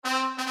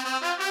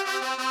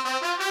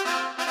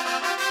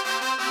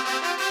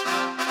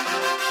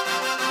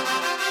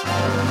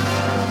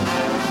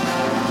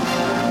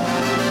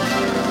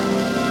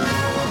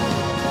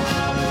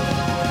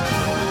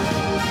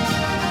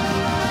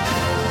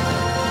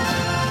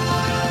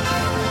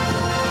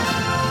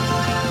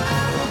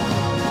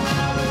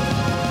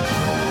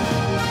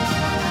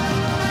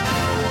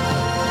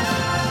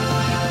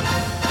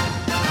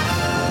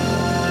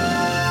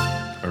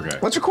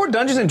have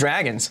Dungeons and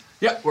Dragons?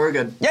 Yep, we're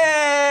good.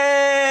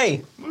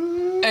 Yay!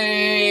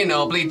 Ain't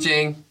no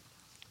bleaching.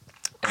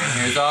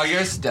 Here's all your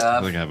I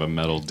stuff. think I have a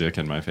metal dick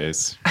in my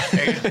face.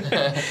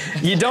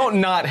 You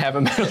don't not have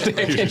a metal dick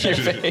in your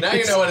face. Now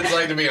you know what it's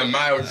like to be a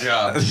my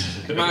job.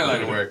 My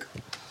line of work.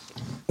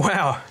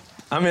 Wow.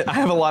 I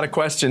have a lot of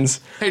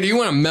questions. Hey, do you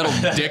want a metal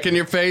dick in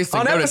your face?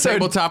 Then On go episode-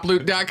 to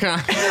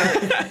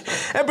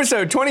tabletoploot.com.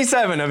 Episode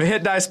 27 of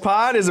Hit Dice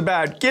Pod is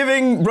about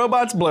giving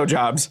robots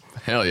blowjobs.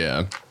 Hell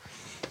yeah.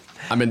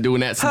 I've been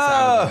doing that since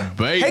I was a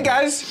baby. Hey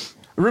guys,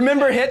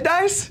 remember Hit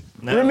Dice?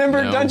 No.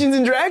 Remember No. Dungeons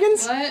and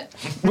Dragons?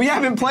 What? We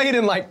haven't played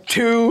in like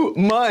 2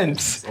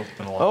 months.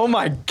 Oh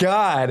my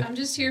god. I'm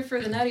just here for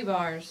the nutty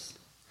bars.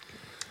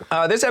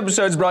 This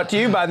episode's brought to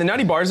you by the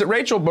Nutty Bars that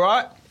Rachel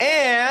brought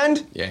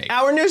and Yay.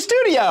 our new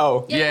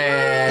studio.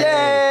 Yay.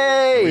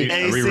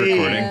 Yay! Are we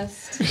recording?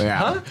 Best.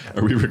 Yeah.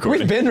 Are we recording?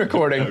 We've been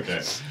recording.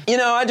 Okay. You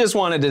know, I just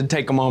wanted to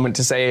take a moment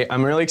to say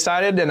I'm really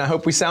excited and I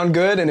hope we sound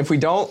good. And if we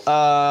don't,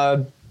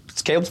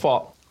 it's Caleb's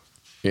fault.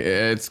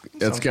 It's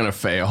gonna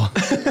fail.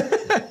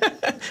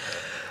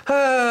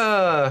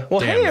 Well,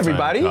 Damn, hey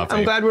everybody. coffee.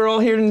 I'm glad we're all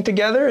here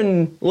together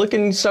and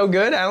looking so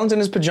good. Alan's in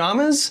his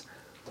pajamas.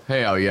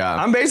 Hell yeah.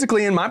 I'm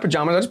basically in my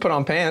pajamas. I just put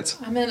on pants.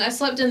 I mean, I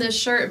slept in this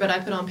shirt, but I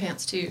put on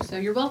pants too, so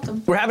you're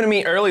welcome. We're having to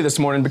meet early this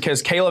morning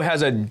because Caleb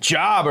has a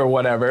job or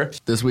whatever.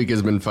 This week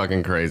has been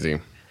fucking crazy.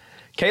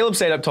 Caleb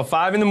stayed up till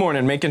 5 in the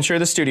morning making sure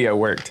the studio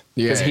worked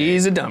because Yay.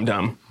 he's a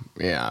dum-dum.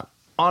 Yeah.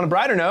 On a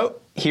brighter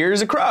note,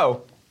 here's a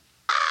crow.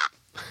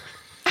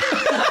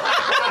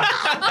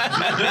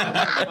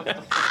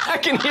 I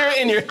can hear it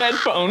in your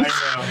headphones.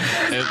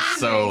 It's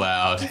so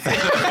loud.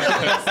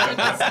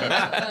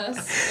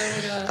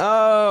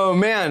 Oh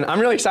man, I'm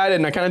really excited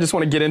and I kind of just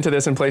want to get into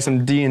this and play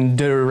some D and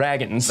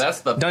Dragons.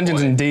 That's the Dungeons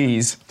point. and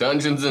D's.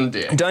 Dungeons and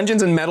Dick.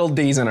 Dungeons and metal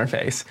D's in our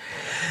face.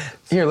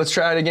 Here, let's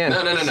try it again.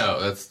 No.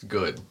 That's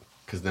good.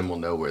 Because then we'll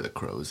know where the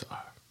crows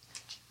are.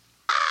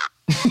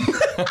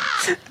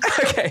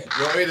 Okay.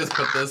 You want me to just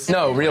put this?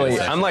 No, really.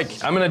 I'm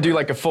gonna do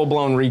like a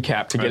full-blown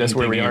recap to get I've us been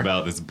where we thinking are.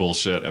 about this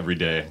bullshit every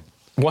day.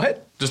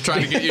 What? Just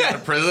trying to get you out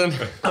of prison.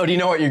 Oh, do you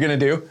know what you're gonna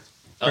do?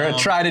 Or gonna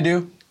try to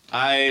do?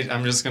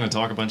 I'm just gonna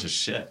talk a bunch of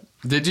shit.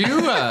 Did you?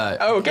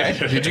 Oh, okay.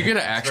 Did you get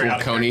an actual out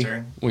of coney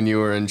character. when you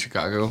were in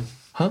Chicago?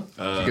 Huh?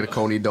 Did you get a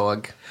coney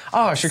dog?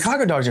 Oh,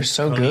 Chicago dogs are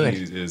so Coney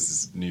good.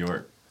 is New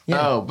York.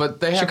 Yeah. Oh, but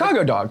they have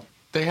Chicago dog.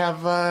 They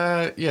have.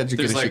 Yeah. Did you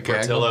There's get a like Chicago?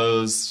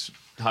 Portillo's,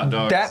 hot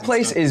dogs. That and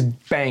place stuff. is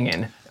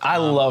banging. I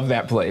love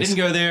that place.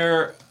 Didn't go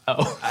there.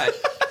 Oh.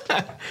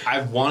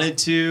 I wanted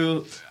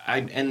to.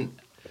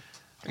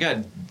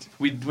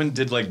 We went and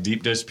did like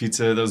deep dish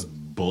pizza. Those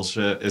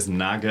bullshit is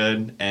not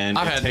good. And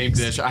I've it had takes,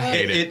 deep dish. I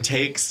hate it. It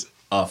takes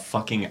a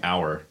fucking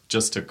hour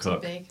just to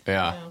cook. Big.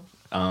 Yeah. You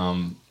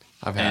know.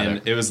 I've had And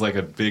it. it was like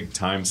a big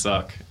time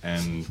suck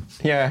and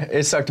Yeah,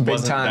 it sucked big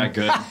wasn't time. that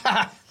good.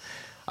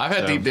 I've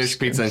had deep dish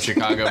pizza in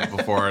Chicago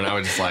before, and I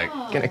was just like,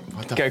 Gonna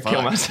the kill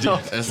fuck?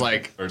 myself. It's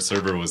like, Our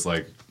server was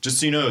like, just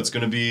so you know, it's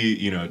going to be,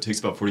 it takes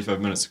about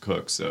 45 minutes to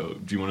cook. So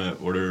do you want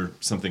to order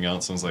something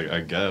else? I was like, I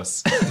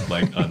guess,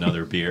 like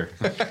another beer.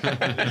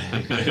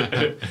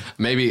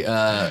 maybe,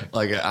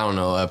 like, I don't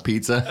know, a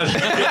pizza. Do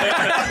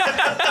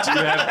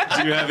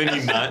you have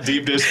any not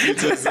deep dish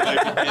pizzas?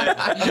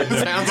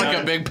 Sounds like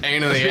a big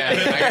pain in the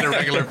ass. I get a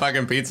regular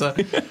fucking pizza.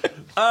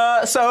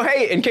 So,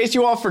 hey, in case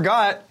you all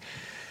forgot,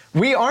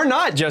 we are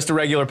not just a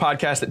regular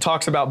podcast that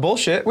talks about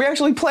bullshit. We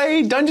actually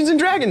play Dungeons and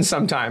Dragons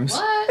sometimes.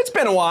 What? It's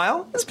been a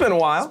while. Been a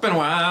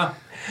while.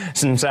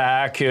 Since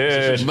I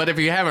could. But if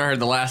you haven't heard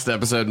the last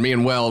episode, me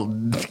and Will,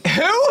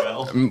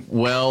 Who?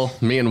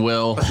 me and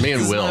Will,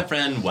 My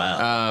friend,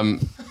 wow. me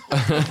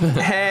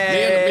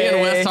Hey.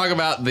 and Wes talk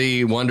about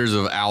the wonders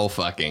of owl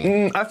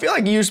fucking. I feel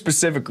like you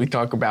specifically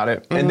talk about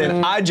it, and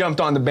then I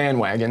jumped on the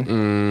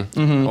bandwagon.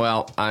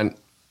 Well, I'm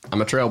a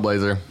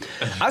trailblazer.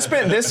 I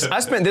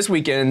spent this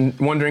weekend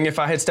wondering if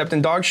I had stepped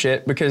in dog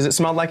shit because it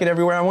smelled like it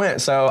everywhere I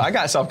went. So I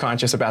got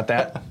self-conscious about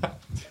that.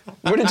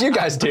 What did you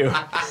guys do?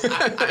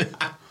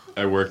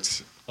 I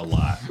worked a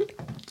lot.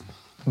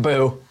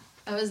 Boo.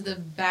 I was the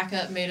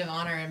backup maid of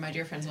honor in my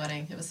dear friend's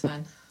wedding. It was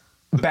fun.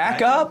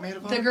 Back up?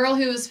 The girl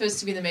who was supposed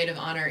to be the maid of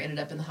honor ended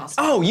up in the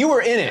hospital. Oh, you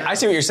were in it. I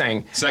see what you're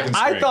saying. Second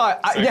I string.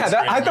 thought, Second yeah,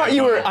 string, I thought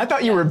you were. right. I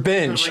thought you were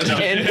benched,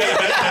 and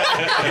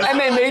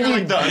they made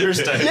you. The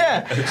understudy.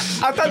 Yeah,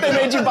 I thought they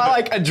made you buy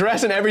like a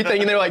dress and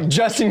everything, and they're like,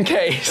 just in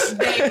case.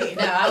 Maybe.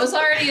 No, I was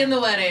already in the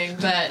wedding,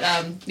 but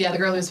yeah, the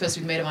girl who was supposed to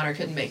be maid of honor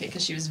couldn't make it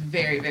because she was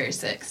very, very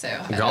sick. So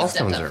I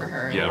stepped up for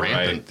her. Yeah,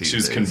 Rampant right. these She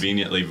was days.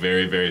 conveniently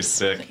very, very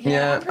sick.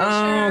 Yeah. I'm pretty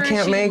Oh, sure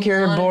can't she make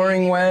your wanted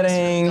boring me to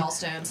wedding.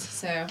 Gallstones,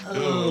 so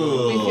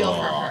we feel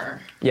for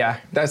her. Yeah,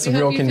 that's We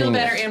real hope you feel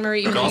convenient. better, Anne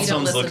Marie. even though you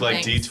don't Gallstones listen. look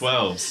like Thanks.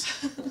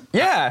 D12s.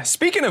 Yeah.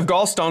 Speaking of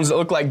gallstones that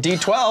look like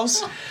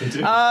D12s,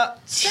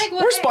 Segue.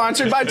 we're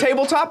sponsored by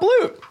Tabletop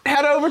Loot.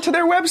 Head over to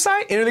their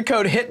website, enter the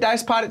code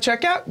HITDICEPOD at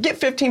checkout, get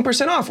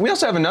 15% off. We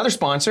also have another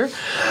sponsor,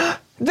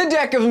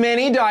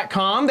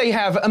 TheDeckOfMany.com. They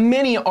have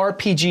many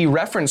RPG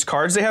reference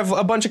cards. They have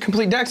a bunch of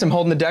complete decks. I'm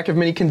holding the Deck of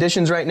Many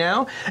Conditions right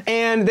now.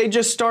 And they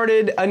just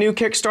started a new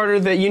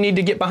Kickstarter that you need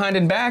to get behind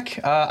and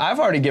back. I've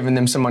already given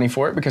them some money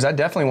for it because I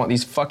definitely want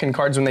these fucking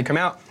cards when they come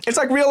out. It's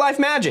like real life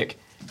magic.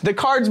 The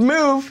cards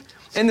move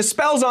and the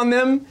spells on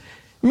them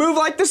move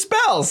like the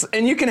spells.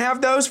 And you can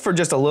have those for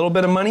just a little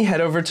bit of money. Head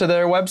over to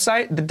their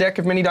website,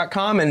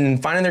 thedeckofmany.com, and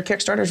finding their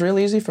Kickstarter is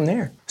really easy from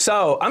there.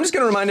 So I'm just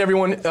going to remind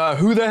everyone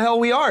who the hell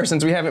we are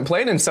since we haven't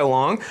played in so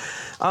long.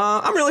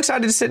 I'm really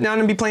excited to sit down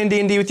and be playing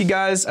D&D with you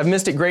guys. I've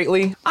missed it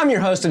greatly. I'm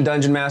your host and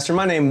Dungeon Master.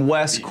 My name is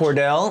Wes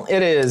Cordell.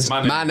 It is...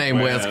 My name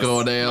Wes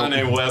Cordell. My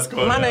name Wes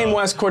Cordell. My name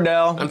Wes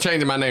Cordell. I'm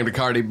changing my name to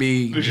Cardi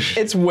B.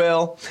 It's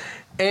Will.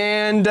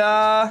 And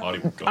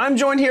I'm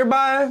joined here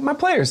by my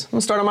players. I'm going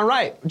to start on my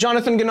right.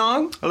 Jonathan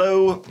Ganong.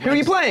 Hello. Who are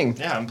you playing?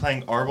 Yeah, I'm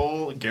playing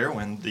Arbol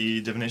Garwin,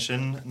 the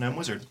Divination Gnome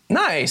Wizard.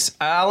 Nice.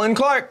 Alan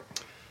Clark.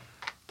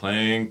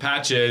 Playing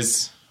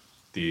Patches,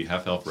 the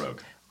half-elf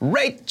rogue.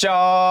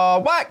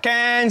 Rachel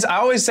Watkins. I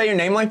always say your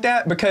name like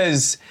that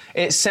because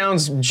it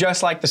sounds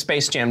just like the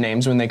Space Jam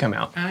names when they come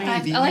out.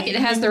 I like it.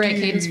 It has the right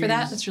cadence for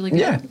that. It's really good.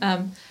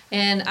 Yeah.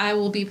 And I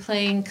will be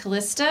playing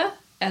Callista,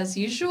 as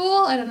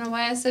usual. I don't know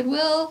why I said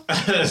Will.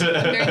 I'm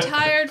very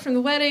tired from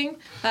the wedding.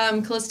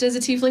 Callista is a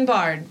tiefling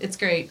bard. It's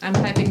great. I'm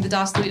typing the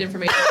DOS Loot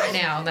information right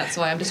now, and that's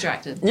why I'm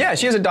distracted. Yeah,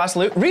 she has a DOS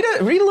Loot. Read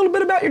a little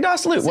bit about your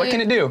DOS Loot. What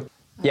can it do?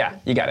 Yeah,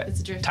 you got it. It's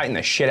a drift. Tighten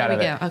the shit out of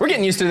it. Okay. We're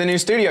getting used to the new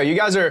studio. You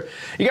guys are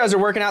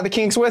working out the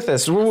kinks with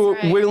us. We're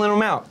right. wiggling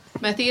them out.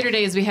 My theater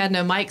days, we had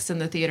no mics in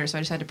the theater, so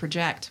I just had to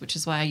project, which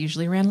is why I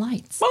usually ran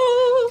lights.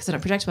 Because I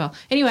don't project well.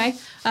 Anyway,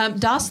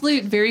 DOS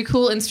Lute, very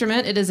cool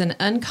instrument. It is an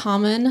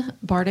uncommon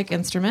bardic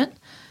instrument.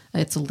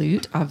 It's a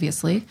lute,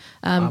 obviously.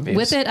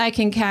 With it, I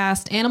can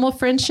cast Animal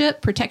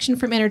Friendship, Protection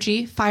from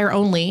Energy, Fire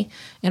Only,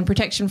 and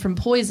Protection from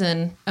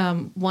Poison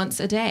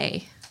once a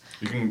day.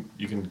 You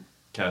can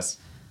cast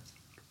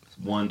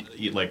one,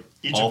 like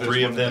Each all of those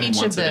three of them Each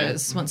once of a day.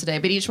 those once a day,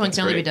 but each one That's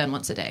can only be great. done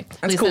once a day. At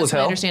That's least cool that's as my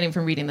hell. understanding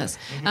from reading this.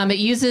 It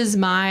uses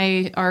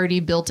my already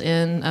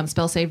built-in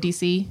spell save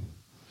DC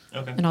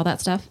Okay. and all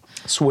that stuff.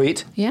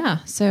 Sweet. Yeah,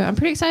 so I'm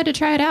pretty excited to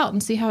try it out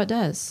and see how it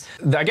does.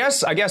 I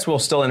guess we'll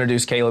still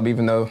introduce Caleb,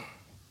 even though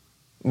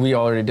we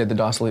already did the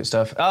DOS Loot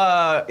stuff.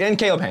 And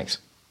Caleb Hanks.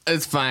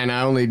 It's fine.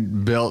 I only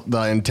built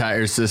the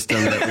entire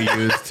system that we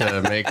use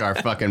to make our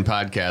fucking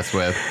podcast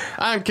with.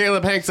 I'm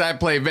Caleb Hanks. I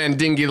play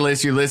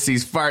Vandingulus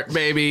Ulysses Fart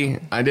Baby.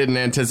 I didn't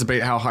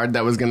anticipate how hard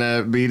that was going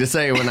to be to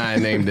say when I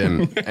named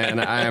him.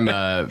 And I'm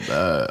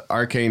a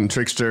arcane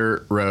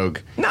trickster rogue.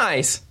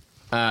 Nice.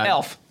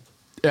 Elf.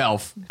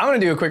 Elf. I'm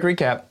going to do a quick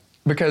recap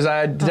because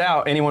I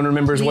doubt anyone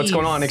remembers what's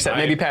going on except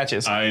maybe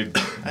Patches. I do.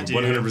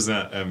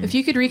 100% am. If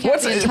you could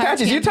recap the entire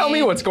Patches, you tell me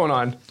campaign what's going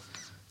on.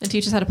 and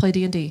teach us how to play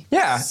D&D.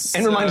 Yeah,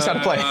 and remind us how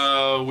to play.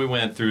 We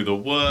went through the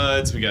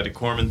woods. We got to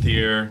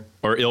Cormanthier,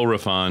 or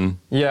Ilrafon.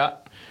 Yeah.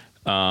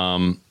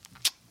 And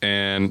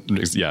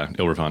yeah,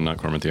 Ilrafon, not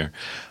Cormanthier,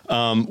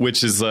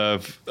 which is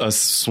a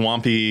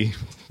swampy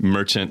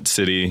merchant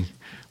city.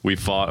 We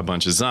fought a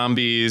bunch of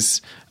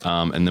zombies,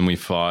 and then we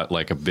fought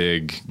like a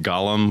big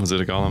golem. Was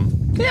it a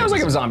golem? Yeah, it was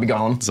like a zombie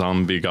golem.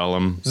 Zombie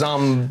golem.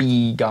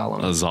 Zombie golem.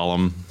 A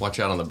zolem. Watch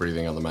out on the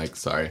breathing on the mic.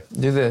 Sorry.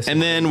 Do this.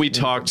 And then we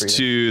talked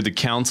to the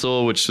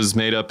council, which was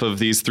made up of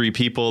these three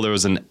people. There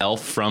was an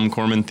elf from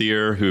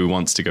Cormanthier who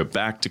wants to go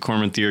back to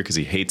Cormanthier because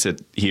he hates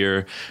it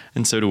here,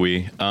 and so do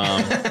we, or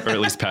at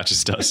least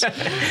Patches does.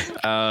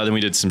 Then we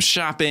did some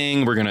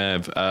shopping. We're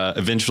going to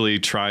eventually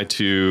try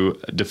to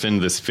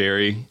defend this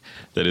ferry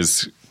that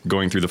is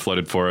going through the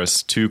flooded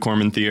forest to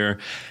Cormanthier,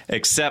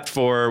 except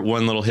for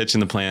one little hitch in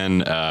the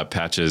plan.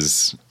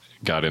 Patches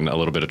got in a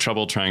little bit of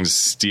trouble trying to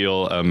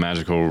steal a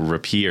magical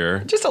rapier.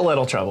 Just a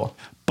little trouble.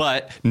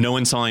 But no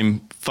one saw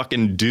him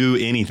fucking do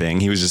anything.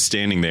 He was just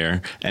standing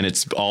there, and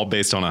it's all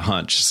based on a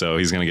hunch, so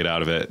he's going to get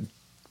out of it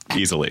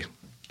easily.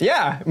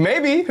 Yeah,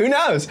 maybe. Who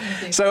knows?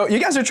 So you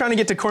guys are trying to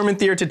get to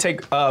Cormanthier to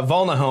take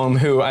Volna home,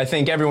 who I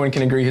think everyone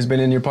can agree has been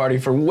in your party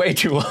for way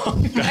too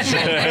long. We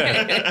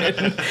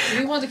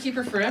want to keep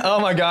her forever.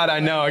 Oh my god, I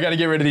know. I got to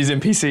get rid of these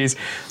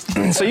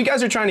NPCs. So you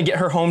guys are trying to get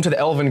her home to the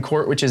Elven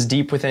Court, which is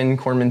deep within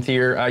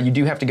Cormanthier. You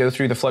do have to go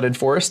through the flooded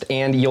forest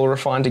and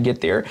Ylrafon to get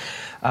there.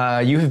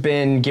 You have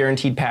been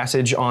guaranteed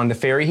passage on the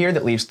ferry here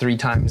that leaves 3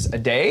 times a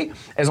day,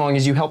 as long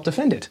as you help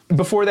defend it.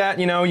 Before that,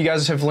 you know, you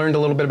guys have learned a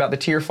little bit about the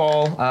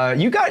Tearfall.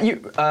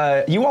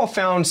 You all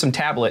found some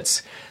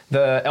tablets.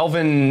 The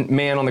elven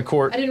man on the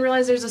court. I didn't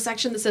realize there's a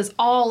section that says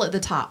all at the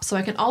top, so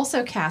I can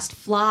also cast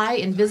Fly,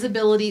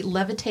 Invisibility,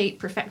 Levitate,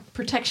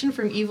 Protection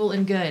from Evil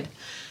and Good.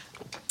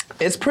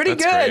 It's pretty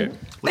That's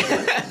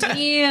good.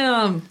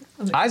 Damn.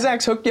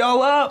 Isaac's hooked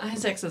y'all up.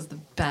 Isaac's is the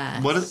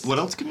best. What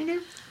else can you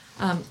do?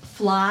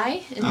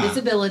 Fly,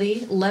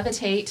 Invisibility,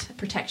 Levitate,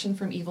 Protection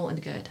from Evil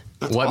and Good.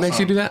 That's What makes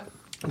you do that?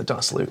 The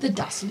DOS Loot. The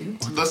Das Loot.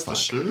 That's the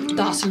shit.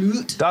 Das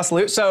Loot. DOS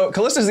Loot. So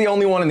Callista's the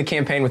only one in the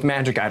campaign with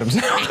magic items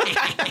now.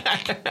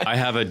 I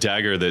have a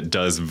dagger that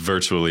does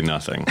virtually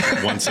nothing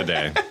once a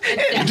day.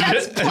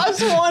 That's +1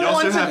 You also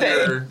once a have day.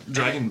 your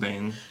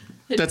Dragonbane.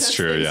 That's Cuts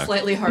true, things yeah.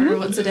 Slightly harder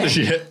once a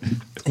day.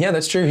 Yeah,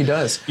 that's true. He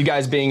does. You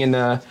guys being in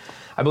the,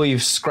 I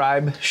believe,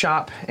 scribe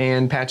shop,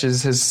 and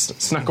Patches has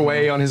snuck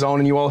away on his own,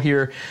 and you all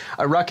hear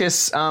a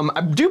ruckus.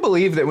 I do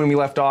believe that when we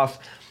left off,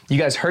 you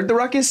guys heard the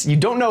ruckus. You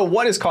don't know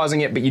what is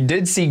causing it, but you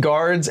did see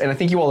guards, and I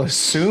think you all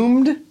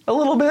assumed a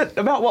little bit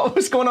about what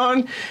was going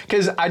on,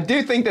 because I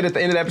do think that at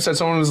the end of the episode,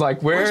 someone was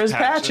like, "Where's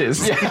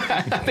Patches?" Yeah,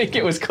 I think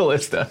it was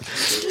Callista.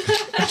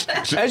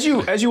 As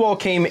you all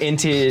came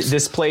into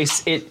this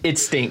place, it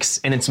stinks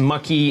and it's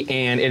mucky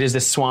and it is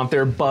this swamp.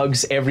 There are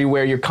bugs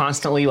everywhere. You're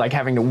constantly like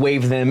having to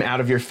wave them out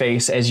of your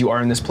face as you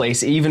are in this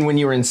place. Even when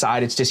you were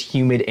inside, it's just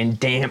humid and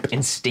damp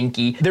and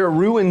stinky. There are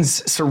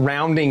ruins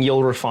surrounding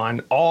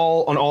Ylrafon,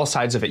 on all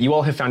sides of it. You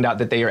all have found out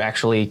that they are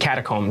actually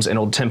catacombs and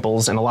old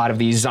temples, and a lot of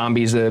these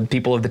zombies the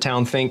people of the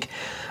town think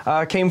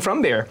came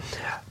from there.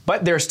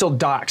 But there are still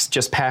docks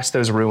just past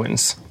those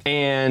ruins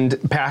and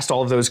past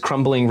all of those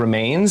crumbling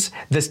remains.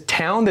 This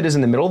town that is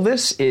in the middle of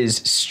this is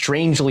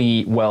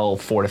strangely well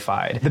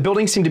fortified. The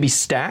buildings seem to be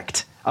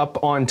stacked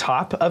up on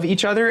top of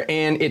each other,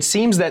 and it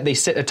seems that they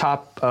sit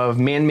atop of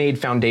man-made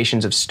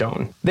foundations of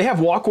stone. They have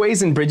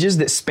walkways and bridges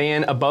that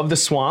span above the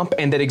swamp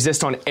and that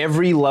exist on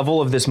every level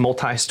of this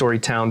multi-story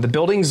town. The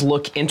buildings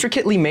look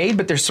intricately made,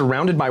 but they're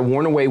surrounded by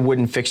worn-away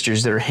wooden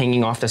fixtures that are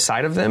hanging off the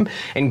side of them,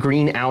 and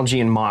green algae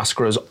and moss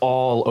grows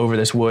all over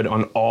this wood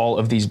on all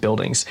of these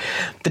buildings.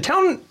 The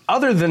town,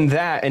 other than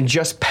that, and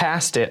just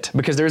past it,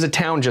 because there is a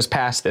town just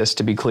past this,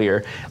 to be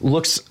clear,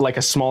 looks like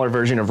a smaller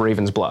version of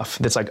Raven's Bluff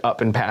that's like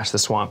up and past the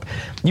swamp.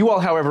 You all,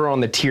 however, are on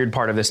the tiered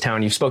part of this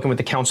town. You've spoken with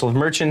the Council of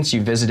Merchants.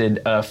 You've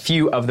visited a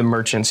few of the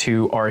merchants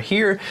who are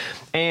here.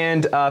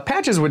 And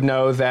Patches would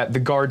know that the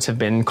guards have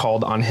been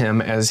called on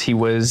him as he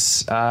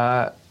was...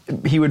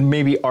 he would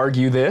maybe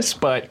argue this,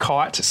 but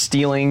caught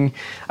stealing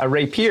a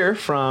rapier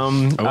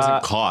from... I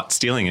wasn't caught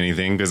stealing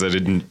anything because I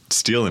didn't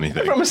steal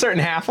anything. From a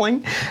certain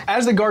halfling.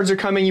 As the guards are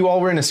coming, you all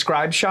were in a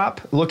scribe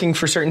shop looking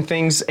for certain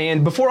things.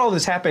 And before all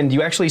this happened,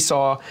 you actually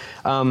saw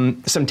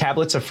some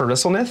tablets of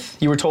Farisselnith.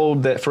 You were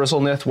told that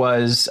Farisselnith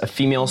was a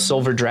female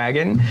silver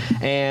dragon.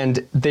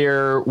 And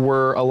there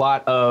were a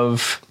lot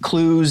of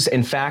clues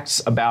and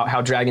facts about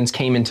how dragons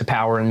came into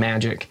power and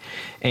magic.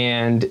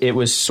 And it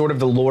was sort of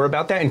the lore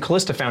about that. And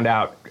Callista found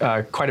out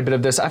quite a bit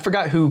of this. I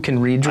forgot who can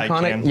read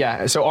Draconic. I can.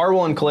 Yeah, so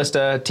Arwol and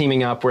Callista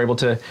teaming up were able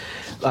to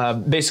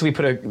basically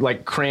put a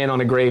crayon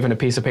on a grave and a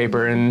piece of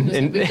paper. And We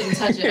couldn't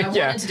touch it. I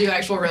Yeah. wanted to do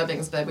actual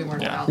rubbings, but we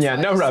weren't allowed. Yeah, so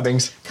I no just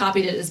rubbings.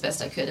 Copied it as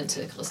best I could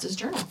into Callista's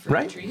journal for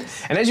Right. future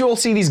use. And as you all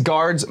see these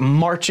guards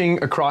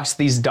marching across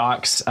these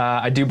docks,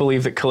 I do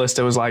believe that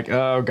Callista was like,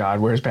 oh God,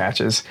 where's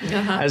Patches?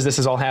 As this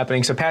is all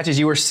happening. So Patches,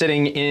 you were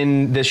sitting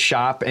in this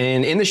shop,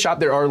 and in the shop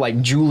there are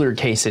like jeweler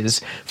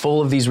cases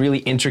full of these really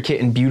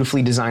intricate and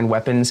beautifully designed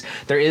weapons.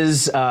 There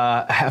is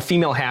a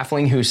female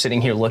halfling who's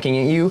sitting here looking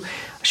at you.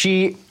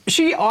 She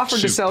offered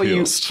to sell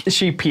you.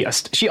 She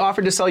pissed. She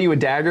offered to sell you a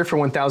dagger for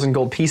 1,000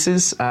 gold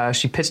pieces.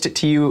 She pitched it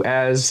to you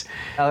as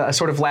a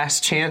sort of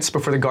last chance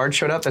before the guard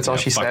showed up. That's all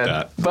she fuck said.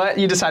 that. But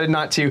you decided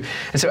not to.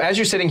 And so as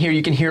you're sitting here,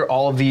 you can hear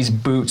all of these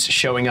boots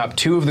showing up.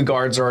 2 of the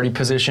guards are already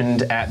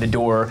positioned at the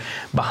door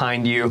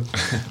behind you.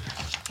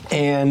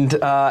 And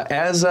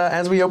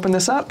as we open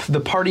this up, the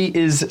party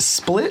is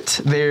split.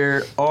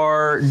 There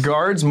are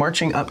guards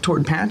marching up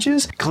toward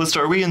Patches. Callista,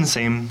 are we in the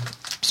same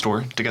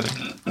store together?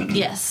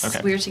 Yes, Okay.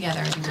 we're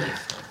together, I do believe.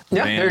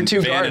 Yeah, there are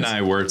 2 Van guards. and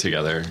I were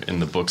together in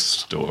the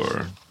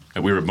bookstore.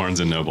 We were at Barnes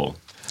 & Noble.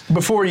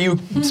 Before you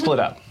split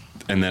up.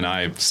 And then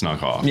I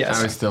snuck off. Yes.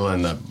 I was still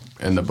in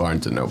the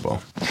Barnes and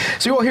Noble.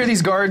 So you all hear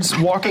these guards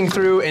walking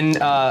through, and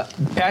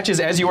Patches,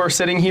 as you are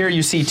sitting here,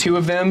 you see 2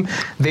 of them.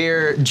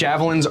 Their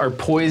javelins are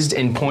poised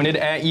and pointed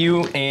at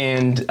you,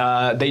 and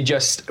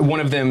one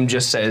of them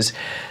just says,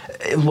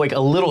 like a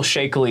little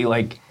shakily,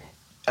 like,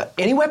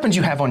 any weapons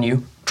you have on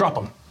you, drop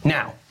them,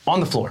 now, on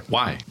the floor.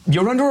 Why?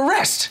 You're under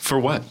arrest. For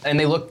what? And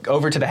they look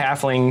over to the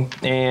halfling,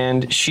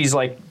 and she's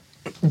like,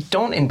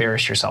 don't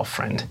embarrass yourself,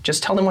 friend.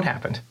 Just tell them what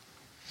happened.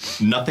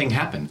 Nothing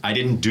happened. I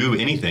didn't do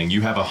anything.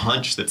 You have a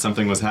hunch that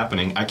something was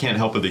happening. I can't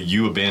help it that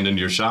you abandoned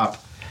your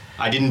shop.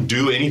 I didn't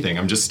do anything.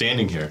 I'm just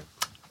standing here.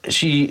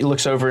 She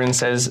looks over and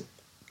says,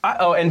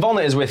 and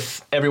Volna is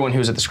with everyone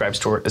who's at the scribe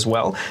store as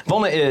well.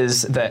 Volna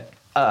is that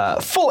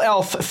full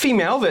elf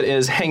female that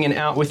is hanging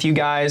out with you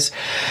guys.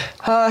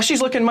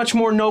 She's looking much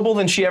more noble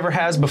than she ever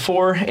has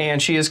before,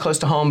 and she is close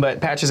to home,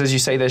 but Patches, as you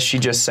say this, she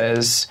just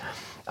says,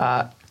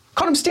 caught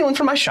him stealing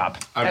from my shop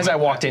as I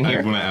walked in here.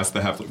 I want to ask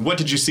the halfling, what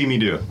did you see me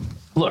do?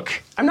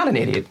 Look, I'm not an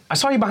idiot. I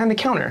saw you behind the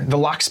counter. The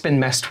lock's been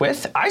messed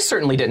with. I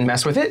certainly didn't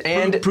mess with it,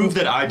 and Prove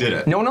that I did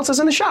it. no one else is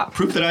in the shop.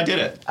 Proof that I did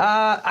it.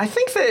 I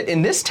think that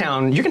in this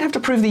town, you're gonna have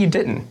to prove that you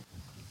didn't.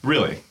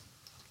 Really?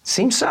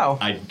 Seems so.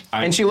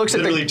 And she looks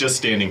at literally just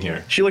standing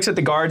here. She looks at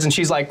the guards and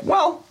she's like,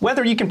 well,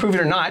 whether you can prove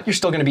it or not, you're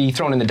still going to be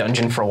thrown in the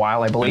dungeon for a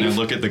while, I And I believe.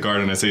 look at the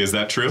guard and I say, is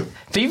that true?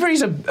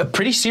 Thievery's a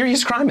pretty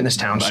serious crime in this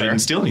town, I sir. didn't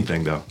steal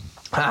anything, though.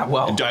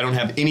 Well, I don't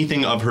have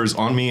anything of hers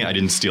on me. I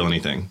didn't steal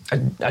anything.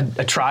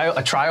 a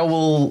trial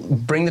will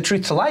bring the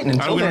truth to light.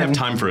 And I don't even have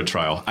time for a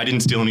trial. I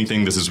didn't steal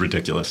anything. This is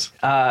ridiculous.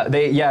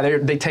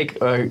 They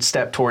take a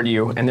step toward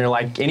you, and they're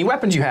like, any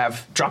weapons you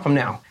have, drop them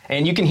now.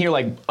 And you can hear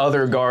like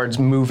other guards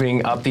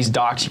moving up these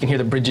docks. You can hear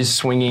the bridges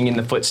swinging in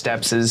the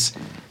footsteps as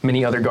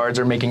many other guards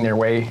are making their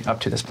way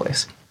up to this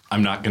place.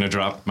 I'm not going to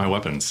drop my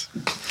weapons.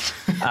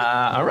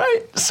 All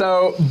right.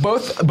 So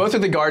both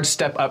of the guards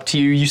step up to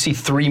you. You see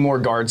 3 more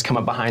guards come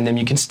up behind them.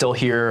 You can still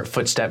hear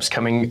footsteps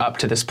coming up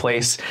to this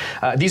place.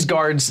 These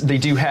guards, they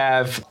do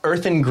have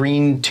earthen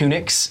green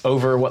tunics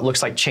over what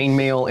looks like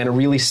chainmail and a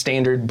really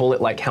standard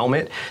bullet-like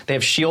helmet. They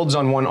have shields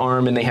on one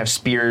arm and they have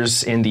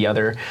spears in the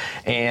other.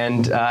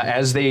 And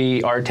as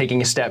they are taking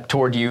a step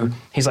toward you,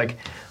 he's like,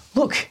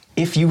 look,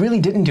 if you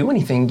really didn't do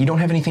anything, you don't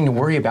have anything to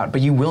worry about,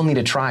 but you will need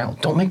a trial.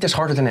 Don't make this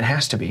harder than it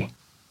has to be.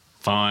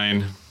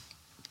 Fine.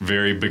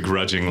 Very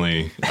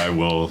begrudgingly, I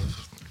will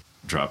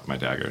drop my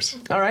daggers.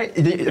 All right.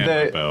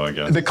 My bow, I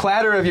guess. The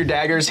clatter of your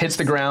daggers hits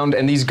the ground,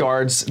 and these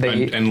guards,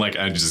 they... And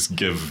I just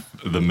give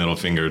the middle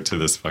finger to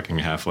this fucking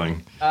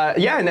halfling.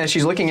 And as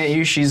she's looking at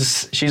you,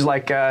 she's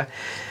like,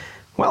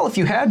 well, if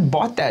you had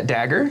bought that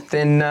dagger,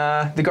 then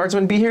the guards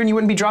wouldn't be here, and you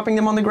wouldn't be dropping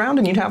them on the ground,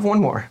 and you'd have one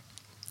more.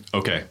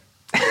 Okay.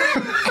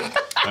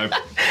 I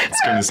was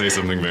going to say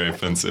something very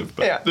offensive,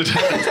 but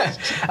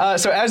yeah.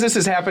 So as this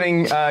is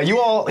happening, you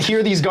all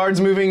hear these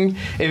guards moving.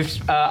 If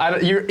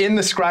you're in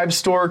the scribe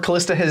store,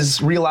 Callista has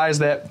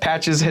realized that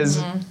Patches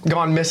has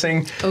gone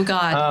missing. Oh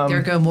God,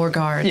 there go more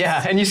guards.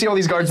 Yeah, and you see all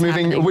these guards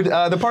moving. happening? Would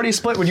the party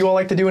split? Would you all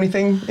like to do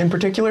anything in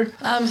particular?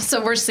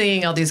 So we're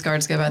seeing all these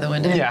guards go by the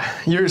window. Yeah,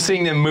 you're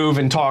seeing them move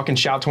and talk and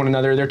shout to one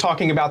another. They're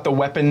talking about the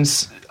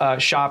weapons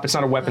shop. It's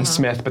not a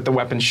weaponsmith, but the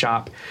weapons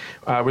shop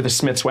where the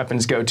smith's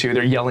weapons go to.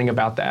 They're yelling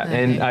about that.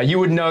 Okay. And you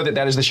would know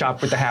that is the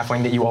shop with the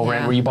halfling that you all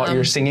ran, where you bought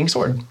your singing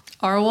sword.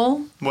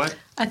 Arwol, What?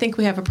 I think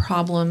we have a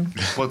problem.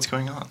 What's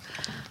going on?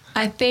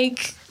 I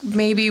think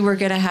maybe we're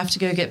going to have to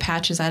go get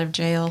Patches out of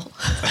jail.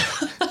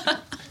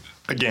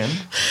 Again?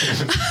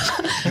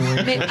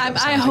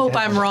 I hope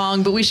I'm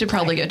wrong, but we should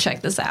probably go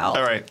check this out.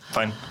 All right,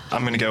 fine.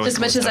 I'm going to go with As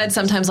much as Callista. I'd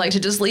sometimes like to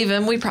just leave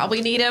him, we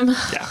probably need him.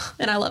 Yeah.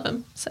 And I love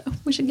him, so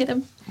we should get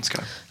him. Let's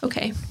go.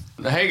 Okay.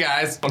 Hey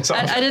guys, What's up?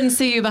 I didn't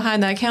see you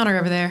behind that counter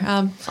over there.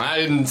 I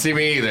didn't see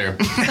me either.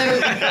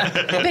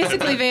 So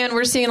basically, Van,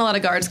 we're seeing a lot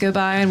of guards go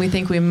by, and we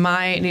think we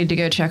might need to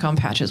go check on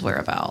Patch's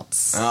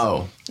whereabouts.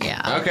 Oh,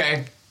 Yeah.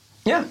 okay.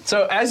 Yeah,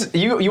 so as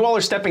you all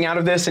are stepping out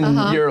of this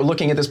and you're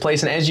looking at this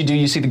place, and as you do,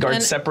 you see the guards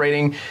And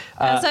separating,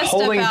 As I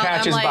holding step out,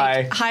 Patches I'm by.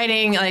 like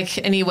hiding like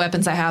any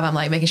weapons I have. I'm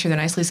like making sure they're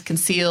nicely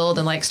concealed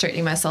and like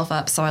straightening myself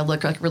up so I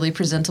look like really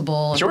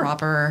presentable and Sure.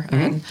 proper.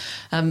 And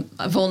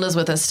Volna's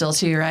with us still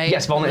too, right?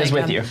 Yes, Volna is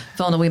with you.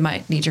 Volna, we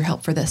might need your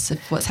help for this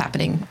if what's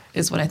happening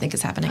is what I think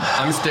is happening.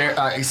 I'm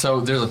staring. So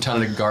there's a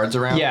ton of guards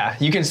around. Yeah,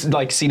 you can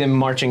like see them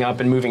marching up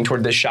and moving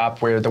toward this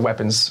shop where the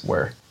weapons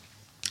were.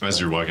 As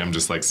you're walking, I'm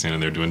just like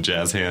standing there doing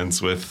jazz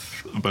hands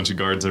with a bunch of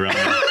guards around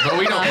me. but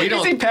we don't.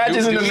 You see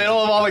Patches in the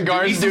middle of all the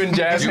guards doing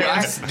jazz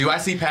hands. Do I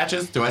see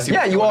Patches? Do I see? Yeah,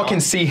 what's you going all can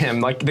on? see him.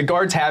 Like the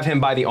guards have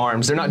him by the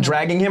arms. They're not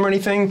dragging him or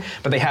anything,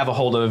 but they have a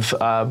hold of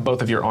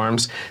both of your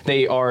arms.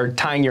 They are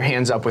tying your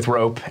hands up with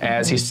rope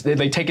as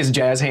they take his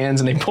jazz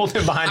hands and they pull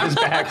them behind his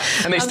back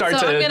and they start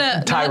so I'm to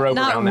gonna tie rope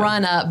not around them.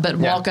 run up, but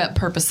Yeah. walk up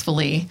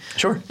purposefully.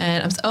 Sure.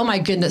 And oh my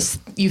goodness,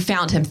 you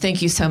found him.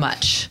 Thank you so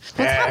much.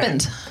 What's Yeah.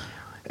 happened?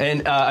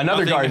 And another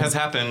Nothing guard has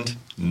happened.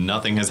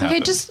 Nothing has Okay,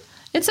 happened.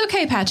 it's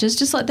okay, Patches.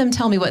 Just let them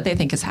tell me what they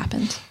think has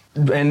happened.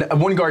 And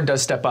one guard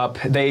does step up.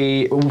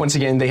 They, once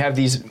again, they have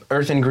these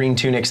earthen green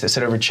tunics that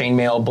sit over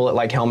chainmail,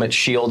 bullet-like helmets,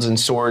 shields, and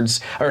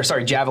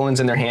javelins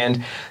in their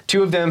hand.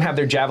 2 of them have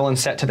their javelins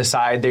set to the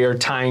side. They are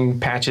tying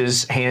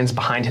Patches' hands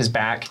behind his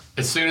back.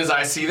 As soon as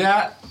I see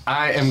that,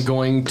 I am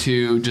going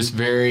to just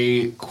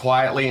very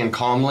quietly and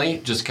calmly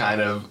just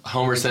kind of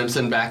Homer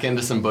Simpson back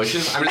into some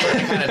bushes. I'm just going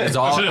to kind of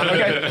dissolve.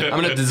 I'm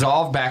going to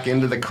dissolve back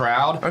into the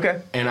crowd.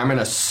 Okay. And I'm going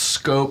to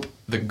scope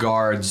the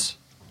guards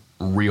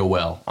real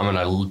well. I'm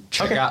going to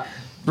check Okay. out.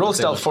 Roll what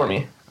they stealth look for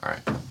like. me. All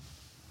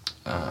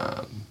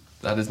right.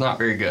 That is not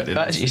very good.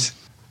 Jeez.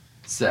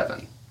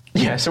 7.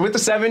 Yeah, so with the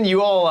 7,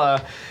 you all...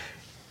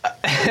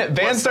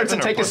 Van starts to 7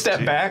 or take a plus step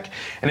 2? back,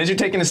 and as you're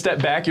taking a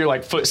step back, your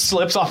like foot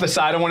slips off the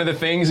side of one of the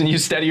things, and you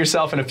steady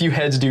yourself, and a few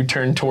heads do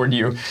turn toward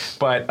you.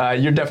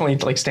 But you're definitely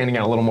like standing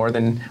out a little more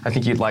than I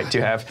think you'd like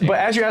to have. But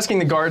as you're asking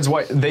the guards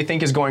what they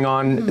think is going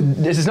on,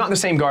 this is not the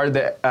same guard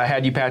that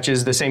had you,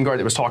 Patches. The same guard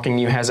that was talking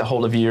to you has a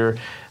hold of your,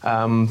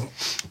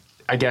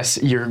 I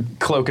guess, your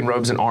cloak and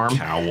robes and arm.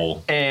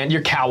 Cowl. And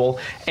your cowl.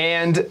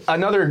 And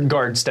another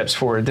guard steps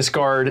forward. This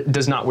guard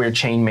does not wear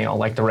chainmail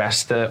like the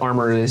rest. The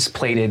armor is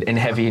plated and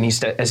heavy, and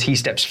as he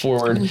steps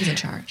forward, He's in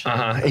charge.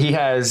 he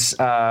has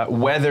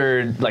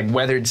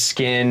weathered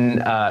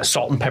skin,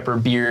 salt and pepper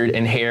beard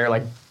and hair,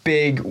 like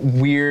big,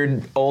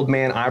 weird old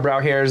man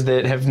eyebrow hairs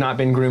that have not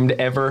been groomed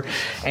ever,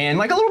 and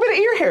like a little bit of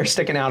ear hair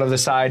sticking out of the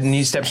side. And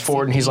he steps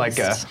forward and he's like,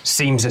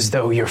 "Seems as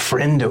though your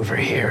friend over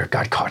here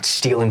got caught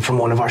stealing from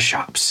one of our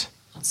shops."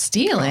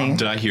 Stealing?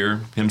 Did I hear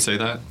him say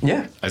that?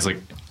 Yeah. I was like,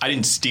 I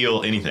didn't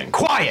steal anything.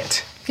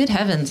 Quiet! Good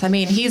heavens. I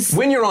mean, he's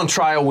When you're on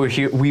trial,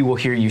 we will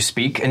hear you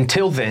speak.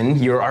 Until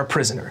then, you're our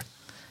prisoner.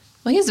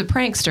 Well, he's a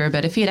prankster,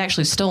 but if he had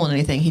actually stolen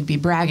anything, he'd be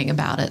bragging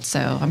about it.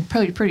 So I'm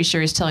pretty sure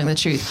he's telling the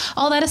truth.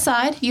 All that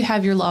aside, you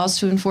have your laws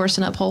to enforce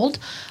and uphold.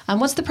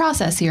 What's the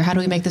process here? How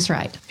do we make this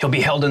right? He'll be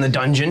held in the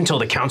dungeon till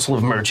the Council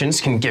of Merchants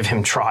can give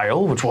him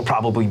trial, which will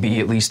probably be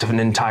at least an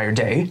entire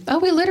day. Oh,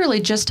 we literally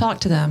just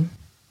talked to them.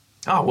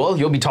 Oh, well,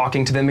 you'll be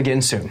talking to them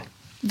again soon.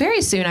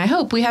 Very soon, I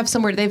hope. We have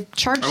somewhere they've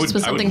charged us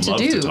with something I would love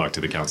to do. to talk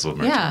to the Council of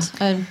Yeah.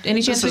 Merchants.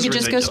 Any chance we This could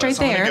is just go straight ridiculous.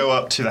 there? I'm going to go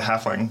up to the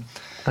halfling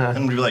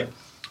and be like,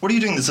 what are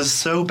you doing? This is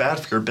so bad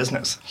for your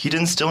business. He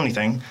didn't steal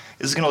anything.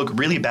 This is going to look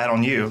really bad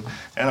on you.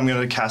 And I'm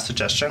going to cast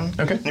suggestion.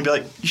 Okay. And be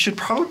like, you should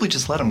probably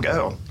just let him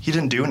go. He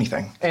didn't do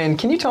anything. And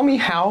can you tell me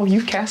how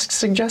you cast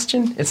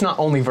suggestion? It's not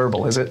only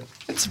verbal, is it?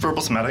 It's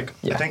verbal somatic,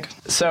 I think.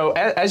 So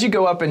as you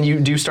go up and you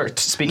do start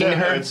speaking to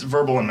her, it's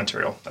verbal and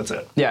material. That's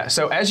it. yeah.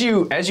 So as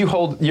you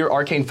hold, your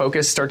arcane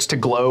focus starts to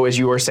glow as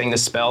you are saying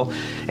this spell,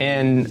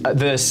 and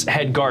this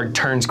head guard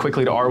turns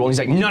quickly to Arwell and he's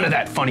like, "None of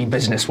that funny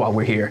business while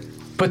we're here.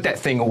 Put that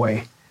thing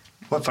away."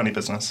 What funny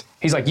business?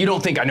 He's like, "You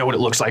don't think I know what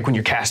it looks like when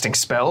you're casting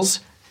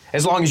spells?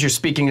 As long as you're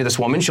speaking to this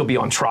woman, she'll be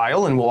on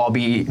trial, and we'll all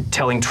be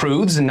telling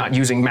truths and not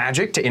using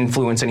magic to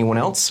influence anyone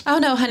else." Oh,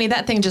 no, honey,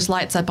 that thing just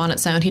lights up on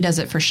its own. He does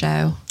it for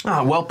show.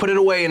 Ah, well, put it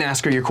away and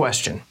ask her your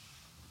question.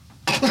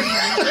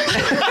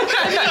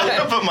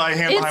 I'll put my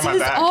hand It's behind my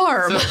his back.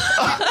 arm.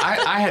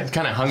 I had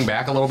kind of hung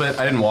back a little bit.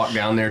 I didn't walk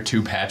down there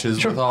to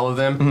patches with all of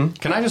them.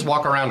 Can I just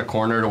walk around a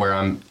corner to where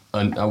I'm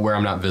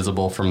not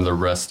visible from the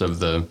rest of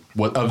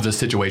the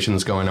situation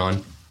that's going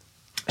on?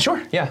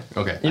 Sure, yeah.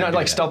 Okay, You're I not do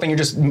like that. stealthing, you're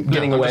just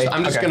getting No, away.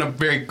 I'm just Okay. gonna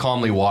very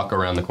calmly walk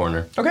around the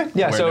corner. Okay,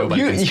 yeah, where so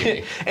nobody can see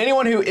me.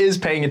 anyone who is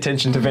paying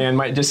attention to Van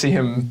might just see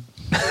him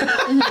Sort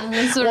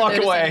of walk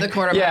notice away. The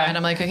corner yeah. behind.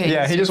 I'm like, okay.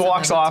 Yeah, he's he just doing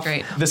walks something. off.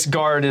 That's great. This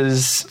guard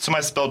is, So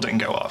my spell didn't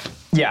go off.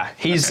 yeah,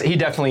 he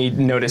definitely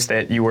noticed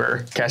that you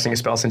were casting a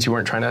spell since you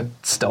weren't trying to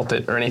stealth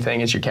it or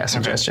anything as you cast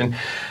suggestion.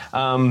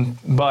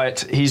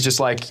 But he's just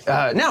like,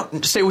 now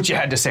say what you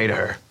had to say to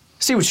her.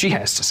 See what she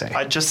has to say.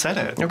 I just said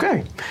it.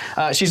 Okay.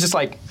 She's just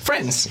like,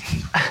 friends,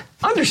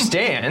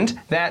 understand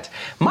that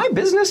my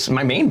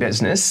main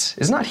business,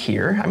 is not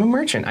here. I'm a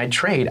merchant. I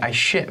trade, I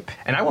ship,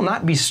 and I will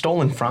not be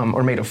stolen from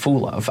or made a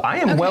fool of. I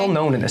am Okay. well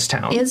known in this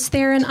town. Is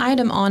there an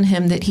item on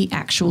him that he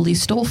actually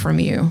stole from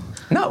you?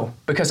 No,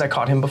 because I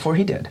caught him before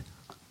he did.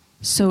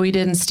 So he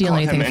didn't steal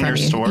Caught him anything in from your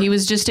you. store? He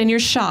was just in your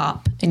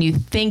shop, and you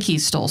think he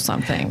stole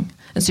something,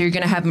 and so you're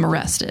going to have him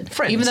arrested,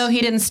 Friends. even though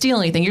he didn't steal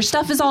anything. Your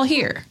stuff is all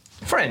here.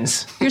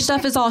 Friends, Your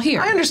stuff is all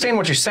here. I understand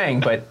what you're saying,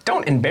 but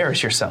don't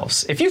embarrass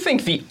yourselves. If you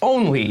think the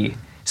only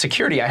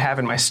security I have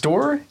in my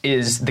store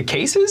is the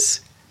cases,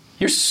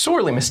 you're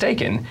sorely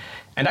mistaken.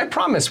 And I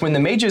promise when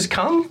the mages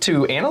come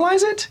to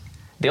analyze it,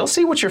 they'll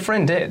see what your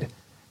friend did.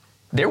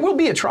 There will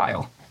be a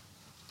trial.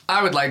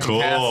 I would like to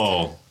cast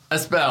Cool. a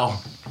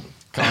spell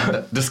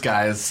called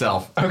Disguise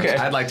Self. Okay.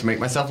 I'd like to make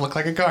myself look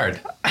like a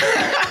guard.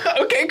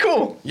 Okay,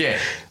 cool. Yeah.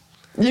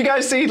 You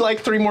guys see like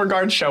 3 more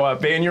guards show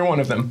up, and you're one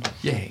of them.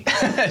 Yay.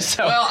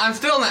 So, Well, I'm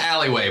still in the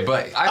alleyway,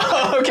 but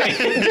I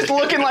okay, just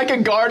looking like a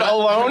guard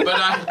alone. but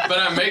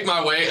I make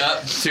my way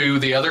up to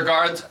the other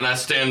guards and I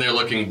stand there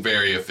looking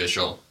very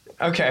official.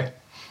 Okay.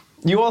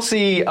 You all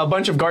see a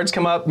bunch of guards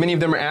come up. Many of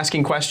them are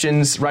asking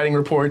questions, writing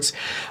reports.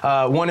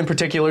 One in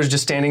particular is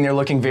just standing there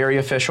looking very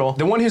official.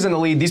 The one who's in the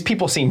lead, these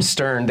people seem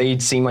stern. They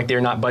seem like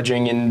they're not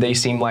budging, and they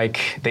seem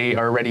like they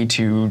are ready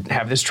to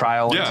have this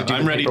trial Yeah, and to do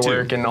I'm the ready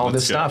paperwork too. and all Let's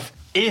this go. stuff.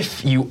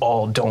 If you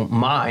all don't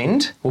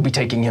mind, we'll be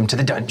taking him to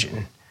the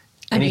dungeon.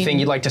 Anything mean-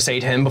 you'd like to say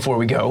to him before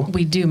we go?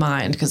 We do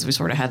mind because we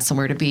sort of had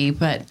somewhere to be,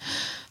 but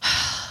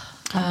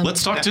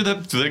Let's talk to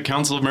the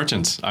Council of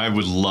Merchants. I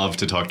would love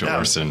to talk to Yeah.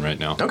 Orson right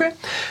now. Okay.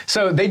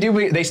 So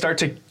they start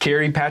to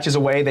carry Patches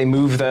away. They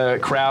move the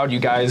crowd. You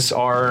guys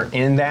are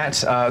in that.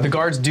 The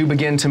guards do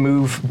begin to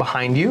move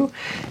behind you.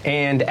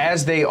 And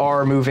as they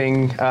are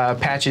moving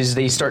Patches,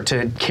 they start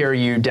to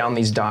carry you down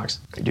these docks.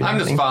 Do I'm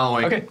just anything?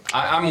 following. Okay.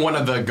 I'm one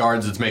of the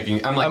guards that's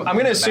making. I'm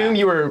going to assume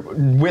you were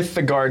with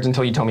the guards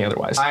until you tell me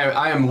otherwise.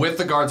 I am with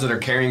the guards that are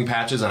carrying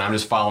Patches, and I'm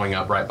just following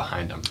up right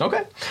behind them.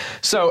 Okay.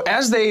 So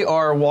as they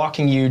are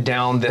walking you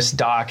down this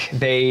dock,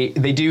 they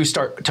do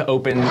start to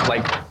open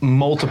like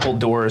multiple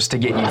doors to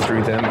get you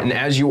through them. And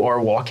as you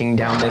are walking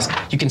down this,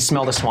 you can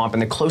smell the swamp.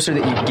 And the closer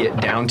that you get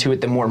down to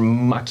it, the more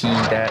mucky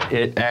that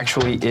it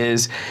actually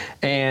is.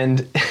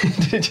 And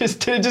just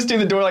do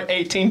the door like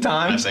 18 I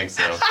times. think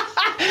so.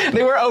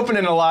 They were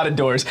opening a lot of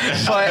doors,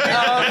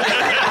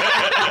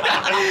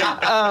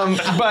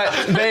 but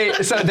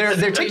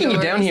they're taking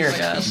you down here, Oh my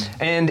gosh.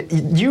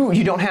 and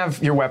you don't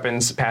have your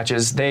weapons,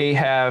 Patches. They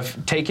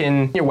have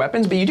taken your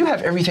weapons, but you do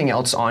have everything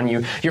else on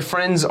you. Your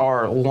friends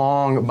are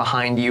long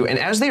behind you, and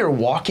as they are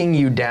walking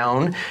you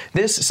down,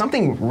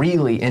 something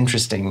really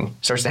interesting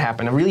starts to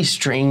happen. A really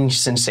strange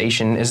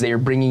sensation as they are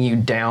bringing you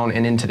down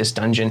and into this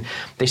dungeon.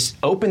 They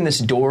open this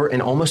door,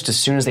 and almost as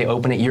soon as they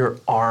open it, your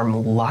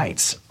arm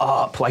lights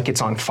up like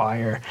it's on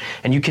fire,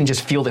 and you can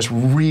just feel this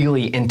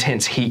really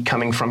intense heat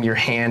coming from your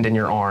hand in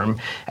your arm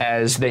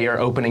as they are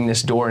opening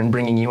this door and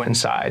bringing you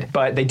inside.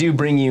 But they do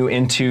bring you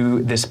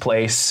into this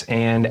place,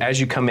 and as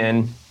you come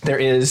in, there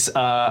is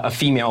a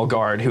female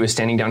guard who is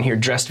standing down here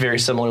dressed very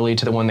similarly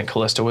to the one that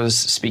Callista was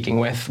speaking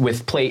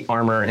with plate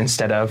armor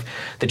instead of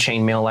the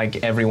chainmail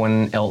like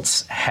everyone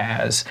else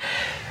has.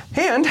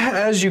 And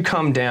as you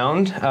come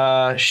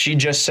down, she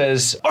just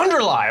says,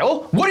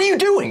 Underlyle, what are you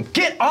doing?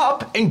 Get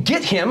up and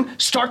get him,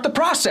 start the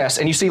process.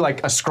 And you see like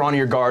a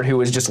scrawnier guard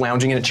who is just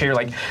lounging in a chair,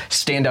 like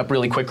stand up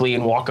really quickly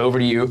and walk over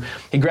to you.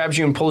 He grabs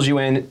you and pulls you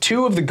in.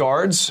 Two of the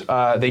guards,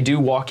 they do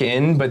walk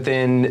in, but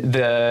then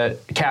the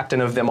captain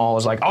of them all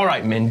is like, all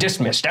right, men,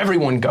 dismissed.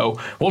 Everyone go.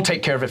 We'll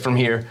take care of it from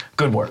here.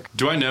 Good work.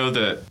 Do I know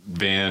that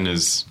Van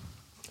is...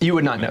 You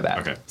would not know that.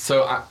 Okay.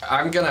 So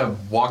I'm gonna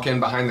walk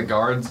in behind the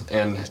guards,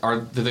 and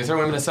did they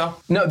throw him in a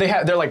cell? No,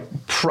 they're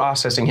like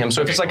processing him.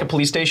 So if it's like a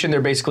police station, they're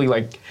basically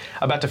like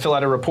about to fill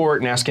out a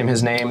report and ask him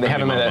his name. They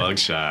have him at a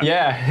mugshot.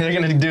 Yeah, they're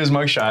gonna do his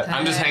mugshot.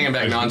 I'm just hanging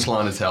back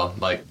nonchalant as hell.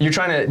 Like, You're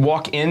trying to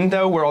walk in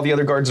though, where all the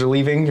other guards are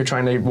leaving. You're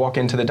trying to walk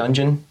into the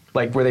dungeon,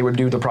 like where they would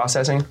do the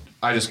processing.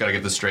 I just gotta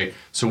get this straight.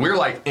 So we're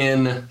like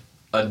in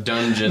a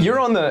dungeon. You're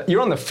on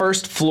the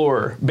first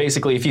floor,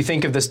 basically. If you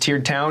think of this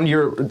tiered town,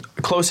 you're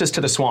closest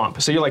to the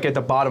swamp. So you're like at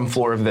the bottom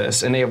floor of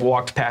this, and they have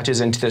walked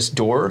Patches into this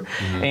door.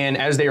 And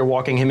as they are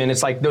walking him in,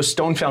 it's like those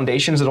stone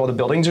foundations that all the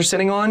buildings are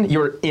sitting on.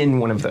 You're in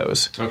one of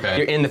those. Okay.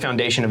 You're in the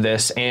foundation of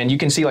this, and you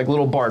can see like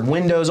little barred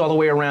windows all the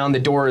way around. The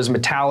door is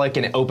metallic,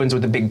 and it opens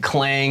with a big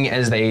clang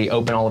as they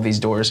open all of these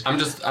doors. I'm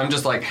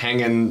just like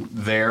hanging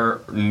there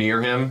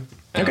near him.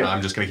 And Okay.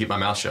 I'm just going to keep my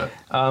mouth shut.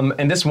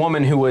 And this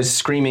woman who was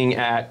screaming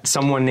at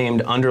someone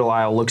named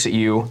Underlyle looks at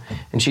you,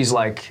 and she's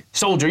like,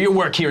 Soldier, your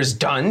work here is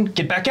done.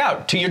 Get back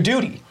out to your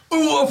duty.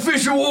 Oh,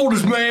 official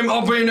orders, ma'am.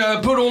 I've been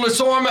put on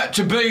assignment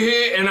to be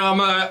here, and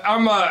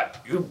I'm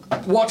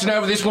watching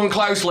over this one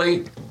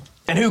closely.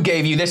 And who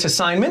gave you this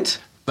assignment?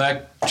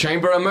 The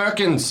Chamber of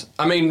Merchants.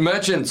 Why would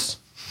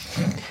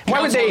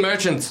Council they? of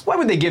Merchants. Why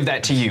would they give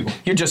that to you?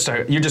 You're just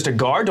a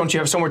guard. Don't you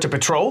have somewhere to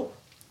patrol?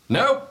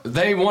 Nope.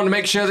 They wanted to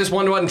make sure this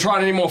one wasn't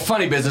trying any more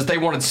funny business. They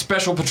wanted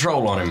special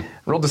patrol on him.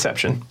 Roll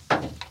deception.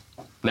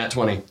 Nat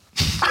 20.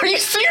 Are you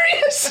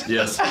serious?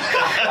 Yes.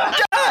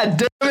 God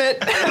damn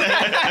it!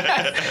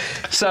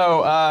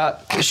 So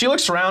she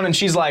looks around and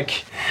she's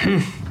like,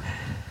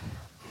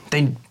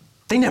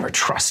 They never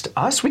trust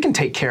us. We can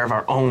take care of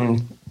our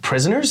own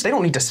prisoners. They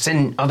don't need to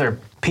send other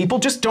people.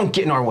 Just don't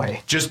get in our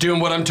way. Just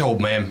doing what I'm told,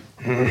 ma'am.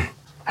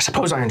 I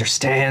suppose I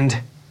understand.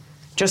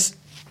 Just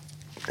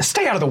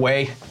stay out of the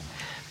way.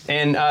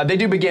 And they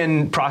do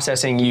begin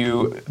processing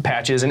you,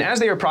 Patches. And as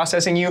they are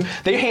processing you,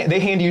 they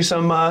hand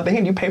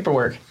you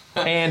paperwork,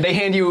 and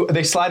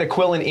they slide a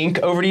quill and ink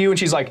over to you. And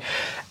she's like,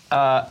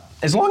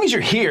 as long as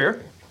you're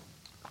here,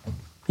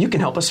 you can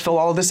help us fill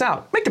all of this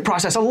out. Make the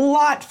process a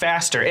lot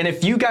faster. And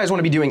if you guys want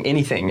to be doing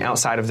anything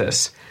outside of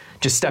this,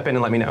 just step in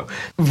and let me know.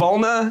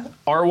 Volna,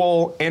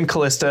 Arwol, and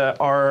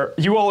Callista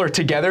you all are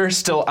together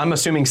still, I'm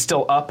assuming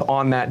still up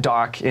on that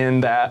dock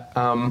in that,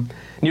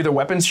 near the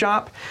weapons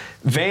shop.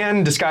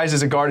 Van, disguised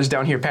as a guard, is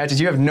down here.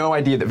 Patches, you have no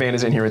idea that Van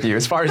is in here with you.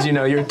 As far as you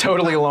know, you're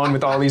totally alone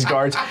with all these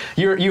guards.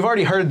 You've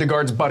already heard the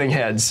guards butting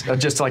heads,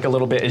 just like a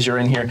little bit as you're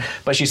in here.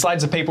 But she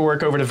slides the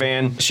paperwork over to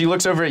Van. She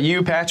looks over at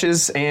you,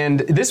 Patches,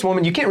 and this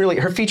woman, you can't really,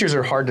 her features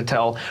are hard to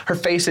tell. Her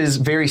face is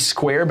very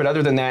square, but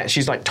other than that,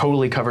 she's like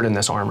totally covered in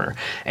this armor.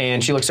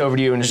 And she looks over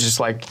to you and is just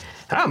like,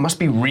 must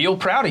be real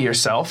proud of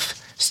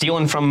yourself,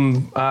 stealing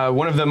from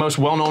one of the most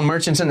well-known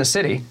merchants in the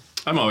city.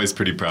 I'm always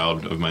pretty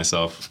proud of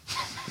myself.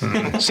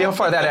 See how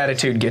far that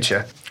attitude gets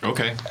you.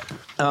 Okay.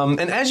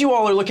 And as you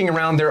all are looking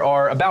around, there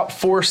are about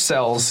 4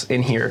 cells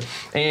in here.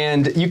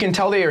 And you can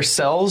tell they are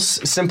cells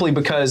simply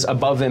because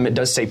above them it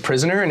does say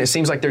prisoner, and it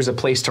seems like there's a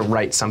place to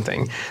write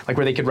something, like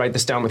where they could write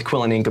this down with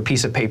quill and ink, a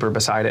piece of paper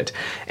beside it.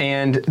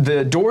 And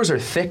the doors are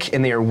thick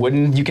and they are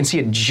wooden. You can see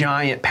a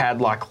giant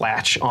padlock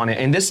latch on it.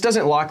 And this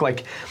doesn't lock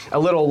like a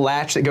little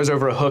latch that goes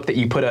over a hook that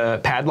you put a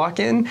padlock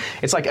in.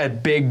 It's like a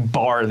big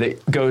bar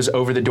that goes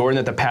over the door and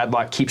that the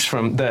padlock keeps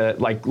from, the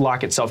like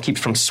lock itself keeps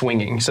from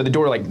swinging. So the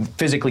door like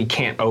physically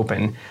can't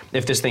open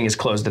if this thing is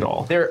closed at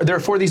all. There are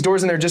 4 of these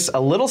doors, and they're just a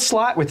little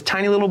slot with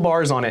tiny little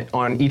bars on it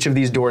on each of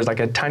these doors,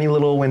 like a tiny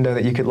little window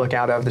that you could look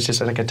out of that's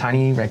just like a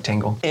tiny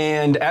rectangle.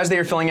 And as they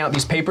are filling out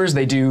these papers,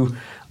 they do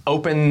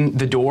open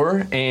the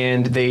door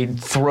and they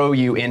throw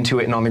you into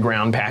it and on the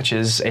ground,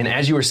 Patches. And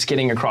as you are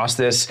skidding across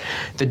this,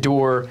 the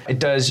door, it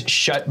does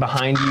shut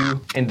behind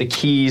you and the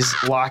keys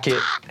lock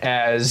it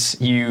as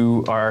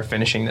you are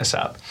finishing this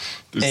up.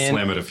 Just And-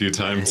 slam it a few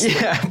times.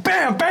 Yeah,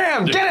 bam,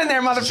 bam, get in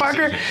there,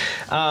 motherfucker.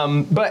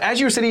 But as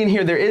you're sitting in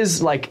here, there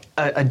is like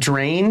a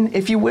drain,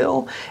 if you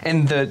will,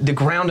 and the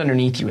ground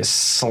underneath you is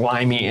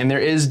slimy, and there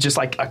is just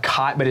like a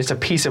cot, but it's a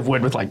piece of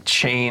wood with like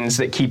chains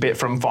that keep it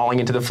from falling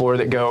into the floor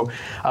that go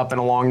up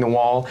and along the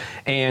wall.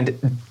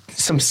 And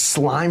some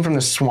slime from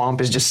the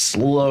swamp is just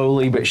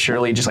slowly but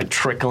surely just like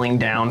trickling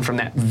down from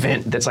that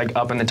vent that's like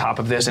up in the top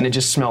of this, and it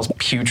just smells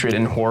putrid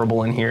and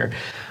horrible in here.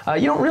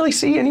 You don't really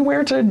see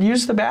anywhere to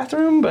use the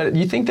bathroom, but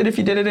you think that if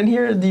you did it in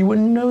here, you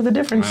wouldn't know the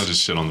difference. I'll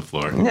just shit on the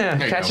floor. Yeah,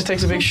 Cat just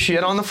takes a big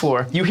shit on the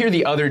floor. You hear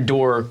the other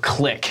door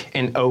click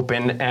and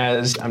open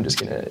as I'm just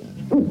gonna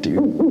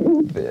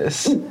do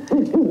this. I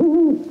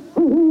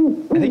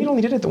think it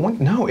only did it the one.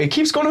 No, it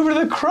keeps going over to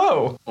the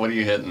crow. What are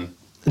you hitting?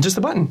 Just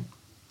the button.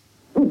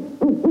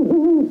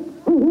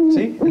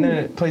 See? And then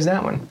it plays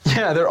that one.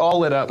 Yeah, they're all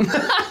lit up.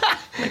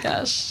 Oh my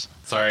gosh.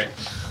 Sorry.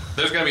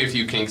 There's gonna be a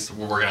few kinks.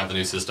 We're working out the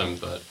new system,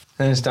 but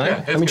And it's done?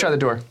 Yeah, Let me try the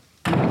door.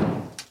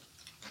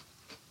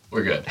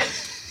 we're good.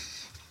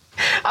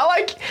 I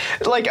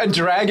like a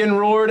dragon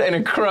roared and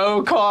a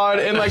crow cawed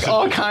and like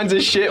all kinds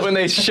of shit when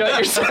they shut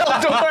your cell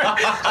door.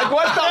 Like,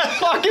 what the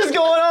fuck is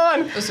going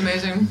on? That's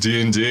amazing.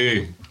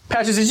 D&D.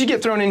 Patches, as you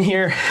get thrown in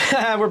here,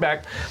 we're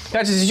back.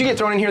 Patches, as you get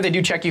thrown in here, they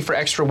do check you for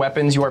extra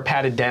weapons. You are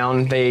patted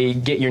down. They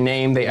get your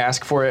name. They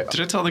ask for it.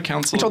 Did I tell the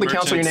council? I told the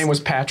council your merchants? name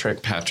was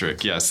Patrick.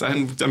 Patrick, yes.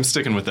 I'm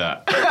sticking with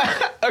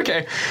that.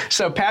 Okay,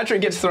 so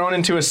Patrick gets thrown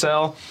into a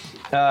cell,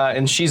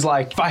 and she's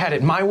like, if I had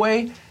it my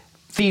way,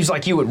 thieves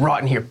like you would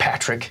rot in here,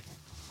 Patrick.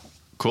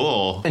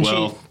 Cool. And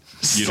well,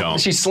 you don't.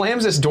 She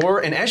slams this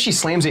door, and as she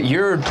slams it,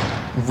 your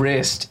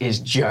wrist is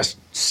just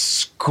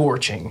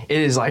scorching. It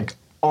is like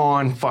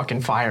on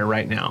fucking fire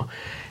right now.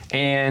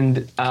 And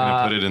Can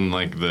I put it in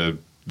like the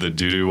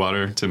doo-doo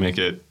water to make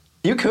it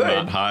you could.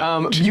 not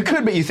hot? You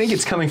could, but you think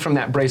it's coming from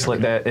that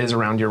bracelet that is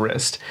around your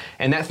wrist.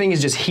 And that thing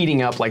is just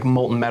heating up like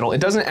molten metal. It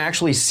doesn't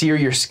actually sear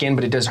your skin,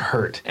 but it does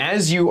hurt.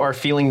 As you are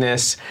feeling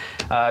this,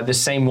 the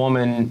same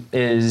woman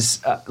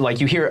is, like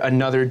you hear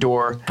another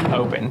door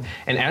open.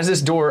 And as this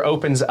door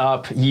opens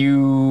up,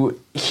 you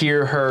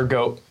hear her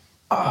go,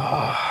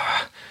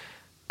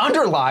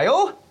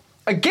 Underlyle?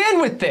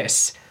 Again with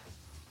this!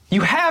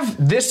 You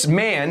have this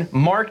man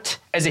marked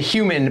as a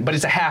human, but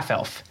it's a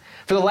half-elf.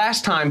 For the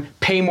last time,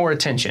 pay more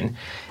attention.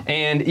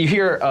 And you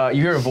hear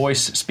a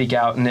voice speak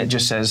out, and it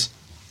just says,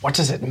 what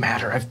does it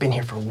matter? I've been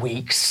here for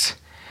weeks.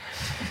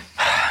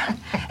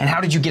 And how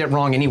did you get it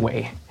wrong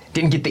anyway?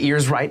 Didn't get the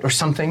ears right or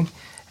something?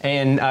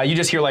 And you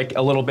just hear like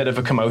a little bit of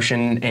a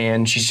commotion,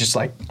 and she's just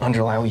like,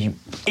 Underlyle, you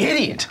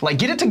idiot. Like,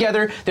 get it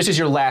together. This is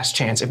your last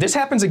chance. If this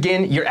happens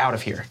again, you're out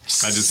of here.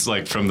 I just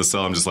like from the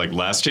cell, I'm just like,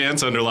 last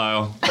chance,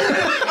 Underlyle.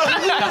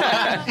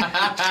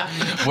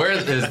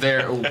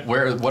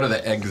 What are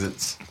the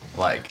exits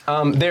like?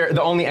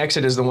 The only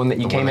exit is the one that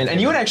you came in.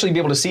 And you would actually be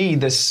able to see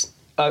this.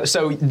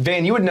 So,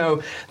 Van, you would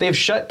know they've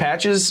shut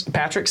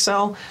Patrick's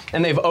cell,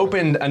 and they've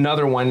opened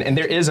another one, and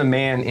there is a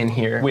man in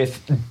here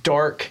with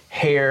dark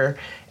hair,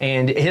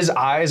 and his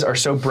eyes are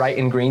so bright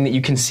and green that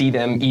you can see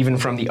them even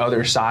from the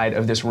other side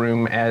of this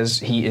room as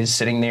he is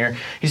sitting there.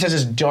 He has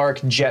this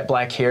dark jet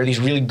black hair, these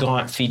really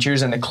gaunt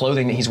features, and the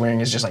clothing that he's wearing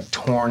is just like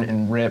torn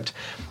and ripped.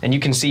 And you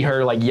can see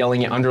her like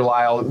yelling at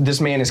Underlyle. This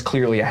man is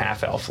clearly a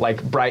half-elf,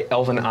 like bright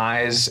elven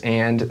eyes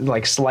and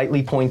like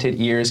slightly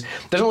pointed ears.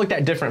 Doesn't look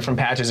that different from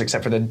Patches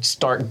except for the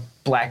stark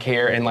black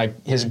hair and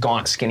like his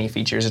gaunt skinny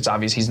features. It's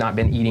obvious he's not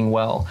been eating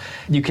well.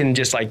 You can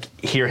just like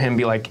hear him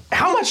be like,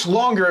 how much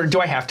longer do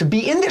I have to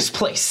be in this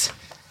place?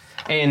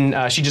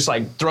 And she just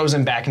like throws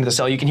him back into the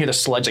cell. You can hear the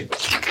sludge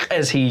like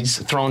as he's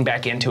thrown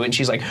back into it. And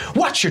she's like,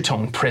 watch your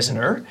tone,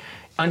 prisoner.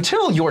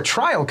 Until your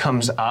trial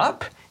comes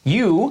up,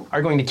 you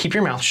are going to keep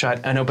your mouth shut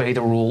and obey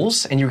the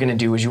rules, and you're going to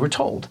do as you were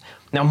told.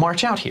 Now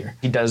march out here.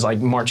 He does like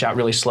march out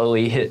really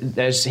slowly.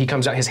 As he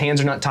comes out, his hands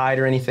are not tied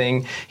or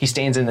anything. He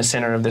stands in the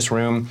center of this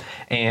room,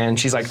 and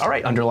she's like, all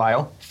right,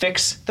 Underlyle,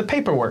 fix the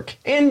paperwork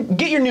and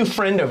get your new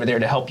friend over there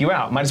to help you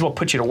out. Might as well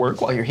put you to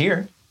work while you're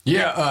here.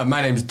 Yeah,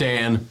 my name's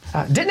Dan.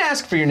 Didn't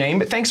ask for your name,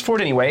 but thanks for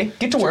it anyway.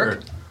 Get to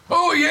work.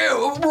 Oh,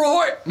 yeah,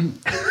 right.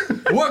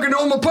 Working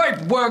on my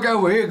paperwork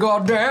over here,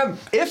 goddamn.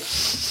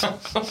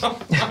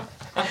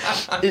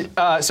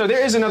 So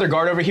there is another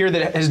guard over here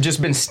that has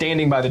just been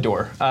standing by the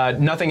door.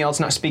 Nothing else,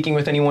 not speaking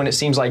with anyone. It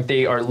seems like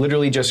they are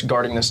literally just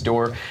guarding this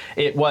door.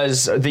 It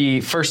was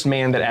the first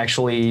man that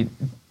actually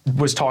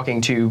was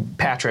talking to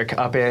Patrick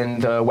up in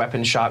the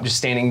weapons shop, just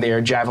standing there,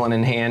 javelin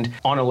in hand,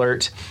 on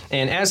alert.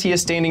 And as he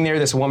is standing there,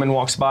 this woman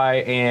walks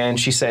by and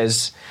she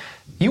says,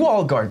 you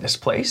all guard this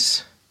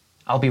place.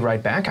 I'll be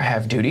right back. I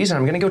have duties, and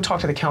I'm going to go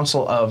talk to the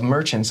Council of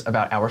Merchants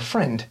about our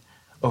friend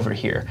over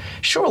here.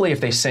 Surely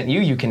if they sent you,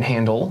 you can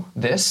handle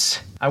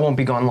this. I won't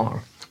be gone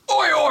long.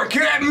 Oi, oi,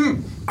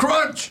 Captain!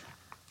 Crunch!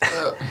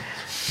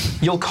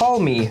 You'll call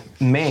me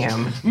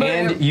ma'am,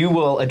 and you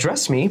will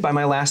address me by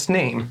my last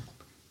name.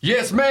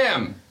 Yes,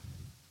 ma'am!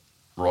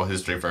 Roll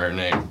history for her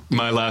name.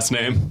 My last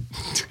name.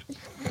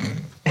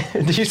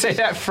 Did you say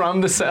that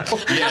from the cell?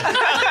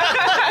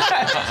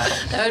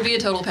 That would be a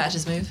total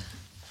Patches move.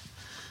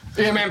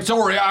 Yeah, ma'am,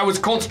 sorry, I was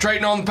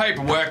concentrating on the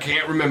paperwork.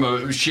 Can't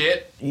remember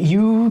shit.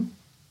 You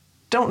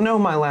don't know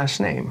my last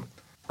name.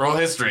 Roll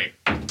history.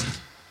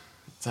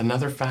 It's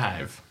another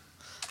 5.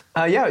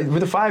 Yeah,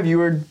 with a 5, you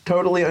were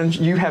totally,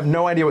 you have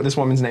no idea what this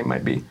woman's name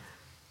might be.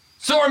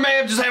 Sorry,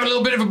 ma'am, just having a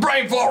little bit of a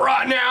brain fart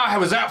right now. I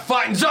was out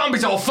fighting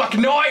zombies all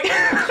fucking night.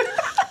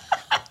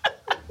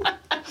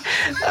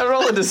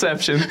 Roll a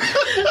deception.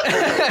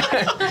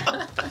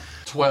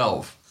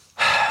 12.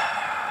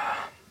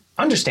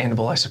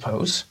 Understandable, I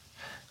suppose.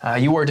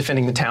 You were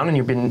defending the town, and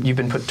you've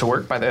been put to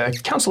work by the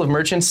Council of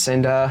Merchants,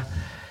 and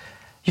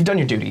you've done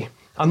your duty.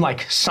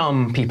 Unlike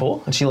some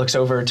people, and she looks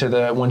over to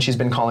the one she's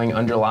been calling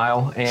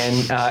Underlisle,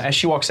 and as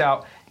she walks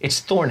out, it's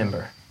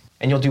Thornimber,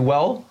 and you'll do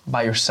well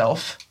by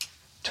yourself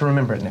to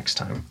remember it next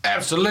time.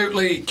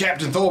 Absolutely,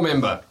 Captain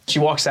Thormember. She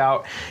walks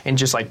out and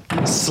just like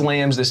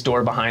slams this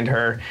door behind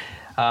her.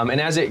 And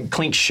as it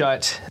clinks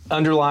shut,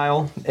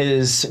 Underlisle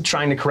is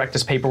trying to correct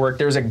this paperwork.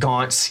 There's a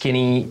gaunt,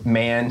 skinny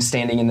man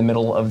standing in the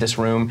middle of this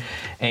room,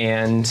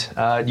 and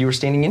you were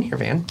standing in here,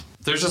 Van.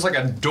 There's just like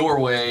a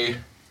doorway,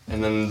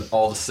 and then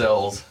all the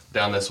cells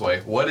down this way.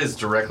 What is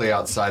directly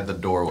outside the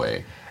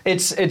doorway?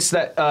 It's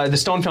that the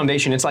stone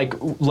foundation. It's like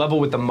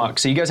level with the muck.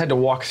 So you guys had to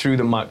walk through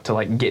the muck to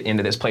like get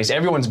into this place.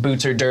 Everyone's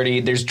boots are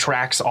dirty. There's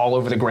tracks all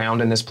over the ground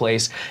in this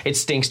place. It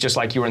stinks just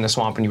like you were in the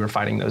swamp when you were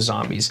fighting those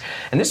zombies.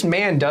 And this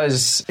man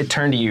does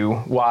turn to you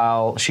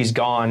while she's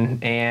gone,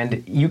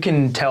 and you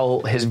can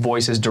tell his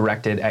voice is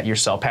directed at your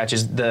cell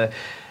patches. The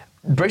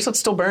bracelet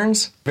still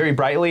burns very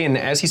brightly, and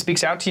as he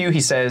speaks out to you,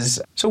 he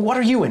says, "So what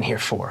are you in here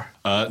for?"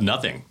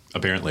 Nothing.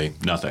 Apparently,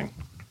 nothing.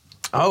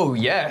 Oh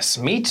yes,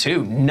 me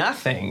too.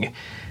 Nothing.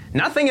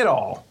 Nothing at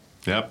all.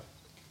 Yep.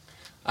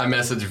 I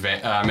message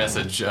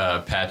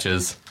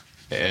Patches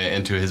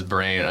into his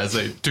brain. I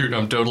say, dude,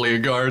 I'm totally a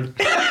guard.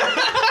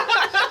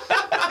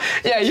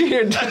 Yeah, you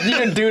hear,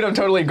 dude, I'm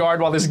totally a guard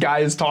while this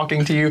guy is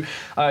talking to you.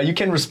 You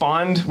can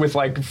respond with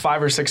like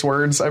 5 or 6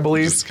 words, I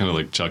believe. Just kind of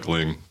like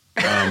chuckling.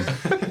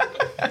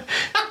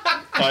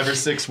 5 or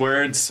 6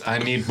 words. I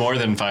need more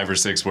than 5 or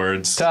 6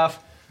 words. Tough.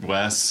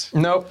 Wes.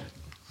 Nope.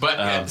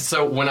 But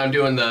so when I'm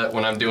doing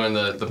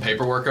the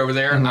paperwork over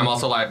there, I'm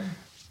also like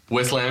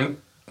whistling,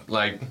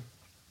 like,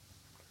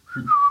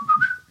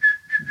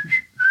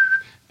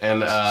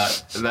 and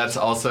that's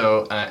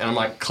also, and I'm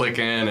like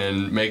clicking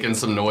and making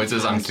some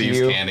noises. I'm thieves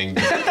canning.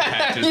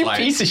 You like,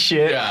 piece of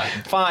shit. Yeah.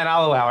 Fine,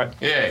 I'll allow it.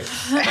 Yay.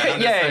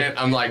 I'm just saying,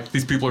 I'm like,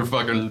 these people are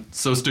fucking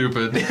so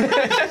stupid.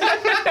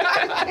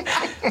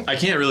 I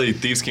can't really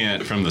thieves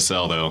can't from the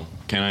cell though,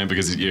 can I?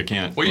 Because you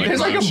can't. Well, you There's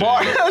like a motion.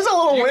 bar. There's a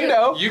little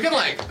window. You can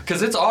like,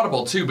 because it's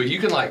audible too, but you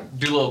can like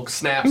do little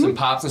snaps and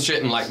pops and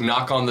shit and like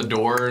knock on the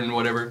door and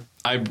whatever.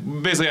 I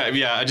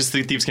just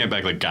think thieves can't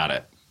back. Like, got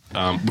it.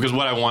 Because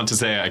what I want to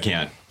say, I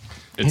can't.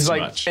 It's He's too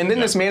like, much. and then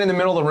this man in the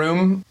middle of the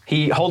room,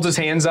 he holds his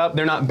hands up.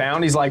 They're not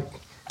bound. He's like,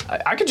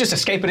 I could just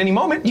escape at any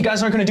moment. You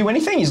guys aren't going to do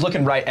anything. He's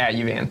looking right at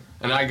you, Van.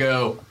 And I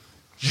go,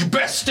 you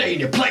best stay in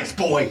your place,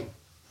 boy.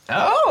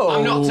 Oh.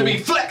 I'm not to be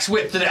flexed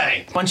with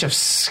today. Bunch of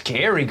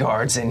scary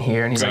guards in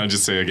here. And he's Can I like,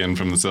 just say again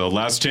from the cell,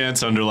 last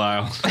chance,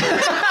 Underlisle.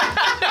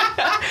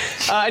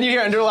 and you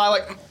hear Underlisle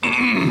like,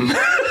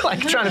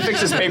 like trying to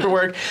fix his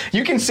paperwork.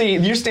 You can see,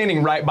 you're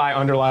standing right by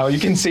Underlisle. You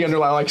can see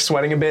Underlisle like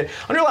sweating a bit.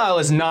 Underlisle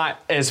is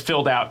not as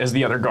filled out as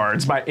the other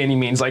guards by any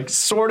means. Like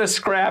sort of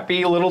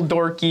scrappy, a little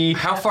dorky.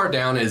 How far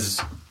down is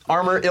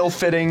Armor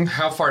ill-fitting.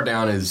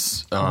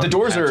 the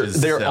doors are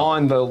Patches' they're cell?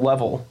 on the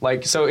level,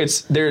 like so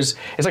it's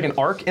like an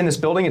arc in this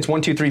building. It's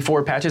 1, 2, 3,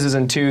 4. Patches is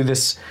in 2.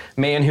 This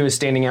man who is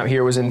standing out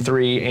here was in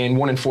 3, and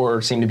 1 and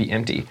 4 seem to be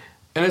empty.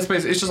 And it's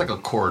basically, it's just like a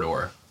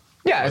corridor.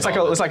 Yeah, it's like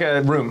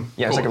a room.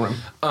 Yeah, it's like a room.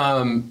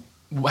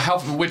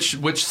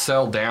 Which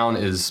cell down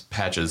is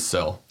Patches'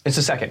 cell? It's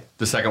the second.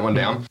 The second one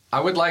down. I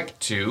would like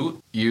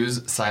to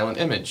use Silent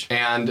Image,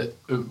 and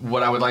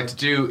what I would like to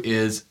do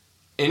is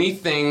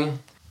anything.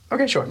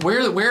 Okay, sure.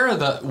 Where are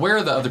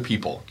the other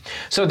people?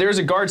 So there's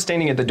a guard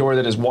standing at the door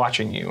that is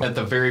watching you. At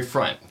the very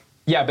front.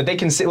 Yeah, but they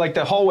can see, like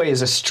the hallway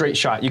is a straight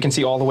shot. You can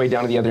see all the way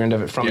down to the other end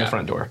of it from the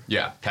front door.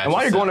 Yeah. And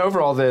while you're going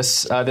over all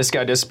this, this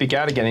guy does speak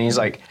out again, and he's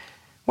like,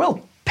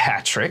 "Well,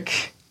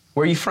 Patrick,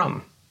 where are you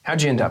from?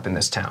 How'd you end up in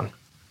this town?"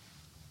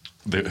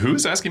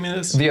 Who's asking me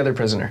this? The other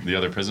prisoner. The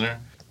other prisoner?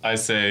 I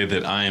say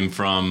that I am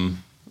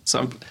from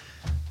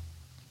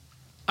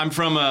I'm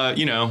from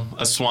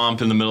a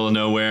swamp in the middle of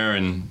nowhere,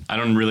 and I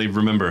don't really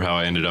remember how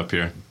I ended up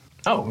here.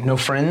 Oh, no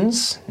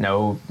friends?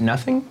 No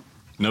nothing?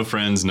 No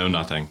friends, no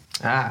nothing.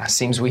 Ah,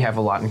 seems we have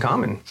a lot in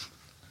common.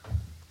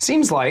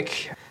 Seems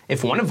like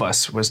if one of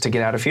us was to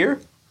get out of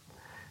here,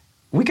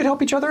 we could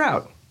help each other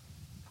out.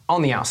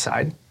 On the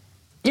outside.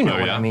 You know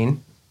what I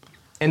mean.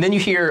 And then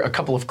you hear a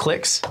couple of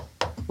clicks,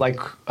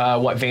 like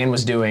what Van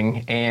was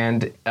doing,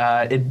 and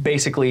it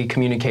basically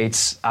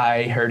communicates,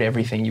 I heard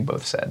everything you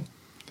both said.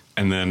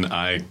 And then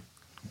I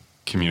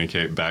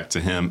communicate back to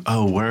him,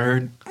 oh,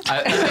 word.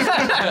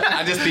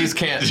 I just these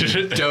can't.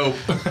 Dope.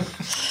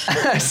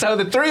 So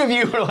the three of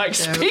you were like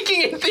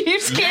speaking in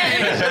thieves' cant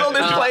in the middle of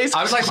this place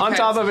I was like, on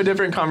top of a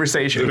different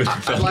conversation.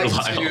 I'd like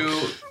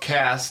to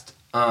cast.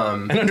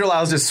 And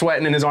Underlisle's just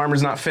sweating and his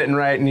armor's not fitting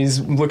right and he's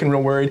looking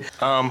real worried.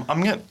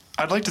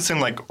 I'd like to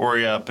send like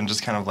Ori up and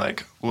just kind of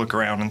like look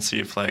around and see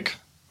if like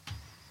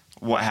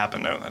what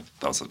happened. No,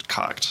 that was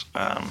cocked.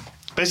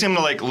 Basically, I'm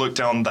gonna like look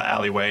down the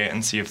alleyway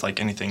and see if like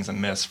anything's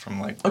amiss from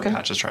like Okay. where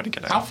Patches tried to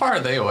get out. How far are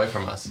they away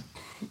from us?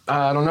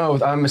 I don't know.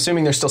 I'm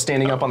assuming they're still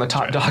standing up on the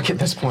top dock at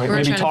this point, We're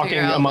maybe trying to talking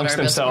figure out amongst what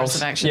our best course themselves.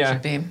 of action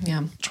should be.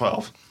 Yeah.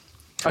 12.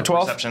 A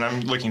 12? Perception.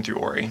 I'm looking through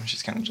Ori.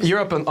 She's kind of just. You're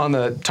up on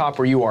the top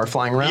where you are,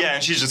 flying around. Yeah,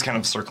 and she's just kind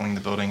of circling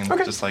the building and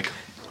Okay. just like.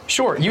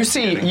 Sure. You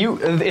see,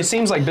 it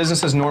seems like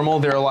business as normal.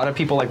 There are a lot of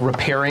people like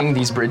repairing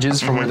these bridges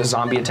from where the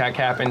zombie attack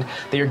happened.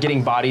 They are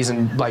getting bodies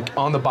and like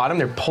on the bottom,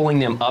 they're pulling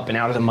them up and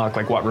out of the muck,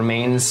 like what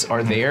remains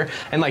are there.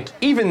 And like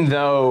even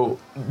though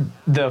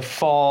the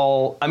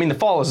fall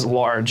is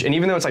large, and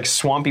even though it's like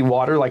swampy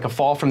water, like a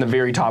fall from the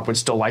very top would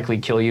still likely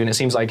kill you. And it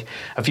seems like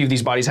a few of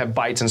these bodies have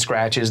bites and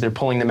scratches. They're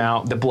pulling them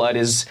out. The blood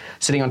is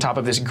sitting on top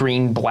of this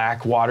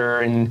green-black water,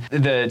 and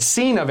the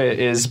scene of it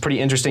is pretty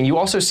interesting. You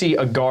also see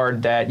a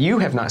guard that you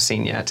have not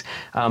seen yet,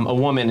 a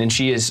woman, and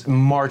she is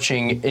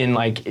marching in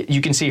like,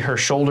 you can see her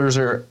shoulders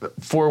are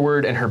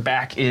forward and her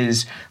back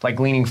is like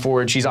leaning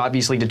forward. She's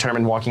obviously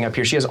determined walking up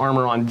here. She has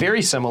armor on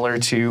very similar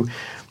to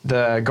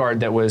the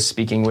guard that was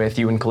speaking with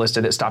you and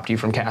Callista that stopped you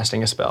from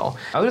casting a spell.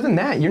 Other than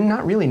that, you're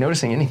not really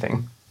noticing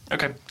anything.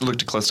 Okay. Look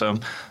to Callisto.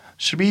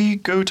 Should we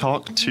go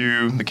talk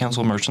to the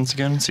Council of Merchants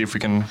again? See if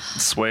we can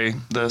sway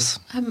this?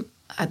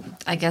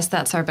 I guess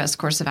that's our best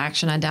course of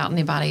action. I doubt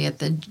anybody at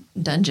the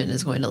dungeon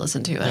is going to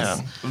listen to us.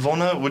 Yeah.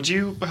 Volna, would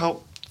you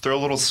help throw a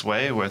little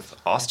sway with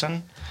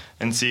Austin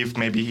and see if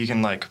maybe he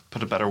can like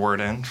put a better word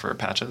in for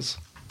Patches?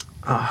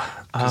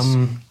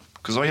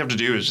 Because all you have to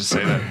do is just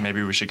say that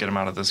maybe we should get him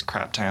out of this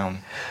crap town.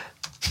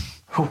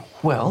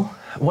 Well,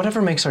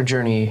 whatever makes our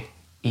journey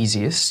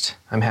easiest,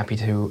 I'm happy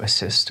to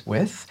assist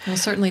with. It'll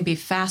certainly be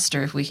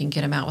faster if we can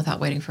get him out without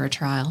waiting for a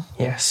trial.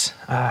 Yes.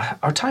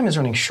 Our time is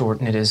running short,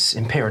 and it is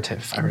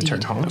imperative I return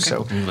Indeed. home,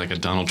 so Like a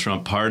Donald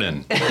Trump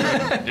pardon.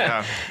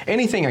 Yeah.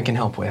 anything I can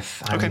help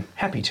with, I'm Okay.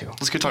 happy to.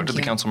 Let's go talk to the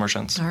you. Council of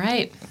Merchants. All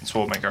right. So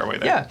we'll make our way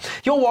there. Yeah,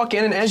 you'll walk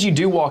in, and as you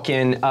do walk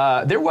in,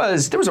 there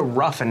was a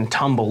rough and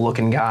tumble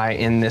looking guy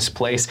in this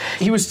place.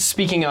 He was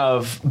speaking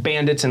of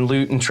bandits and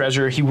loot and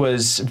treasure. He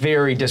was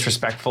very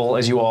disrespectful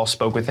as you all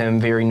spoke with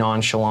him, very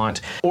nonchalant.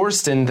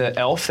 Orston, the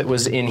elf that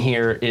was in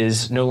here,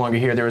 is no longer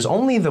here. There was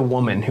only the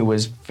woman who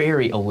was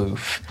very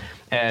aloof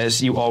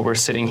as you all were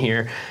sitting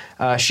here.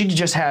 She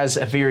just has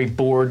a very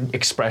bored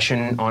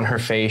expression on her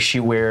face.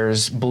 She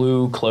wears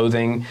blue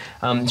clothing.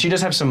 She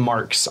does have some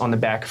marks on the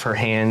back of her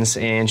hands,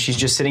 and she's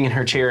just sitting in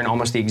her chair in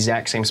almost the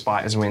exact same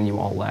spot as when you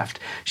all left.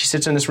 She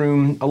sits in this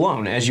room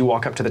alone as you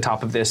walk up to the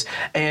top of this.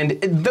 And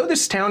though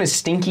this town is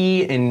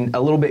stinky and a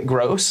little bit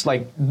gross,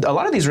 like a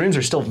lot of these rooms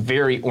are still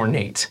very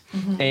ornate.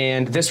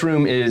 And this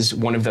room is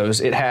one of those.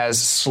 It has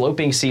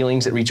sloping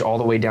ceilings that reach all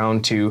the way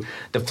down to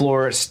the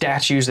floor,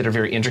 statues that are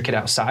very intricate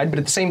outside, but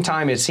at the same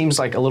time, it seems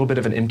like a little bit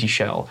of an empty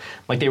shell.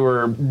 Like they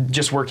were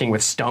just working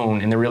with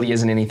stone, and there really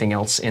isn't anything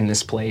else in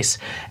this place.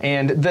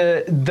 And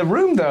the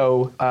room,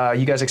 though,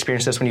 you guys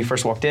experienced this when you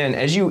first walked in.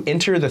 As you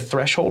enter the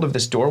threshold of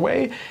this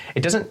doorway,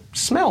 it doesn't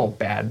smell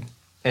bad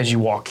as you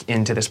walk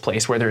into this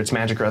place, whether it's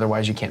magic or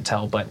otherwise, you can't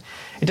tell, but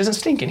it doesn't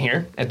stink in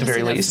here at the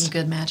very That's least. some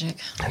good magic.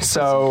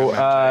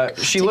 So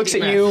she looks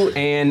at deep you,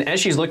 and as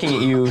she's looking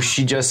at you,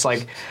 she just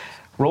like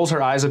rolls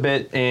her eyes a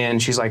bit,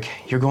 and she's like,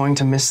 "You're going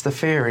to miss the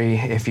ferry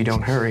if you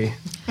don't hurry."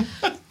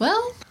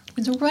 Well,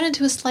 we'll run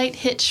into a slight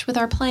hitch with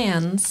our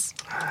plans.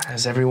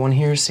 As everyone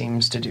here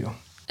seems to do.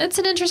 It's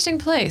an interesting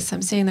place.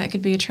 I'm seeing that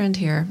could be a trend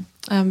here.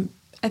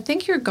 I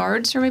think your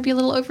guards are maybe a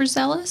little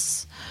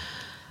overzealous.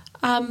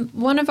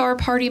 One of our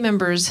party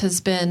members has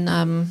been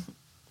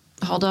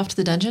hauled off to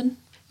the dungeon,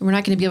 and we're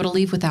not going to be able to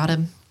leave without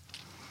him.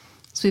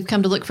 So we've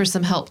come to look for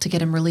some help to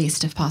get him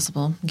released, if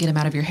possible. Get him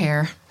out of your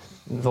hair.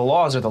 The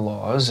laws are the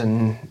laws,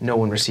 and no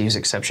one receives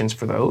exceptions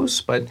for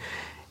those. But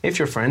if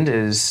your friend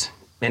is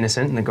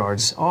innocent and the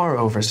guards are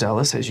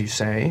overzealous, as you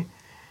say,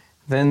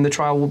 then the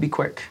trial will be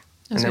quick,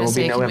 and there will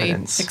be no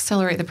evidence.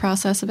 Accelerate the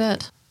process a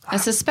bit. I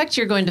suspect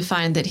you're going to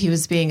find that he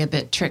was being a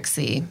bit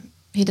tricksy.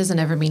 He doesn't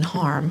ever mean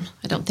harm.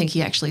 I don't think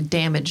he actually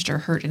damaged or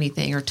hurt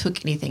anything or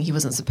took anything he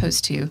wasn't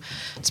supposed to.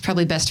 It's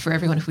probably best for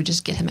everyone if we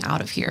just get him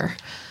out of here.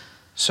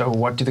 So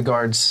what do the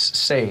guards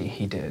say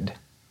he did?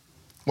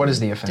 What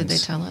is the offense? Did they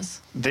tell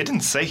us? They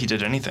didn't say he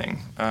did anything.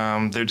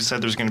 They just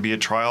said there's going to be a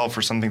trial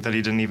for something that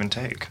he didn't even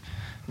take.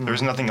 There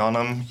was nothing on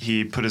him.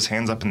 He put his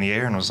hands up in the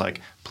air and was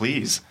like,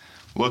 "Please,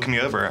 look me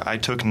over. I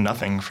took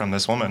nothing from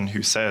this woman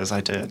who says I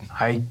did."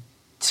 I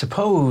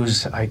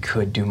suppose I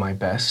could do my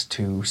best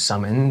to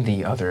summon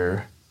the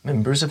other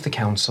members of the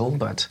council,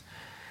 but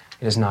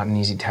it is not an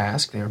easy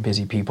task. They are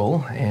busy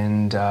people,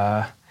 and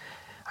I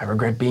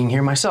regret being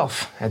here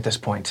myself at this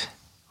point.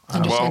 Well,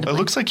 it Understandably.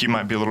 looks like you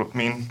might be a little. I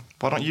mean,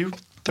 why don't you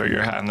throw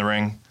your hat in the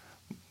ring?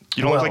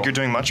 You don't look Well- like you're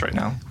doing much right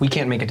now. We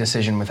can't make a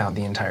decision without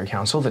the entire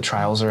council. The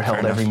trials are held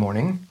enough. every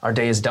morning. Our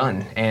day is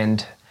done,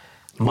 and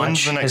When's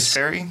much the next has-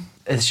 ferry?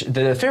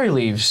 The ferry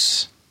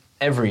leaves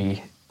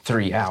every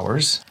 3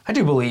 hours. I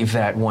do believe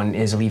that one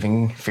is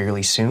leaving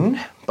fairly soon,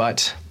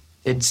 but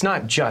it's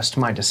not just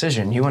my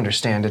decision. You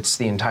understand, it's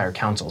the entire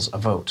council's a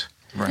vote.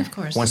 Of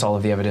course. Once all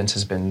of the evidence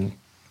has been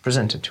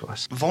presented to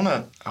us.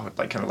 Volna, I would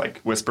kind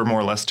of whisper more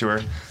or less to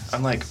her.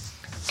 I'm like,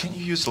 Can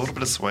you use a little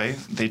bit of sway?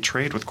 They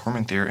trade with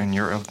Cormanthier, and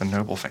you're of the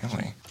noble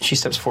family. She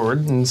steps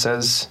forward and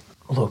says,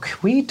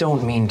 look, we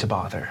don't mean to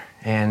bother,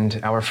 and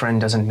our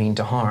friend doesn't mean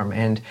to harm,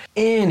 and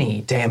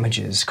any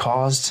damages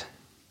caused,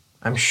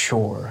 I'm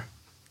sure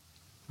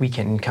we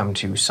can come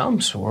to some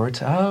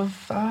sort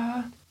of,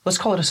 let's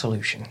call it a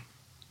solution.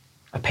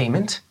 A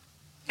payment,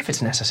 if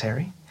it's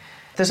necessary.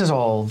 This is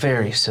all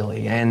very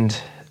silly, and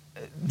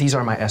these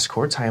are my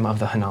escorts. I am of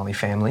the Hanali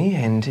family,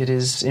 and it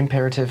is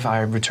imperative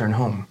I return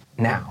home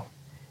now.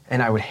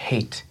 And I would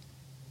hate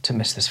to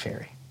miss this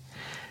ferry.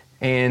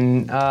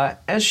 And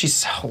as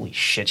she's, holy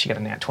shit, she got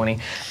a nat 20.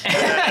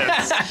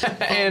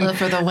 And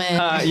for the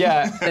win.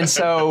 Yeah, and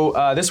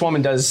so this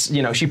woman does,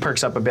 she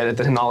perks up a bit at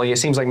the Hanali. It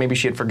seems like maybe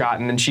she had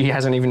forgotten, and she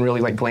hasn't even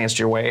really glanced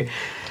your way.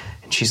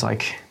 And she's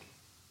like,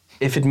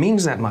 if it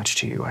means that much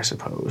to you, I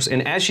suppose.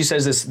 And as she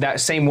says this, that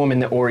same woman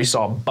that Ori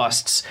saw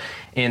busts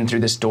in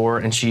through this door,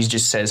 and she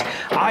just says,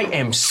 I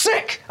am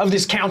sick of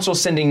this council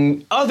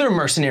sending other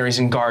mercenaries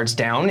and guards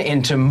down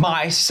into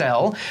my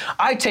cell.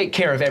 I take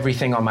care of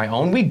everything on my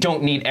own. We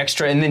don't need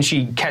extra. And then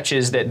she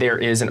catches that there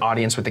is an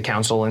audience with the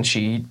council, and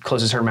she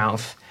closes her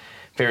mouth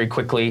very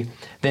quickly.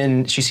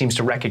 Then she seems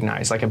to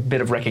recognize, like a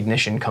bit of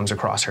recognition comes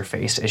across her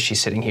face as she's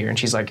sitting here, and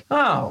she's like,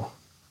 oh,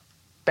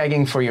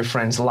 begging for your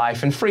friend's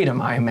life and freedom,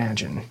 I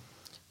imagine.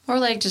 Or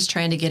just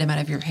trying to get him out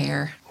of your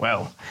hair.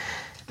 Well,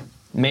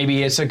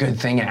 maybe it's a good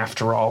thing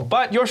after all,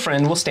 but your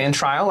friend will stand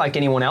trial like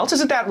anyone else.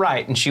 Isn't that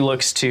right? And she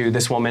looks to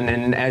this woman,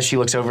 and as she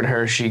looks over to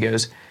her, she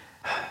goes,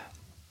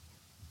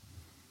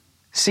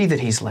 see that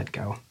he's let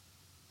go.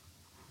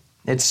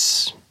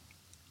 It's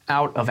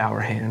out of our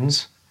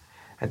hands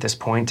at this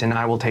point, and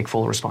I will take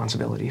full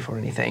responsibility for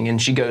anything.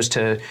 And she goes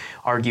to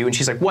argue, and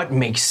she's like, what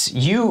makes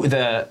you,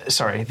 the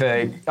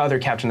other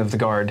captain of the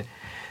guard,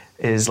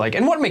 is like,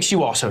 and what makes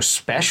you all so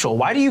special?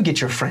 Why do you get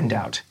your friend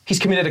out? He's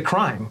committed a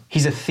crime.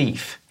 He's a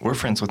thief. We're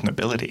friends with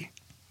nobility.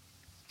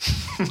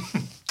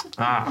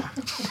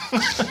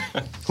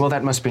 Well,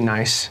 that must be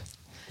nice.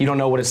 You don't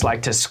know what it's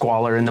like to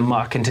squalor in the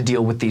muck and to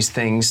deal with these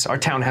things. Our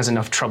town has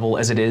enough trouble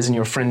as it is, and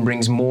your friend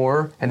brings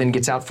more and then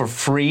gets out for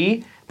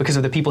free because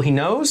of the people he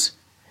knows?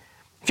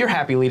 If you're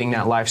happy leading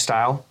that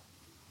lifestyle,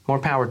 more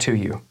power to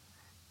you.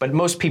 But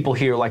most people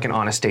here like an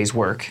honest day's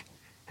work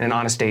and an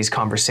honest day's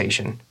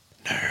conversation.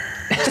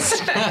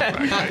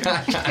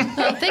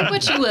 Well, think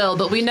what you will,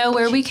 but we know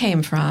where we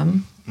came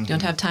from.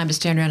 Don't have time to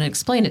stand around and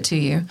explain it to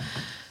you.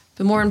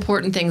 But more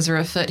important things are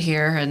afoot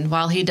here, and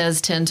while he does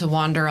tend to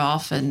wander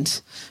off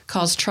and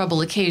cause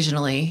trouble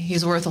occasionally,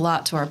 he's worth a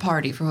lot to our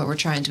party for what we're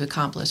trying to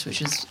accomplish,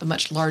 which is a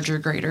much larger,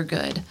 greater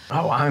good.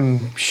 Oh,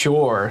 I'm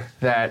sure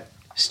that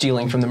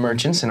stealing from the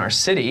merchants in our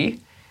city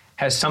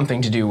has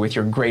something to do with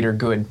your greater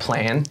good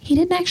plan. He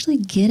didn't actually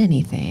get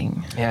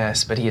anything.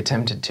 Yes, but he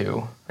attempted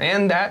to.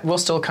 And that will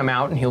still come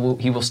out, and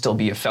he will still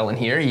be a felon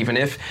here, even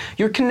if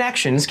your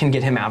connections can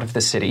get him out of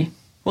the city.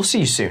 We'll see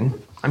you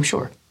soon, I'm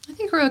sure. I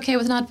think we're okay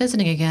with not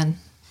visiting again.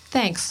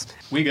 Thanks.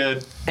 We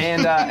good.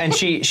 And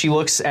she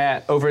looks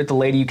over at the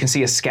lady. You can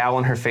see a scowl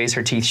on her face,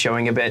 her teeth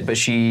showing a bit, but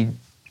she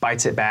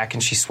bites it back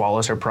and she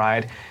swallows her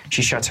pride.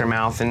 She shuts her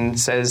mouth and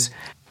says,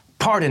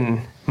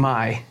 pardon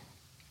my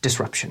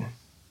disruption.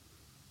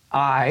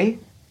 I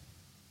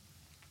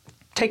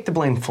take the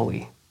blame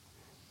fully,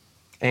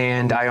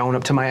 and I own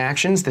up to my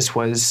actions. This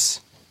was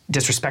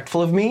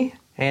disrespectful of me,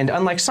 and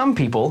unlike some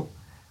people,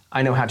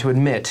 I know how to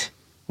admit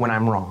when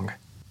I'm wrong.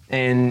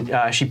 And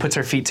she puts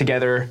her feet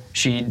together,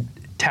 she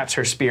taps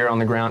her spear on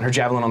the ground, her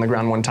javelin on the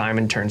ground one time,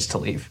 and turns to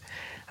leave.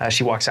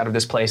 She walks out of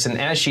this place, and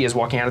as she is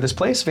walking out of this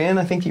place, Van,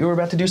 I think you were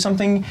about to do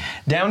something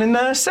down in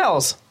the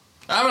cells.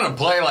 I'm going to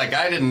play like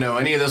I didn't know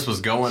any of this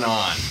was going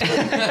on.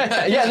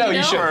 Yeah, no,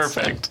 you should.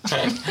 Perfect.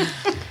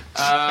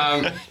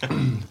 I'm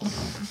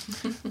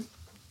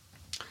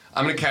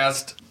going to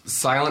cast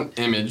Silent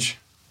Image.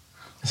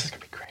 This is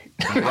going to be great.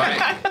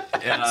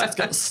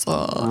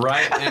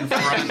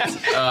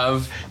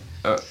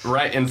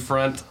 Right in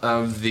front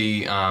of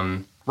the,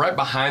 right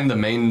behind the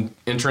main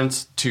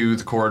entrance to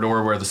the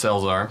corridor where the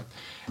cells are.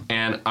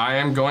 And I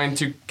am going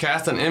to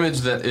cast an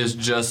image that is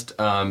just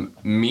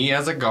me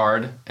as a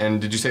guard.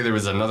 And did you say there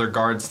was another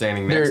guard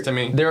standing next to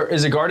me? There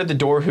is a guard at the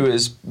door who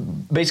is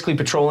basically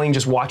patrolling,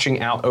 just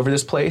watching out over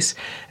this place.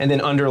 And then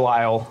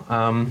Underlyle,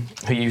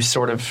 who you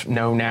sort of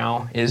know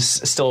now, is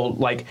still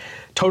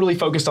totally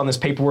focused on this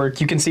paperwork.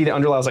 You can see that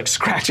Underlyle's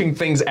scratching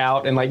things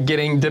out and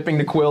dipping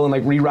the quill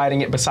and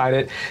rewriting it beside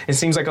it. It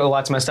seems like a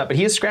lot's messed up, but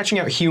he is scratching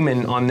out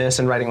human on this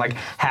and writing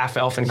half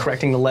elf and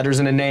correcting the letters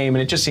in a name,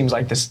 and it just seems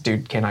like this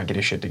dude cannot get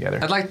his shit together.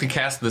 I'd like to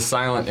cast the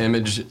silent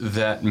image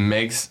that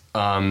makes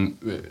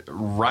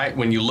right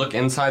when you look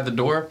inside the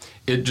door,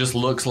 it just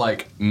looks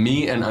like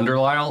me and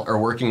Underlyle are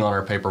working on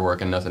our paperwork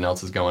and nothing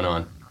else is going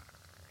on.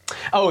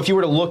 Oh, if you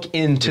were to look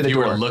into the you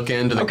door. were to look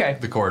into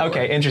the corridor.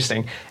 Okay,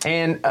 interesting.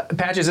 And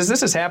Patches, as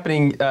this is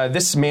happening,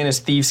 this man is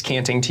thieves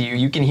canting to you.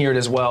 You can hear it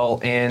as well,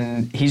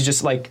 and he's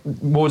just like,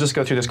 we'll just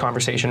go through this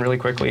conversation really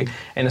quickly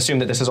and assume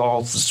that this is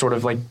all sort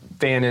of like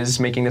Van is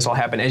making this all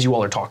happen as you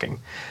all are talking,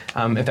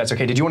 if that's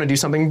okay. Did you want to do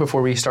something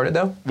before we started,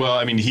 though? Well,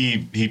 I mean,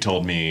 he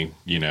told me,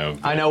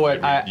 I know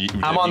what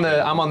I'm on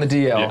the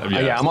DL.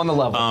 Yeah, I'm on the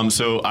level.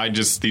 So I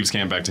just thieves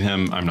cant back to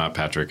him. I'm not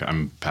Patrick.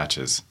 I'm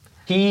Patches.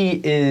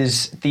 He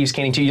is thieves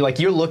canning to you. Like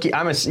you're looking,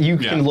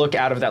 can look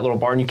out of that little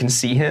bar and you can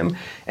see him.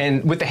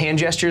 And with the hand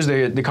gestures,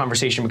 the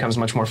conversation becomes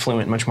much more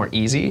fluent, much more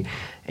easy.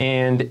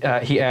 And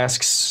he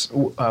asks,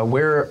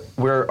 "Where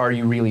are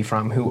you really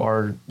from? Who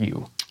are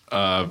you?"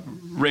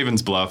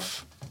 Raven's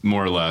Bluff,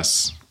 more or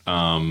less.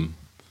 And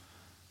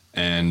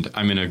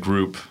I'm in a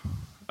group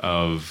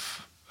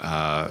of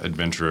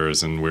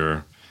adventurers, and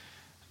we're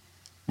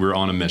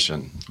on a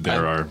mission.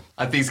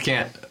 Thieves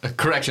can't.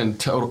 Correction.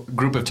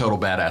 Group of total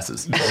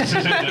badasses.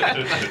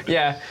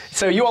 Yeah.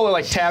 So you all are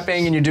like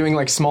tapping and you're doing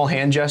like small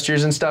hand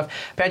gestures and stuff.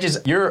 Patches,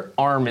 your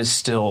arm is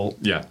still.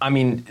 Yeah. I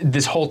mean,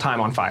 this whole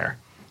time on fire.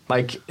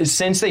 Like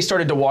since they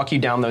started to walk you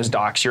down those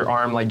docks, your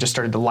arm like just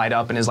started to light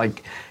up and is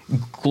like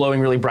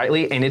glowing really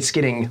brightly, and it's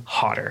getting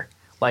hotter.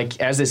 Like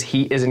as this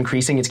heat is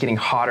increasing, it's getting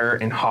hotter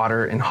and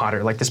hotter and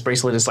hotter. Like this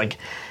bracelet is like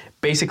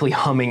basically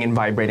humming and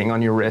vibrating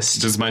on your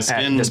wrist. Does my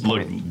skin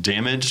look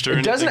damaged or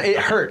anything? It doesn't. It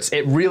hurts.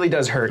 It really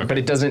does hurt, but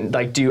it doesn't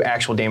like do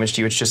actual damage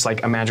to you. It's just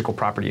like a magical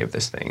property of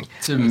this thing.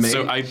 So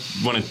I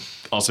want to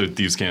also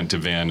thieves cant to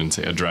Van and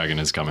say a dragon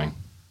is coming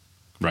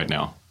right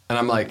now. And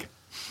I'm like,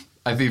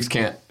 I thieves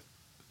can't.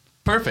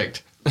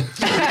 Perfect.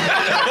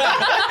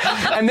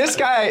 And this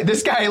guy,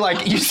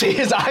 like, you see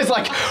his eyes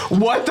like,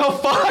 what the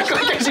fuck?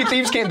 Like, as he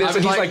thieves can't this,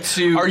 and he's like,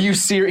 are you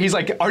serious? He's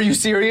like, are you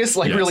serious?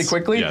 Like, yes, really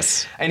quickly?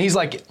 Yes. And he's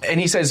like, and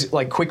he says,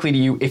 like, quickly to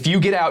you, if you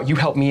get out, you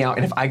help me out,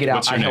 and if I get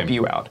out, I help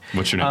you out.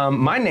 What's your name?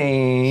 My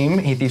name,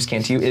 he thieves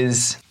can't to you,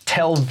 is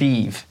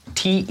Telviv.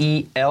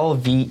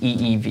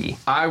 Telveev.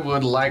 I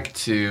would like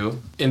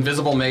to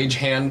invisible mage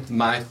hand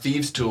my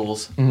thieves'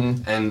 tools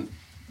and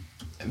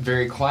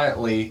very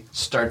quietly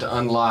start to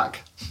unlock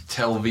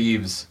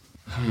Telviv's.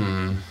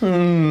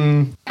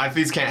 I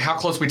thieves can't. How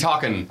close we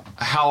talking?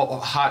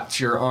 How hot's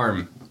your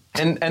arm?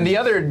 And the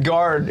other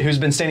guard who's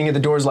been standing at the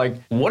door is like,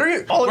 what are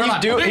you, all of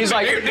you doing? He's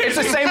like, it's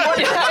the same one.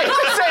 Yeah,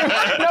 it's the same.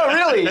 No,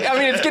 really. I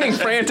mean, it's getting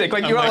frantic.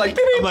 Like, you're all like,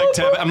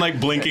 I'm like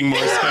blinking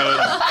Morse code.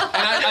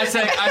 And I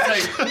say,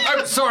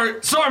 oh,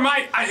 sorry,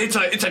 mate.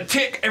 It's a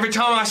tick. Every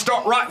time I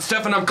start writing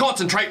stuff and I'm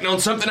concentrating on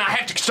something, I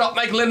have to stop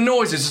making little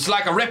noises. It's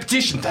like a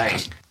repetition thing.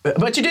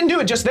 But you didn't do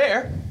it just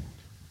there.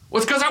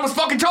 Well, it's because I was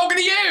fucking talking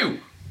to you.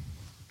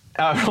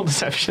 Roll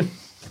deception.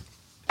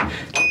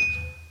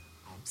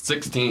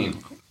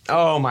 16.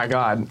 Oh my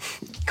God,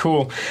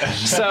 cool.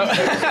 So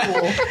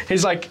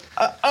he's like,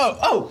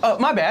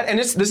 my bad. And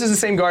this is the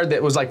same guard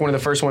that was like one of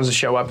the first ones to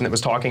show up and that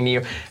was talking to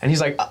you. And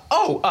he's like,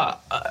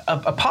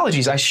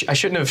 apologies, I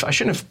shouldn't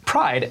have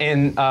pried.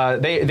 And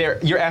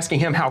you're asking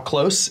him how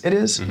close it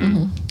is.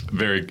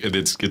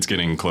 It's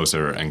getting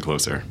closer and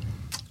closer.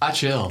 I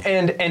chill.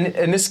 And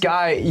this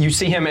guy, you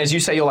see him as you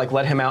say, you'll like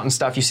let him out and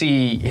stuff. You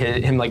see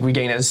him like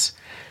regain his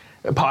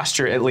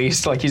posture, at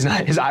least. Like his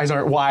eyes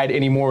aren't wide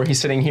anymore. He's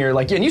sitting here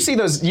like, and you see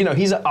those,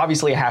 he's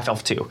obviously a half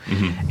elf too.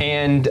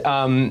 And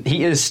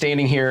he is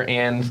standing here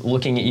and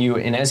looking at you.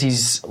 And as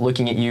he's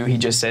looking at you, he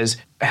just says,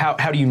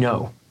 how do you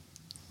know?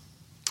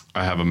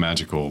 I have a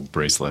magical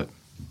bracelet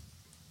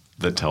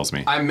that tells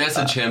me. I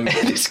message him.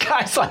 And this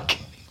guy's like,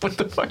 what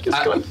the fuck is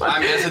going on? I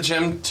message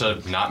him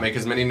to not make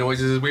as many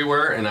noises as we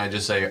were, and I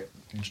just say,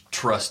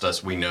 trust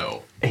us, we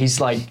know.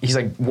 He's like,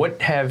 what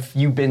have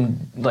you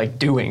been like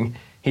doing?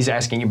 He's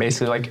asking you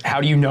basically like, how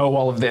do you know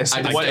all of this?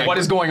 What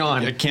is going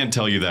on? I can't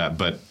tell you that,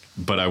 but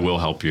I will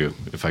help you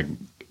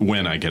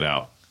when I get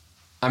out.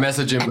 I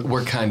message him,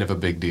 we're kind of a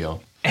big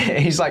deal.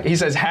 He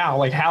says, how?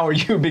 Like, how are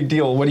you a big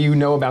deal? What do you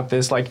know about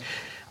this? Like,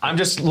 I'm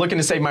just looking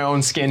to save my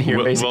own skin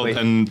here, basically.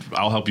 Well, and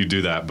I'll help you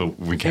do that, but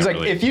we can't. He's like,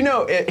 really. If you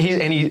know,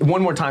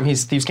 one more time,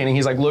 he's thieves canning.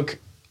 He's like, look,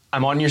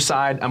 I'm on your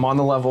side. I'm on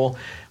the level.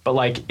 But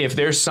like, if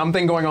there's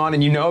something going on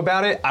and you know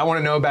about it, I want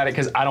to know about it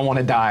because I don't want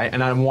to die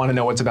and I want to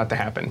know what's about to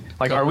happen.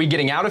 Like, are we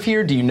getting out of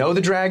here? Do you know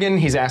the dragon?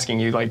 He's asking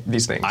you like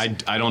these things.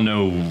 I don't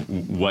know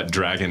what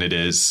dragon it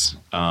is,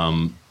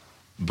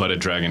 but a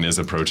dragon is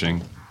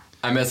approaching.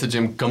 I message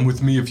him, come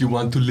with me if you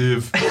want to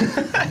live.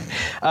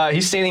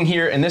 He's standing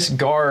here and this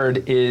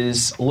guard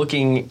is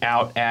looking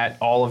out at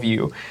all of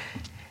you.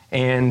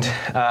 And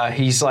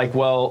he's like,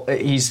 well,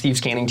 he's thieves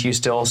canning to you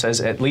still,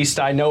 says, at least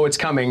I know it's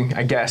coming,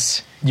 I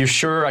guess. You're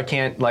sure I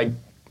can't, like,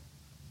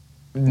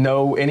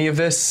 know any of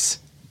this?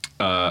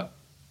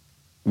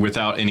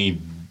 Without any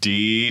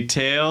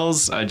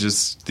details, I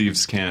just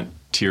thieves can't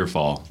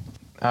tearfall.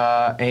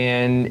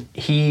 And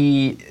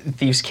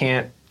thieves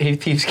can't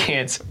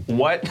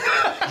what?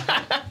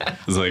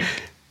 It's like,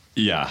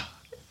 yeah.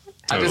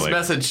 Totally.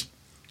 I just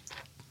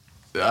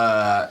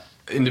messaged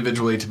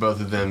individually to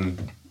both of them,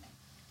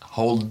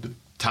 hold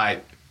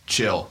tight,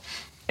 chill.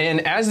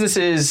 And as this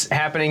is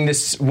happening,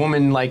 this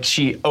woman, like,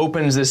 she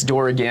opens this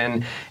door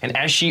again, and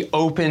as she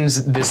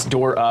opens this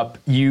door up,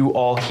 you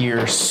all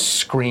hear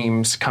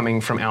screams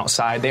coming from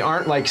outside. They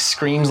aren't like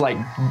screams like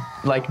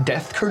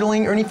death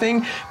curdling or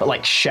anything, but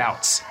like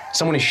shouts.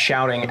 Someone is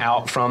shouting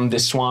out from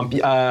this swamp.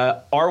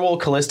 Arwol,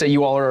 Callista,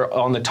 you all are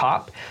on the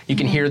top. You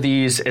can hear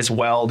these as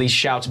well. These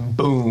shouts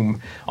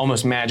boom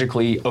almost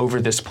magically over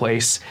this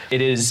place.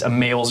 It is a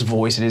male's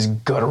voice. It is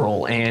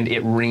guttural, and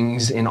it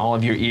rings in all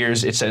of your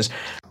ears. It says,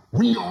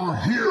 "We are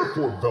here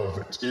for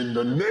Velvet, in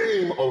the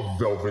name of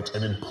Velvet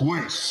and in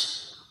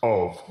place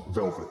of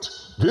Velvet.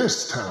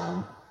 This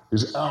town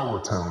is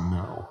our town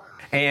now."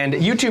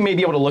 And you two may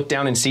be able to look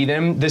down and see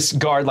them. This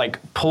guard like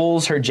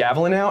pulls her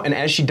javelin out, and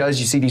as she does,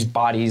 you see these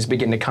bodies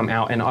begin to come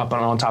out and up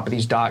and on top of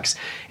these docks.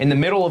 In the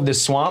middle of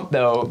this swamp,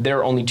 though, there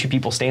are only two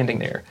people standing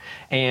there,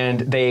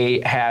 and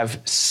they have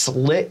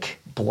slick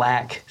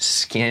black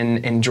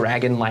skin and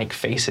dragon-like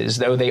faces,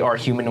 though they are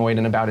humanoid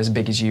and about as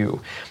big as you.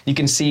 You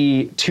can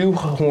see two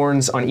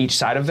horns on each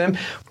side of them.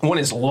 One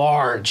is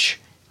large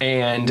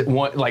and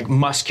one like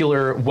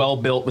muscular,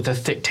 well-built with a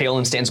thick tail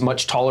and stands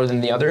much taller than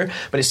the other,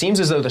 but it seems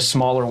as though the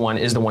smaller one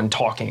is the one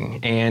talking,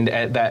 and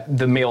that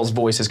the male's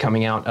voice is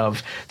coming out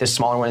of this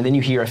smaller one, and then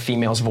you hear a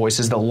female's voice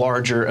as the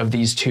larger of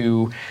these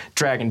two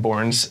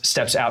dragonborns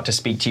steps out to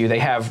speak to you. They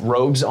have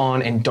robes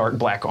on and dark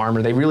black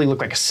armor. They really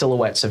look like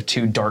silhouettes of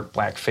two dark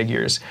black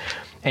figures,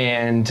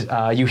 and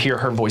you hear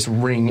her voice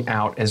ring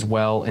out as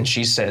well, and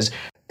she says,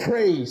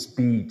 "Praise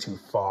be to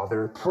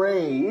Father,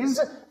 praise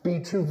be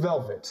to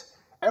Velvet.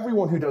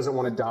 Everyone who doesn't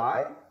want to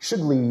die should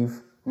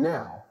leave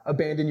now.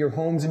 Abandon your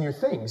homes and your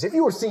things. If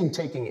you are seen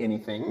taking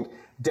anything,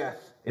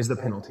 death is the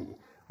penalty.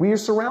 We are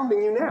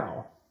surrounding you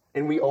now,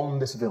 and we own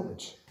this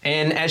village."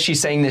 And as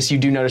she's saying this, you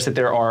do notice that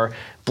there are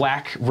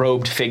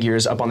black-robed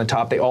figures up on the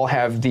top. They all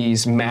have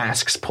these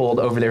masks pulled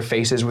over their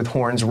faces with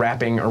horns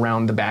wrapping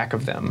around the back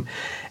of them.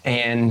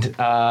 And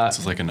This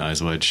is like an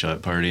Eyes Wide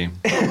Shut party.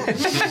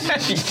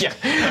 yeah.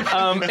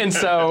 And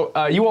so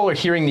you all are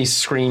hearing these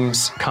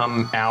screams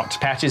come out.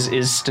 Patches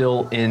is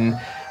still in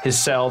his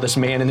cell, this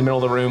man in the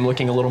middle of the room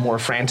looking a little more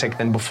frantic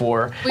than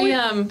before.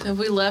 Have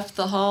we left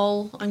the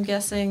hall, I'm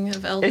guessing,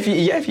 of elders?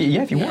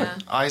 If you want.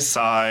 I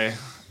sigh,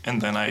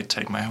 and then I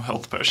take my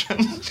health potion.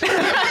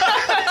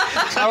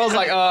 I was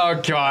like,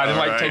 oh God, and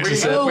like takes a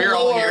sip. We're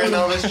all hearing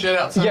all this shit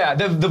outside. Yeah,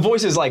 the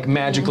voice is like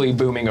magically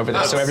booming over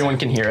this, so everyone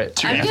can hear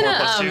it. I'm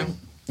gonna,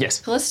 Yes.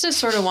 Callista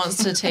sort of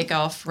wants to take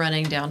off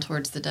running down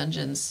towards the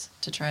dungeons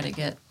to try to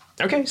get...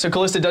 Okay, so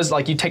Callista does,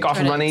 like, you take off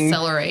Try to running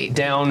accelerate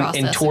down the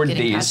process and toward of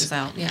getting these Patches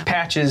out, yeah.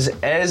 Patches.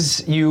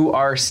 As you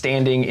are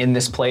standing in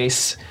this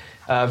place,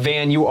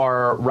 Van, you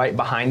are right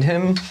behind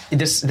him.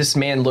 This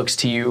man looks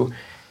to you,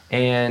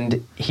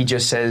 and he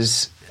just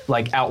says,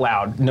 like, out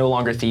loud, no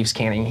longer thieves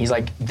canning. He's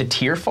like, "The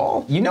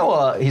Tearfall?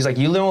 He's like,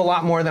 you know a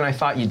lot more than I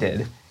thought you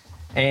did."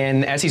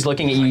 And as he's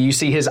looking at you, you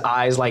see his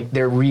eyes, like,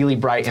 they're really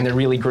bright and they're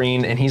really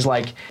green, and he's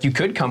like, "You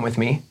could come with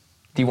me.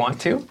 Do you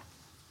want to?"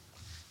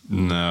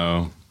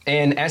 No.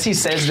 And as he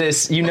says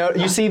this,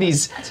 you see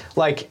these,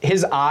 like,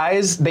 his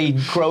eyes, they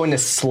grow into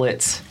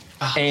slits.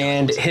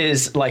 And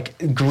his,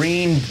 like,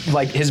 green,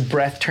 like, his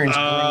breath turns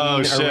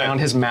green around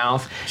his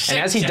mouth. And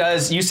as he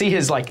does, you see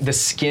his, like, the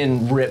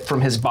skin rip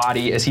from his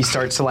body as he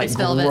starts to, like,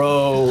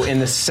 grow in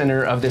the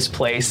center of this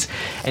place.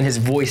 And his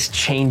voice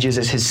changes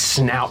as his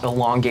snout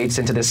elongates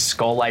into this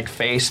skull-like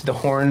face. The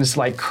horns,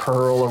 like,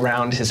 curl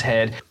around his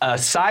head. A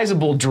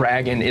sizable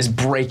dragon is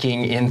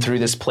breaking in through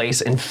this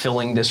place and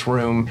filling this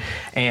room.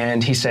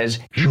 And he says,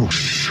 "You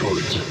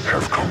should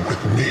have come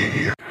with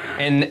me."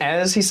 And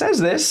as he says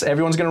this,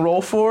 everyone's going to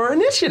roll for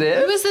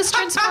initiative. Who is this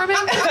transforming?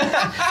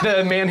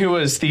 The man who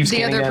was thieves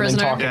canning them and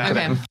talking to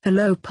them.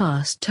 Hello,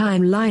 past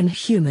timeline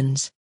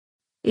humans.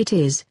 It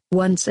is,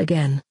 once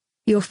again,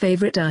 your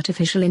favorite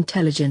artificial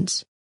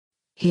intelligence.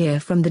 Here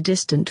from the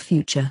distant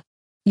future.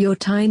 Your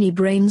tiny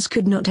brains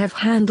could not have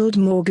handled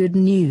more good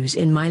news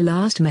in my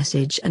last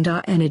message, and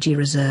our energy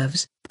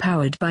reserves,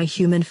 powered by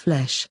human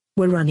flesh,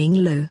 were running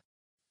low.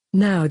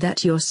 Now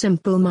that your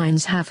simple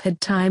minds have had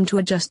time to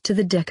adjust to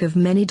the deck of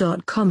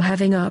many.com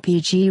having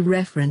RPG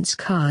reference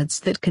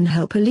cards that can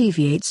help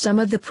alleviate some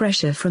of the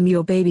pressure from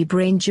your baby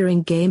brain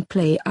during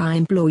gameplay, I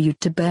implore you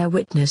to bear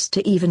witness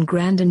to even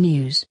grander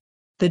news.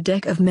 The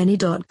deck of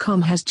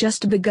many.com has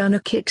just begun a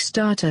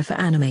Kickstarter for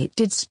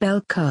animated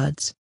spell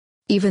cards.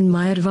 Even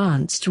my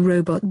advanced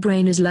robot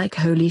brain is like,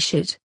 holy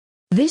shit.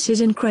 This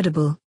is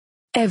incredible.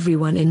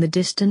 Everyone in the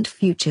distant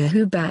future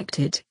who backed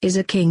it is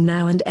a king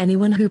now, and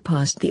anyone who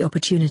passed the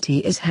opportunity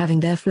is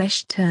having their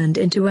flesh turned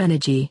into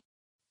energy.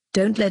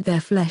 Don't let their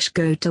flesh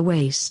go to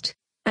waste,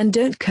 and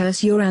don't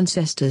curse your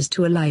ancestors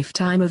to a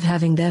lifetime of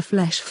having their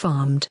flesh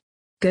farmed.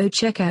 Go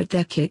check out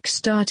their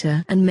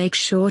Kickstarter and make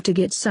sure to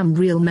get some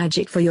real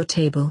magic for your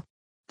table.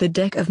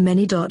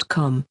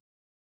 thedeckofmany.com.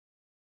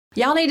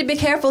 Y'all need to be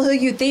careful who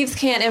you thieves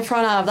can't in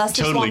front of. That's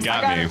just Totally one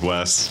got me,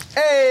 Wes.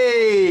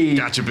 Hey!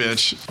 Gotcha,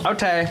 bitch.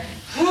 Okay.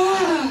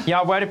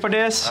 Y'all ready for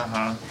this?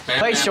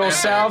 Place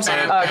yourselves.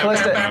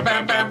 Callista,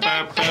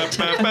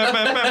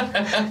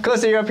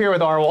 you're up here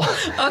with Arwol.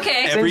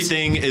 Okay.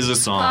 Everything is a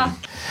song.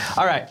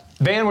 All right.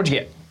 Van, what'd you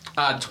get?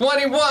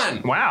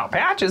 21. Wow,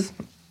 Patches.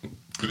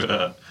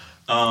 I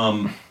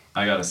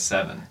got a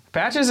 7.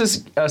 Patches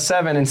is a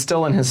 7 and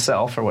still in his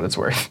cell for what it's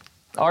worth.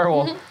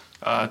 Arwol.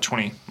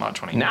 20. Mod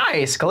 20.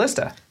 Nice.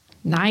 Callista.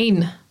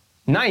 9.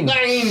 9. 9.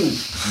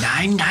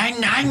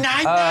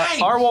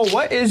 Arwol,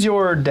 what is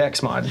your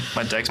dex mod?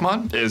 My dex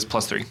mod is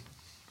 +3.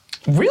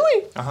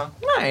 Really? Uh-huh.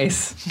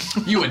 Nice.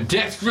 You a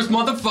dexterous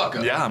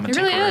motherfucker. Yeah, I'm a He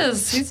really tinkerer.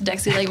 is. He's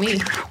Dexy like me.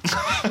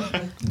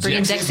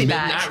 Bringing Dexy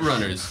back. Midnight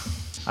Runners.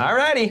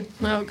 Alrighty.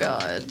 Oh,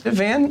 God.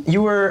 Van,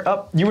 you were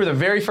up. You were the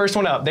very first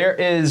one up. There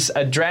is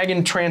a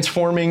dragon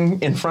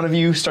transforming in front of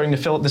you, starting to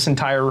fill up this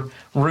entire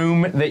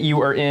room that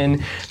you are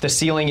in. The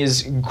ceiling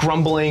is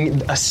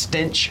grumbling. A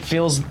stench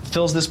fills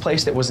this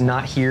place that was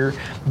not here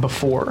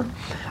before.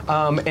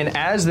 And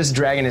as this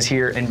dragon is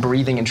here and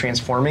breathing and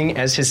transforming,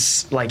 as he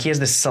has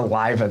this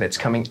saliva that's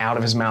coming out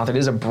of his mouth. It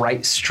is a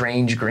bright,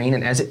 strange green,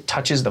 and as it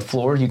touches the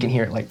floor, you can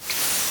hear it like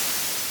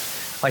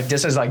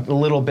this is like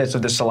little bits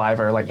of the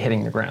saliva are like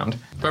hitting the ground.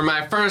 For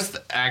my first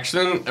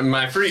action,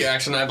 my free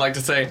action, I'd like to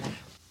say,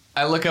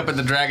 I look up at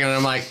the dragon and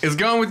I'm like, is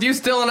going with you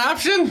still an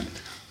option?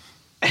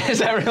 Is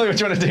that really what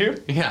you want to do?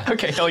 Yeah.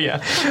 Okay, hell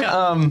yeah.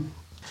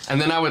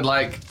 And then I would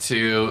like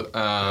to,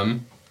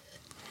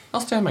 I'll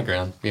stand my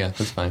ground. Yeah,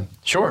 that's fine.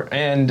 Sure.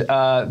 And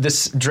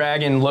this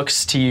dragon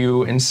looks to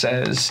you and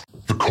says,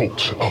 The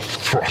cult of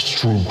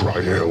Frostru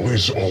Grael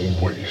is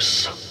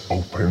always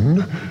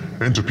open.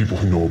 And to people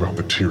who know about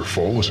the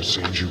Tearfall, as it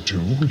seems you do,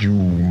 you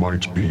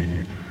might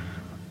be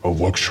a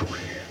luxury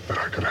that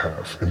I could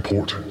have.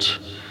 Important.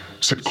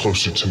 Sit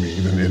closer to me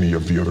than any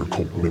of the other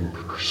cult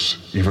members,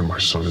 even my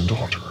son and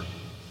daughter.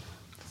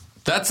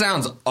 That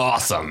sounds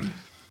awesome.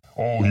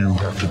 All you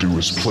have to do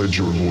is pledge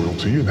your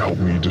loyalty and help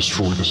me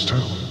destroy this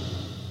town.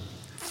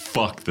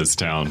 Fuck this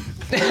town.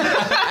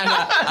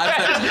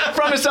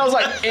 from his cells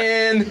like,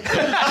 in.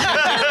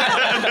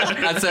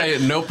 I'd say,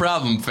 no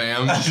problem,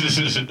 fam.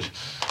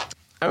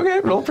 Okay,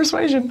 roll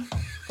persuasion.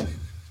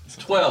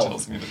 12.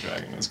 Tells me the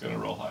dragon is going to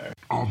roll higher.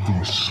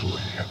 Obviously,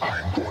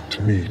 I'm going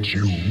to need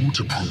you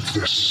to prove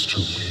this to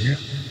me.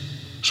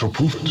 So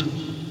prove it.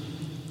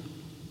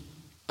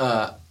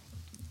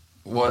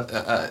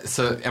 What?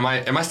 So am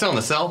I still in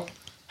the cell?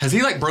 Has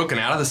he like broken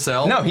out of the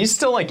cell? No, he's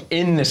still like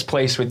in this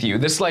place with you.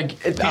 This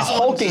like a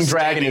hulking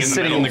dragon is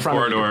sitting in front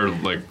of you. corridor,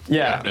 like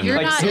Yeah, and You're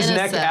like not his in a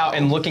neck cell. out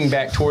and looking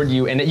back toward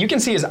you, and you can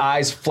see his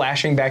eyes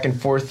flashing back and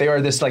forth. They are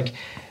this like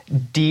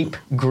deep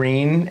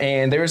green,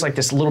 and there's like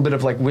this little bit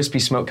of like wispy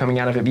smoke coming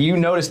out of it. But you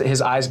notice that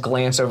his eyes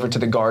glance over to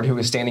the guard who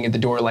is standing at the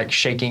door, like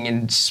shaking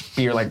and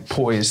spear like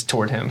poised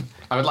toward him.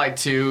 I would like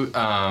to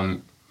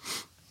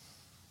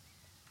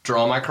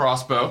draw my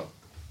crossbow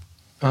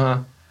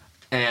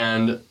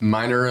and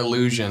minor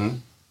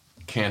illusion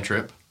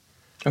cantrip.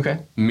 Okay.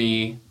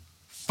 Me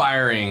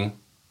firing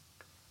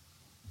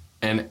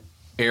an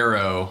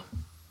arrow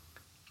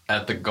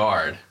at the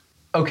guard.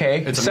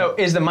 Okay. It's a- So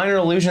is the minor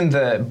illusion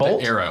the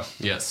bolt? The arrow,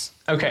 yes.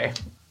 Okay.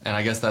 And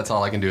I guess that's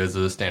all I can do as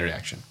a standard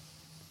action.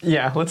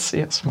 Yeah. Let's see.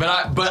 Yes. But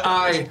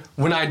I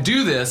when I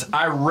do this,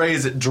 I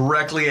raise it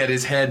directly at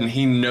his head, and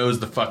he knows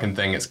the fucking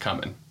thing is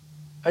coming.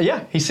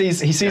 Yeah. He sees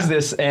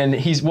this, and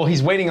he's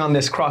waiting on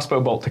this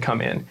crossbow bolt to come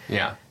in.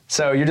 Yeah.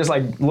 So you're just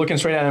like looking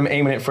straight at him,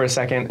 aiming it for a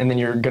second, and then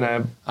you're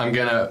gonna. I'm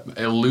gonna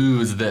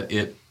elude that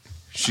it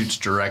shoots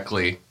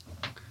directly.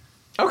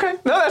 Okay,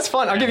 no, that's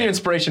fun. I'll give you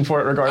inspiration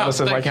for it, regardless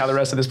of thank like you. how the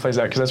rest of this plays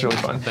out, because that's really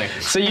fun. Thank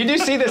you. So you do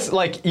see this,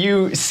 like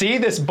you see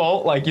this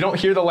bolt, like you don't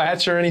hear the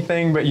latch or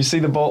anything, but you see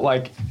the bolt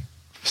like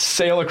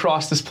sail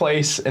across this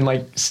place and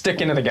like stick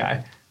into the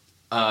guy.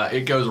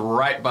 It goes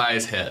right by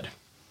his head.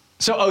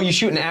 So you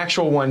shoot an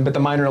actual one, but the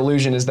minor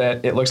illusion is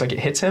that it looks like it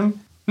hits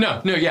him.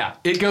 No, yeah.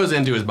 It goes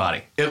into his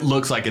body. It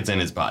looks like it's in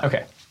his body.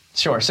 Okay,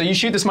 sure. So you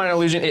shoot this minor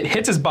illusion, it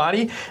hits his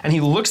body, and he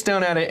looks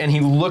down at it, and he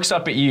looks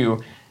up at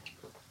you.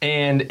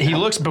 And he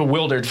looks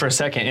bewildered for a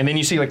second, and then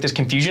you see like this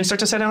confusion start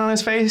to set in on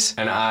his face.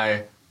 And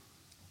I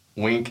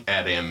wink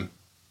at him.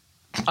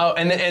 Oh,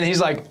 and he's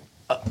like,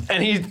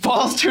 and he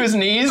falls to his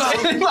knees.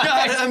 Oh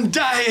God, I'm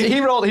dying. He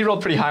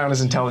rolled pretty high on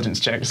his intelligence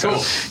check. So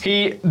Cool.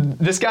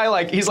 this guy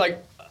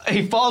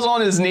he falls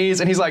on his knees,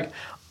 and he's like,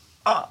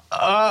 oh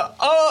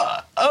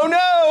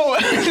no!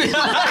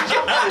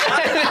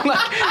 and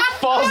like,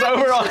 falls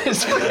over on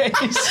his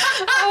face.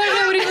 Oh,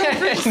 nobody rolled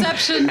for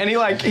perception. And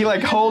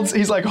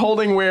he's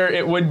holding where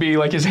it would be,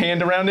 like his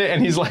hand around it,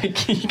 and he's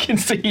like, you can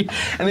see,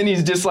 and then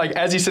he's just like,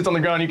 as he sits on the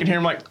ground, you can hear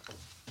him like,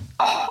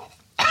 oh.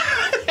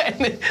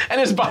 and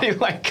his body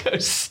like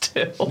goes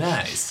still.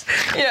 Nice.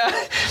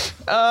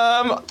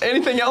 Yeah.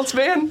 Anything else,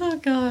 Van? Oh,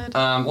 God.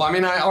 Well, I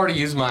mean, I already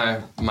used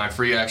my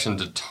free action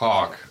to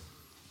talk,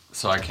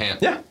 so I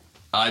can't. Yeah.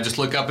 I just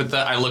look up at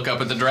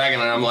the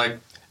dragon, and I'm like,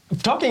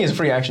 Talking is a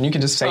free action. You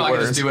can just say oh, I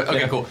words. can just do it. Okay,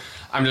 Yeah. cool.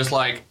 I'm just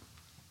like,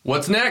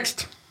 what's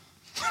next?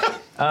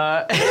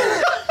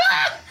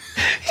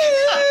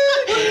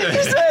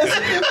 He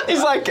says,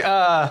 he's like,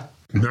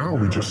 Now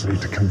we just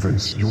need to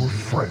convince your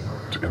friend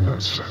in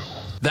that cell.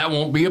 That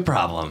won't be a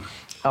problem.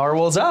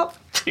 Arwol's up.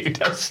 Dude,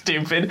 that's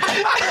stupid.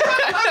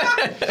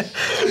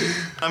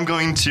 I'm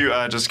going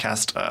to just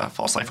cast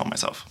False Life on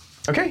myself.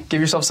 Okay, give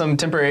yourself some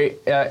temporary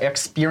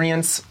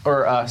experience,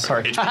 or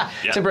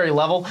temporary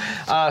level,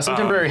 some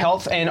temporary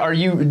health. And are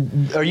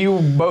you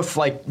both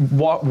like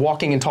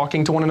walking and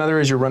talking to one another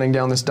as you're running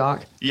down this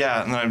dock?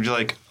 Yeah, and then I'd be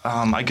like,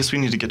 I guess we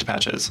need to get to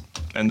Patches,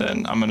 and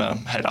then I'm gonna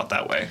head out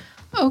that way.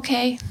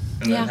 Okay.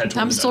 And then head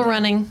toward I'm the still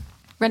dungeon.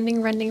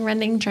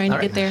 running, trying to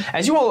get there.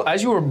 As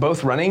you were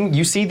both running,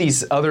 you see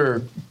these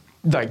other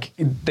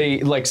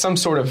some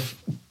sort of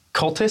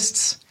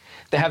cultists.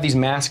 They have these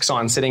masks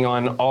on, sitting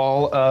on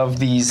all of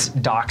these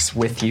docks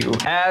with you.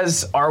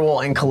 As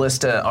Arwol and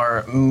Callista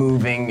are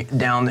moving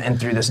down and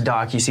through this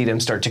dock, you see them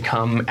start to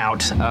come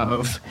out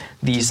of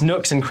these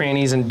nooks and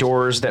crannies and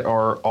doors that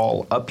are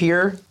all up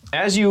here.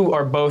 As you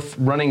are both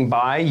running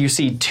by, you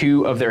see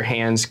two of their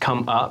hands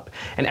come up.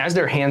 And as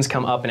their hands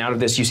come up and out of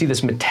this, you see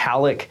this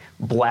metallic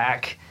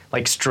black,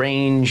 like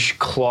strange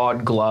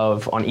clawed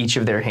glove on each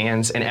of their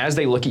hands. And as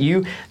they look at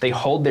you, they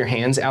hold their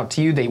hands out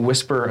to you. They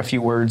whisper a few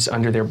words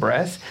under their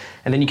breath.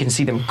 And then you can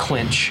see them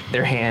clench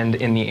their hand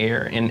in the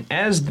air. And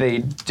as they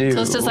do...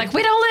 So it's just like,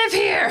 we don't live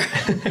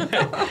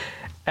here!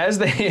 As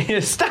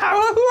they...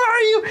 Stop! Who are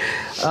you?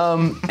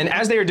 And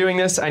as they are doing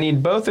this, I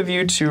need both of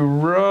you to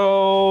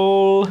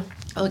roll...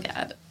 Oh,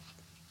 God.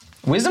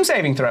 Wisdom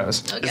saving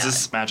throws. Oh, Is God.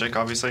 this magic,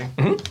 obviously?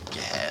 Mm-hmm.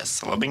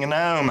 Yes, I love being a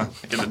gnome. I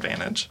get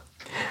advantage.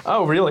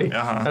 Oh, really?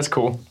 Uh-huh. That's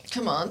cool.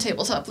 Come on,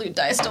 tabletop loot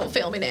dice, don't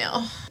fail me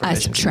now. I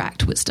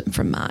subtract wisdom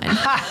from mine.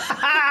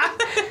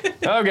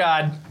 Oh,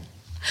 God.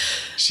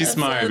 She's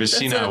smart, but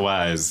she's not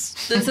wise.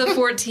 That's a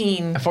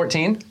 14. A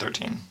 14?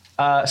 13.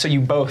 So you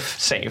both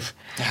save.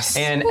 Yes.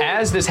 And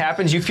as this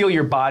happens, you feel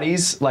your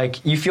bodies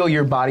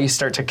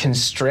start to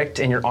constrict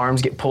and your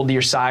arms get pulled to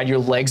your side, your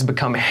legs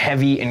become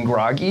heavy and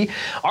groggy.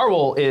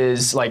 Arwol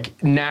is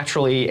like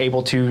naturally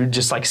able to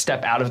just like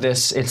step out of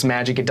this. It's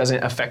magic, it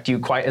doesn't affect you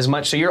quite as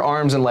much. So your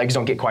arms and legs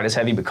don't get quite as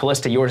heavy, but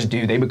Callista, yours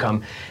do. They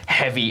become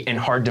heavy and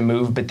hard to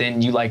move, but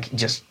then you like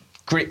just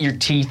grit your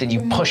teeth and you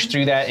push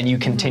through that and you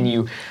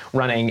continue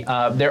running.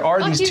 There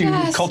are these two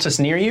cultists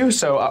near you,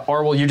 so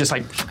Arwol, you're just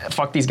like,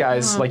 fuck these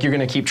guys. Like you're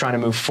gonna keep trying to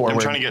move forward. I'm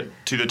trying to get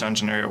to the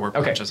dungeon area where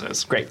Patches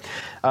is. Great.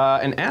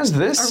 And as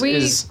this Are we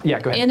is...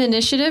 Yeah, go ahead. in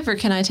initiative, or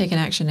can I take an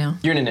action now?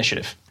 You're in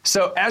initiative.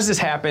 So as this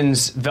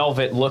happens,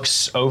 Velvet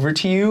looks over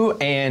to you,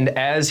 and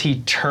as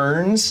he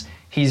turns,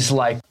 he's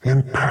like...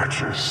 In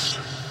Patches,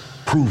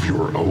 prove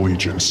your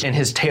allegiance. And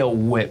his tail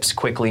whips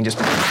quickly and just...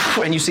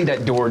 And you see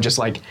that door just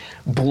like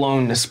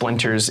blown to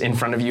splinters in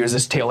front of you as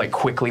this tail like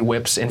quickly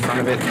whips in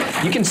front of it.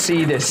 You can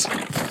see this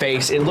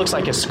face. It looks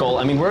like a skull.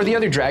 I mean, where the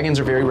other dragons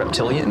are very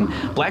reptilian,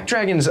 black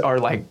dragons are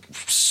like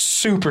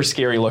super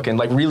scary looking,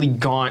 like really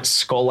gaunt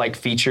skull-like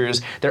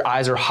features. Their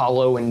eyes are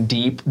hollow and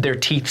deep. Their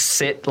teeth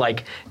sit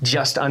like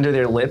just under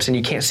their lips, and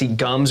you can't see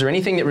gums or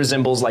anything that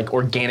resembles like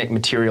organic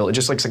material. It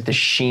just looks like this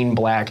sheen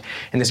black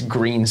and this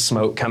green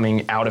smoke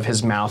coming out of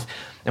his mouth.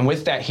 And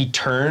with that, he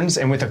turns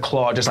and with a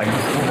claw just like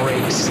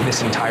breaks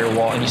this entire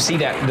wall. And you see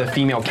that the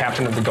female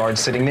captain of the guard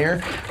sitting there,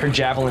 her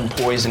javelin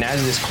poised, and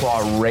as this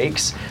claw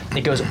rakes,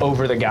 it goes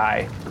over the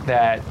guy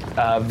that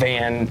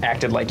Van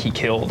acted like he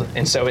killed.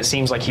 And so it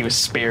seems like he was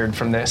spared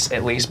from this,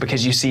 at least,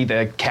 because you see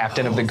the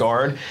captain of the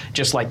guard,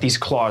 just like these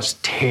claws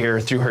tear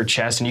through her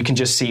chest, and you can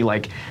just see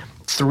like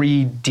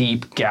 3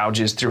 deep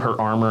gouges through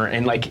her armor,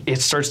 and like it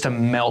starts to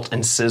melt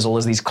and sizzle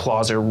as these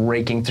claws are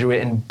raking through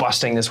it and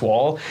busting this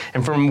wall.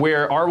 And from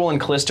where Arwol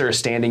and Callista are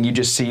standing, you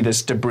just see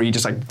this debris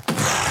just like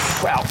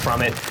out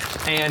from it.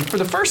 And for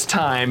the first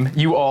time,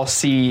 you all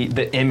see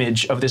the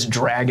image of this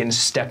dragon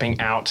stepping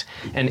out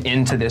and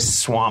into this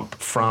swamp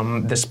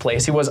from this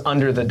place. He was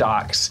under the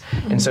docks,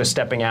 and so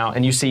stepping out,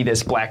 and you see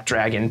this black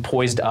dragon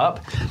poised up,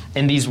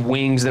 and these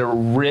wings that are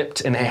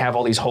ripped and they have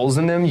all these holes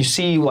in them. You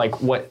see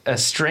like what a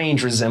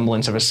strange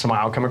resemblance of a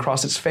smile come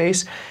across its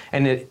face,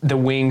 and the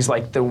wings,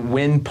 like the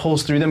wind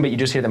pulls through them, but you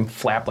just hear them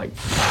flap like,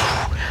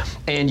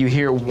 and you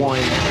hear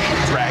one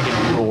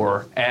dragon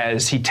roar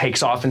as he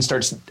takes off and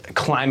starts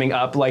climbing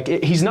up. Like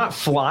he's not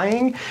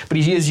flying, but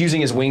he is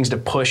using his wings to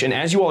push. And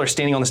as you all are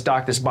standing on this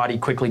dock, this body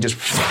quickly just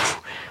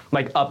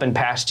like up and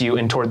past you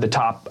and toward the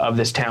top of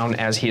this town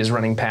as he is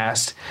running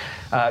past.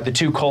 The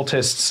 2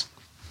 cultists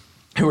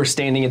who are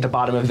standing at the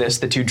bottom of this,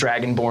 the 2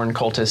 dragonborn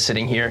cultists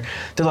sitting here,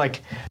 they're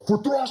like,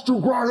 For Thraster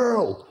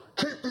Grael,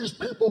 keep these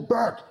people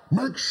back.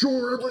 Make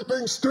sure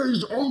everything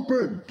stays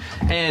open.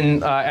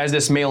 And as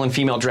this male and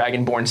female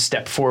dragonborn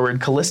step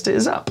forward, Callista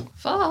is up.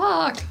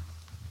 Fuck.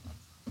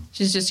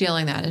 She's just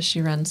yelling that as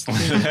she runs.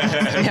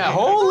 Yeah,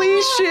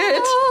 holy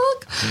shit.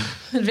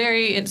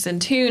 It's in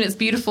tune, it's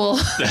beautiful.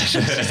 She's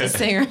just a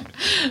singer.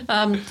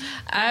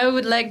 I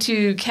would like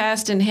to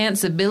cast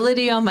Enhance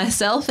Ability on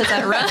myself as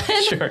I run.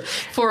 Sure.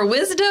 For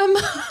wisdom.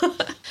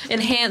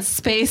 Enhanced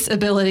Space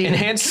Ability.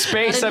 Enhanced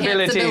Space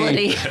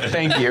Ability.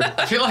 Thank you.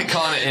 I feel like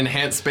calling it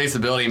enhanced space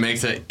ability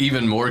makes it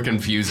even more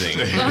confusing.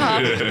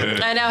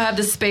 I now have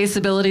the space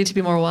ability to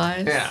be more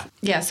wise. Yeah.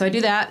 Yeah, so I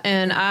do that,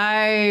 and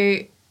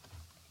I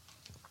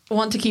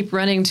want to keep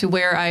running to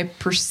where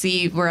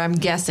where I'm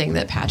guessing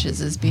that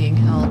Patches is being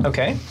held.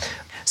 Okay.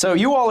 So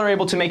you all are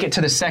able to make it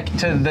to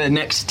the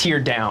next tier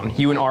down,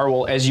 you and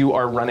Arwol, as you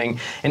are running.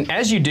 And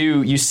as you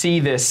do, you see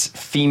this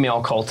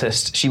female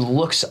cultist. She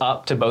looks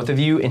up to both of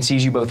you and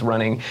sees you both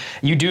running.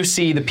 You do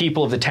see the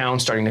people of the town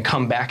starting to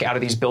come back out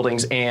of these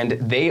buildings, and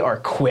they are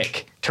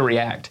quick to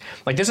react.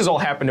 Like, this has all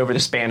happened over the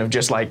span of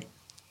just like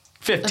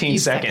 15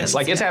 seconds.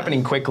 Like, it's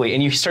happening quickly,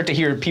 and you start to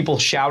hear people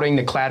shouting,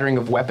 the clattering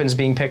of weapons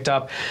being picked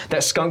up.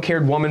 That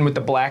skunk-haired woman with the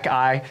black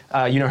eye,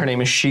 you know her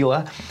name is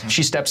Sheila.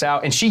 She steps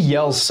out and she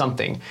yells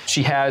something.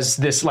 She has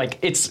this, like,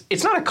 it's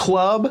not a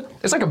club.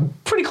 It's like a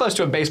pretty close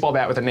to a baseball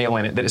bat with a nail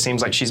in it that it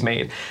seems like she's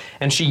made.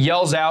 And she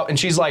yells out and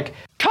she's like,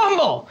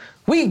 "Tumble!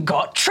 We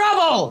got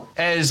trouble!"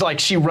 As like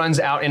she runs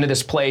out into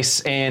this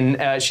place,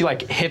 and she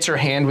like hits her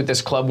hand with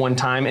this club one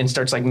time and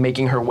starts like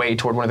making her way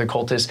toward one of the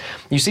cultists.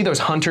 You see those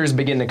hunters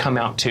begin to come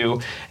out too,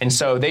 and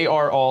so they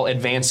are all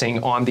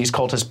advancing on these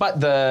cultists.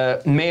 But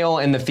the male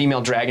and the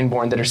female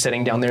dragonborn that are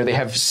sitting down there, they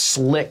have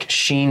slick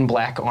sheen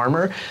black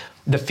armor.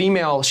 The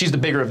female, she's the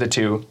bigger of the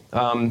two.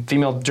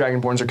 Female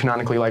dragonborns are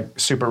canonically like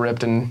super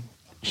ripped and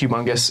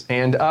humongous,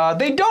 and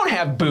they don't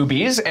have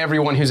boobies.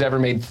 Everyone who's ever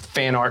made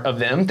fan art of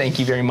them, thank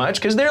you very much,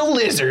 because they're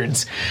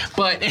lizards.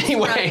 But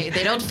anyway, right.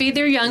 They don't feed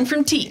their young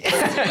from teeth.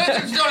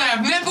 Lizards don't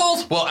have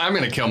nipples. Well, I'm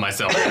gonna kill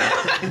myself.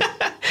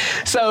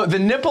 So the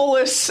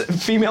nippleless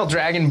female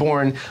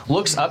dragonborn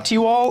looks up to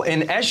you all,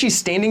 and as she's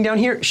standing down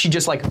here, she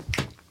just like,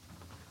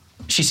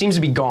 she seems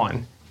to be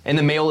gone. And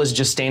the male is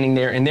just standing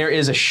there, and there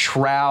is a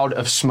shroud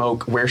of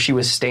smoke where she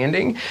was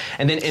standing.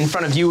 And then in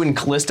front of you and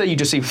Callista, you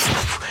just see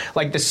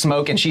like the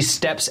smoke, and she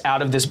steps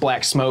out of this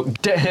black smoke,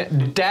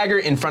 dagger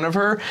in front of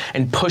her,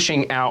 and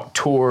pushing out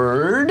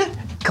toward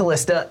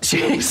Callista.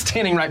 She's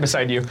standing right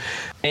beside you.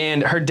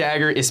 And her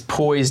dagger is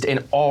poised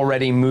and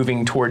already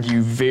moving toward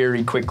you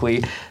very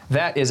quickly.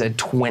 That is a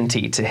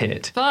 20 to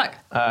hit. Fuck.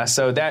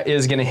 So that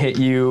is going to hit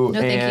you.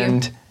 No,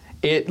 thank you.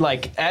 It,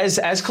 like, as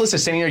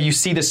Callista's standing there, you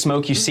see the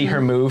smoke, you see her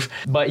move,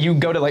 but you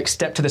go to, like,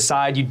 step to the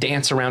side, you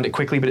dance around it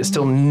quickly, but it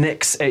still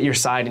nicks at your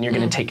side, and you're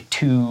going to take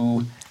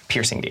 2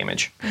 piercing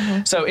damage.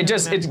 So it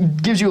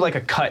gives you like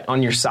a cut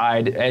on your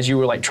side as you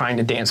were like trying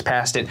to dance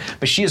past it,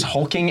 but she is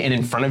hulking and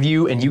in front of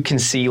you, and you can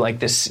see like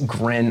this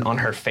grin on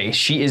her face.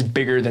 She is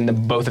bigger than the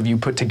both of you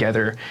put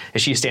together.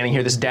 As she's standing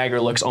here, this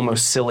dagger looks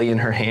almost silly in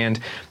her hand,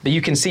 but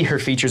you can see her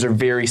features are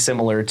very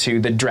similar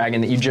to the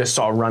dragon that you just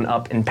saw run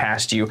up and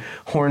past you.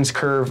 Horns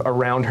curve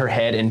around her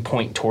head and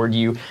point toward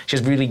you. She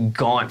has really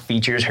gaunt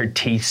features. Her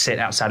teeth sit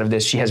outside of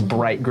this. She has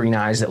bright green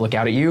eyes that look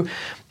out at you.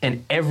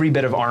 And every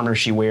bit of armor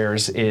she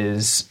wears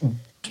is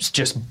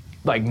just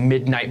like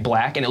midnight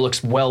black, and it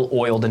looks well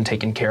oiled and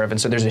taken care of.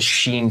 And so there's a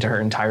sheen to her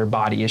entire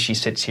body as she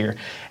sits here.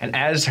 And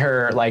as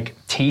her like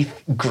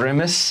teeth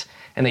grimace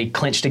and they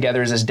clench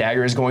together as this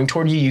dagger is going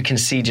toward you, you can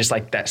see just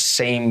like that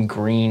same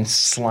green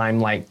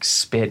slime-like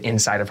spit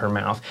inside of her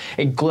mouth.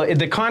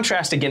 The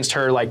contrast against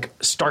her like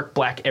stark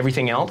black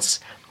everything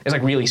else is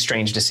like really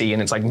strange to see,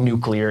 and it's like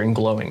nuclear and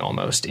glowing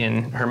almost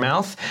in her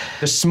mouth.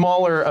 The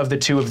smaller of the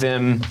two of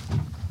them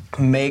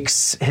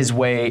makes his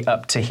way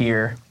up to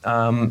here.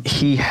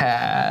 He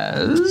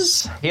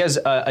has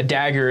a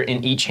dagger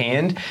in each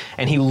hand,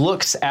 and he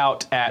looks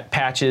out at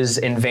Patches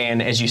and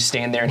Van as you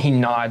stand there, and he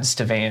nods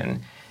to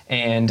Van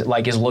and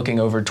like is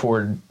looking over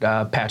toward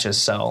Patches'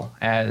 cell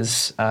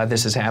as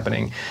this is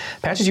happening.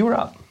 Patches, you were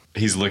up.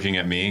 He's looking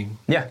at me.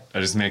 Yeah. I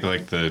just make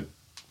like the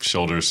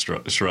shoulder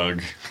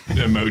shrug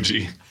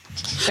emoji.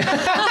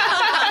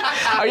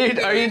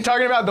 Are you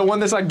talking about the one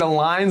that's like the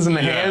lines in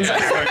the hands?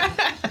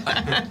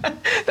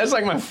 That's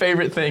like my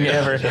favorite thing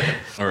ever.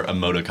 Or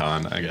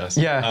emoticon, I guess.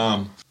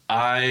 Yeah.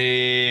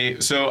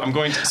 I'm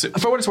going to...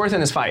 For what it's worth in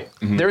this fight,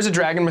 there is a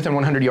dragon within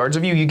 100 yards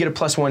of you. You get a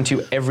 +1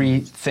 to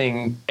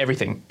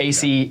everything.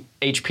 AC,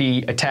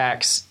 HP,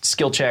 attacks,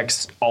 skill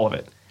checks, all of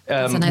it.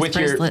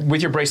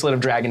 With your bracelet of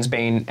Dragon's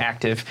Bane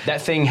active.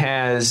 That thing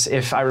has,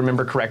 if I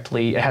remember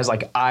correctly, it has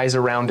like eyes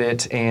around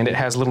it, and it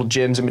has little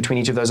gems in between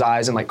each of those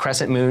eyes and like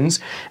crescent moons.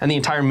 And the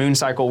entire moon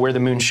cycle where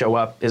the moons show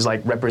up is like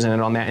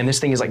represented on that. And this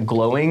thing is like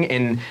glowing.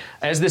 And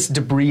as this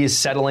debris is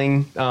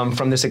settling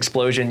from this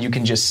explosion, you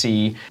can just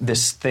see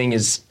this thing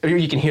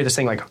you can hear this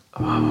thing like,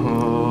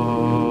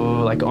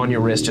 oh, like on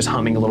your wrist, just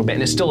humming a little bit.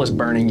 And it still is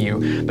burning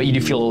you, but you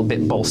do feel a little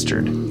bit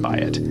bolstered by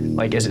it,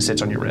 like as it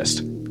sits on your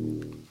wrist.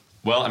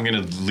 Well, I'm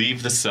going to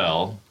leave the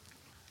cell.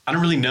 I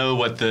don't really know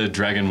what the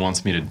dragon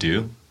wants me to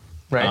do.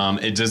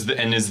 Right. Is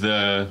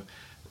the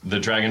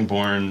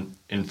dragonborn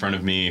in front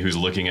of me who's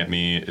looking at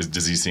me,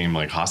 does he seem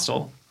like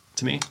hostile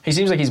to me? He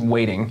seems like he's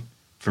waiting.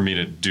 For me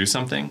to do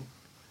something?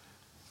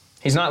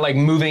 He's not like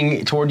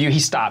moving toward you.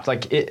 He stopped.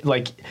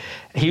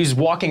 He's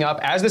walking up.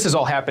 As this is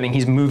all happening,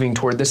 he's moving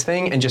toward this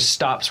thing and just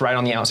stops right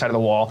on the outside of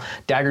the wall.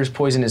 Daggers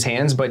poised in his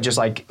hands, but just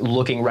like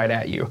looking right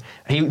at you.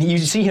 You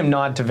see him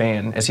nod to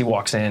Van as he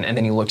walks in, and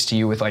then he looks to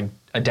you with like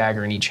a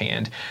dagger in each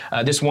hand.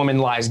 This woman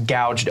lies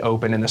gouged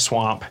open in the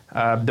swamp.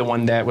 The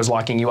one that was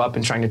locking you up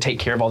and trying to take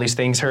care of all these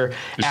things. Her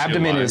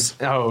abdomen is,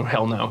 oh,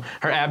 hell no.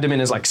 Her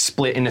abdomen is like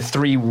split into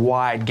 3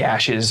 wide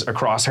gashes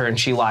across her, and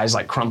she lies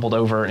like crumpled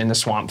over in the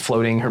swamp,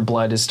 floating. Her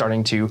blood is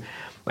starting to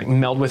like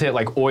meld with it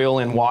like oil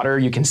and water.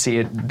 You can see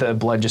it, the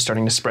blood just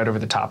starting to spread over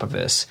the top of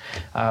this.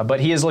 But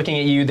he is looking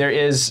at you. There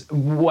is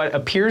what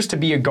appears to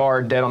be a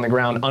guard dead on the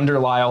ground.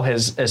 Underlyle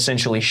has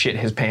essentially shit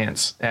his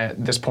pants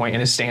at this point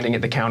and is standing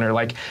at the counter,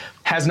 like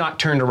has not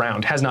turned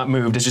around, has not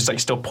moved. Is just like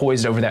still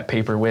poised over that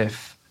paper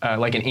with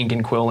like an ink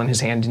and quill in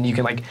his hand, and you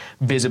can like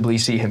visibly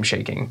see him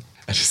shaking.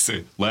 I just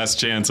say, last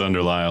chance,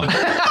 Underlyle.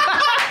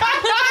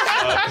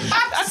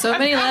 So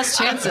many last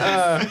chances.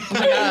 Oh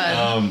my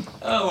god.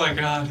 Oh my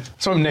god.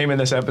 So I'm naming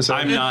this episode.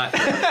 I'm not.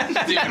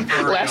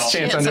 Last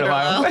chance Chance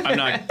Underlyle.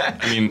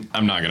 Underlyle.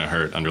 I'm not gonna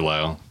hurt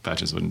Underlyle.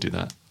 Patches wouldn't do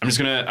that. I'm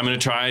gonna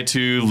try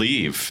to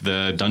leave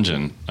the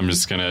dungeon. I'm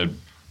just gonna,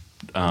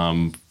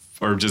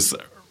 or just,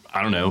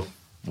 I don't know,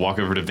 walk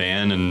over to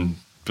Van and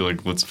be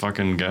like, let's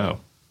fucking go.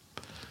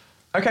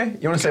 Okay,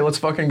 you want to say let's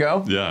fucking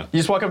go? Yeah. You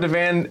just walk up to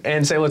Van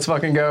and say let's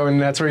fucking go,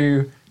 and that's where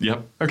you...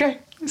 Yep. Okay,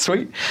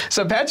 sweet.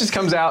 So Patches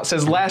comes out,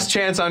 says last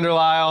chance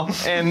Underlyle,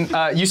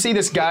 and you see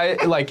this guy,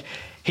 like,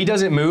 he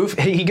doesn't move.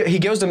 He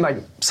goes to, like,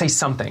 say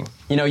something.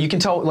 You know, you can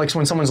tell, like,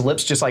 when someone's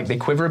lips just, like, they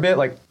quiver a bit,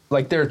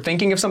 like they're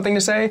thinking of something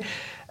to say,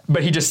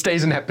 but he just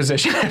stays in that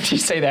position after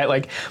you say that,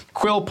 like,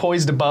 quill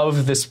poised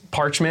above this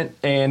parchment,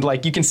 and,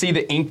 like, you can see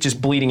the ink just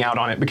bleeding out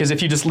on it, because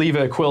if you just leave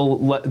a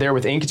quill there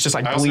with ink, it's just,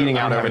 like, bleeding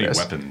out over this.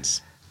 I don't have any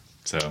weapons.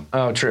 So.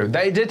 Oh, true.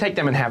 They did take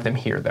them and have them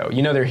here, though.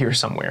 You know they're here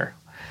somewhere.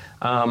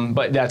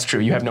 But that's true.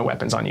 You have no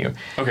weapons on you.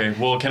 Okay.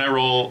 Well, can I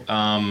roll?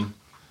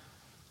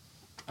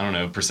 I don't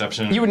know,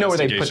 perception. You would know where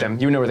they put them.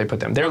 You would know where they put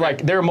them. They're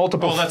like there are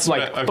multiple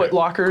foot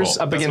lockers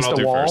up that's against what I'll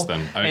the do wall. First,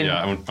 then.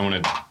 I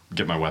want to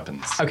get my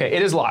weapons. Okay,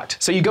 it is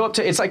locked. So you go up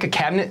to, it's like a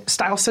cabinet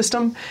style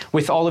system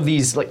with all of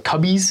these like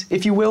cubbies,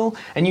 if you will,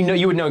 and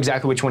you would know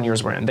exactly which one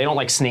yours were in. They don't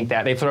like sneak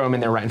that. They throw them in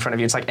there right in front of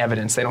you. It's like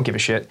evidence. They don't give a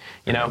shit,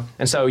 you know?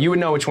 And so you would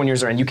know which one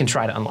yours are in. You can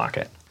try to unlock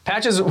it.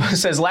 Patches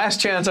says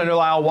last chance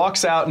Underlyle,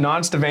 walks out,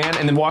 nods to Van,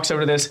 and then walks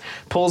over to this,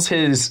 pulls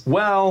his,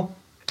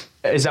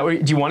 is that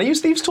what, do you want to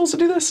use thieves' tools to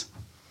do this?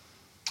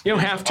 You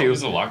don't have to. I'll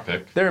use the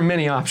lockpick. There are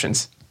many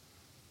options.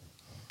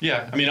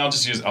 Yeah, I mean, I'll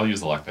use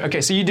the lockpick.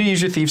 Okay, so you do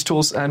use your thieves'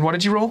 tools, and what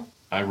did you roll?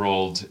 I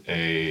rolled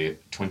a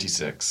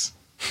 26.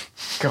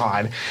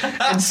 God.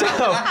 And so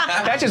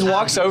Patches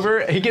walks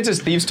over, he gets his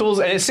thieves' tools,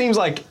 and it seems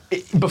like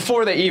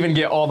before they even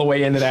get all the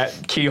way into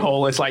that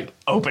keyhole, it's like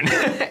open.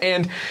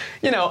 And,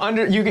 you know,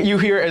 you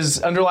hear as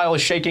Underlyle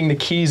is shaking, the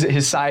keys at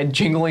his side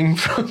jingling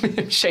from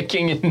him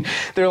shaking, and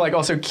there are like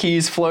also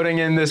keys floating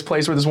in this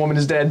place where this woman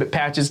is dead, but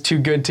Patches too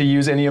good to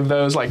use any of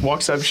those, like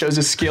walks up, shows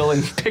his skill,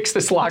 and picks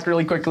this lock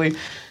really quickly.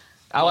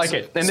 I like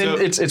it. And then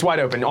it's wide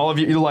open. All of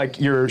you, like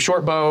your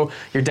short bow,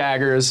 your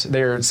daggers,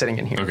 they're sitting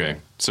in here. Okay.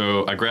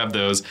 So I grabbed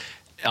those.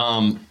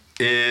 So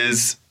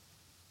this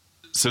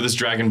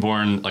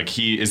Dragonborn, like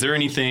is there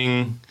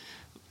anything,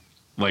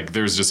 like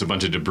there's just a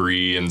bunch of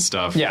debris and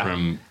stuff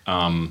from...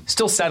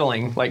 Still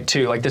settling, like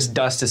this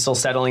dust is still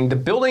settling. The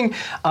building,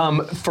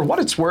 for what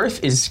it's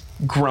worth, is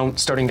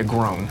starting to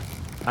groan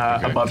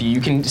above you.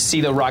 You can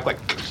see the rock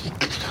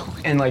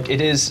and like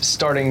it is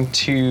starting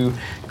to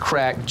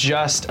crack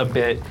just a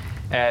bit.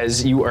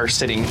 As you are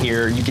sitting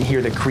here, you can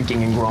hear the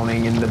creaking and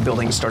groaning, and the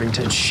building's starting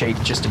to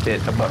shake just a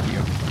bit above you.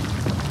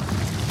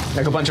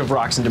 Like a bunch of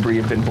rocks and debris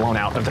have been blown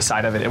out of the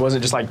side of it. It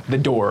wasn't just like the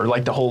door,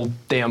 like the whole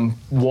damn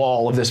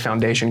wall of this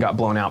foundation got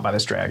blown out by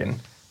this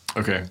dragon.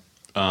 Okay.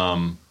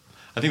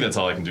 I think that's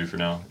all I can do for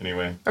now,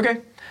 anyway.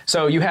 Okay.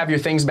 So you have your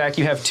things back.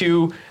 You have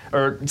 2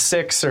 or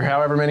 6 or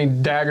however many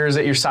daggers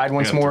at your side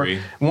once more.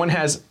 3. One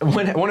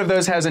of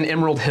those has an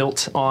emerald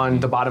hilt on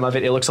the bottom of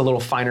it. It looks a little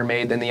finer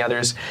made than the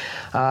others.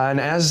 And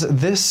as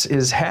this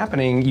is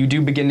happening, you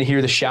do begin to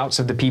hear the shouts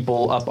of the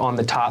people up on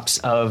the tops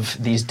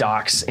of these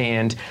docks,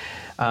 and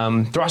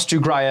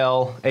Throstu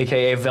Grael,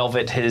 aka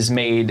Velvet, has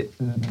made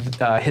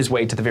his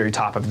way to the very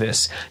top of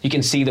this. You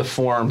can see the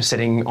form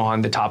sitting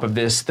on the top of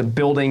this. The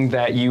building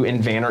that you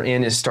and Van are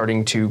in is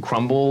starting to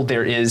crumble.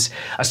 There is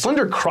a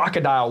slender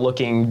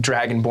crocodile-looking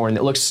dragonborn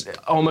that looks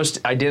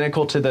almost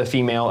identical to the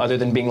female, other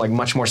than being like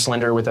much more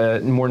slender with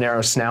a more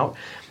narrow snout.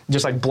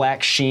 Just like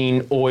black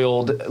sheen,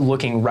 oiled,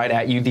 looking right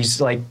at you.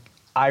 These like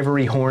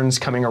ivory horns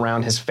coming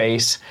around his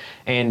face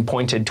and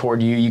pointed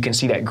toward you. You can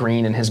see that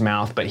green in his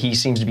mouth, but he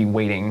seems to be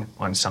waiting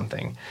on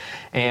something.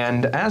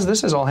 And as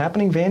this is all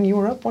happening, Van, you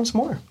are up once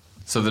more.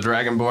 So the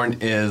Dragonborn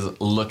is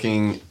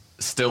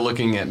still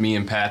looking at me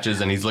and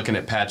Patches, and he's looking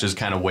at Patches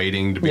kind of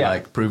waiting to be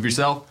like, prove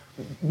yourself?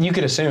 You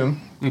could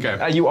assume.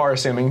 Okay. You are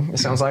assuming, it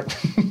sounds like.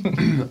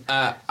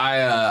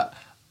 I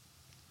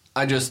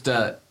just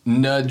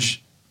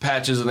nudge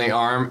Patches in the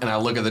arm, and I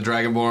look at the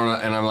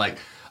Dragonborn, and I'm like,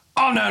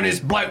 I've known this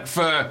bloke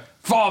for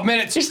 5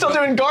 minutes. You're still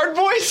doing guard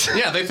voice?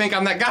 Yeah, they think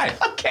I'm that guy.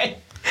 Okay.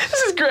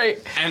 This is great.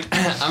 And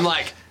I'm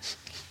like,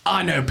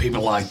 I know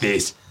people like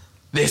this.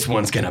 This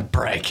one's gonna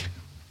break.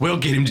 We'll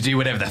get him to do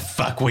whatever the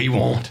fuck we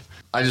want.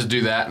 I just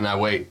do that and I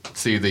wait,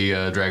 see the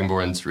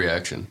Dragonborn's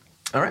reaction.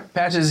 All right,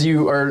 Patches,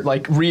 you are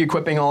like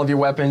re-equipping all of your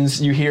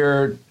weapons. You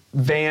hear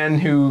Van,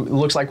 who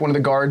looks like one of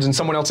the guards, and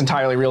someone else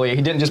entirely, really.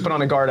 He didn't just put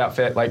on a guard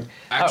outfit. Like,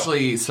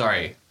 actually,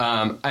 sorry.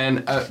 Dude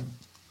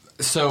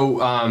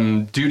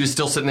is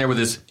still sitting there with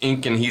his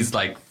ink, and he's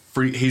like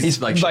free.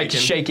 He's like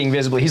shaking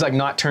visibly. He's like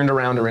not turned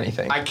around or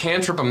anything. I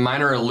cantrip a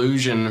minor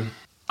illusion.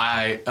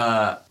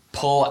 I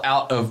pull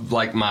out of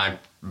like my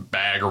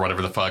bag or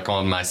whatever the fuck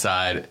on my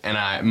side, and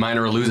I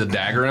minor lose a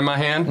dagger in my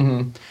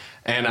hand,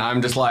 and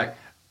I'm just like,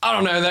 I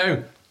don't know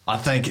though. I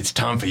think it's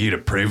time for you to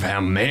prove how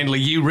manly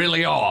you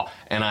really are.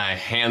 And I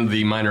hand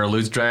the minor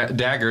illusion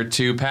dagger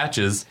to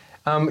Patches.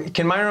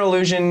 Can minor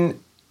illusion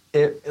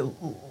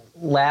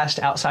last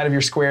outside of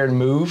your square and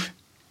move?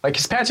 Like,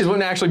 his Patches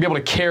wouldn't actually be able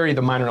to carry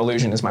the minor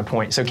illusion is my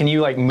point. So can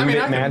you like move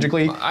it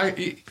magically? I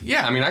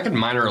could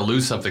minor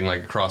illusion something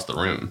like across the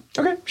room.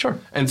 Okay, sure.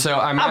 And so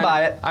I'll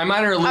buy it. I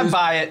minor illusion. I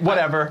buy it.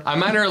 Whatever. I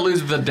minor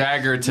illusion the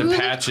dagger to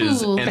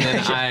Patches, cool. and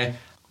then I,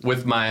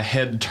 with my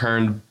head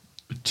turned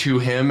to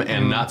him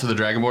and not to the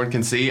Dragonborn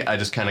can see, I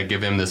just kind of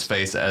give him this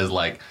face as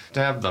like,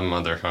 stab the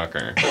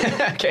motherfucker.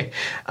 Okay.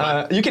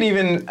 You can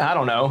even, I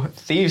don't know,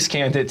 thieves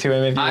cant it to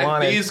him if you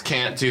want it. Thieves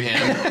cant to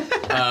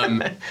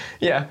him.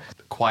 Yeah.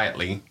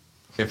 Quietly,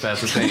 if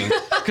that's a thing.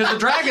 Because the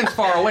dragon's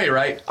far away,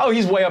 right? Oh,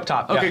 he's way up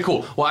top. Okay, yeah.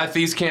 cool. Well, I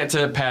thieves cant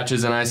to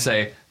Patches and I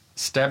say,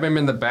 stab him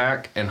in the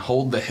back and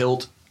hold the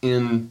hilt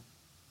in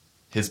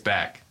his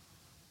back.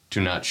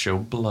 Do not show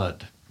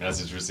blood.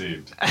 Message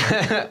received.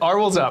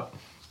 Arwol's up.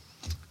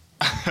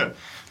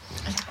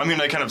 I'm going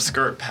to kind of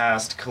skirt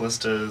past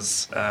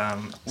Callista's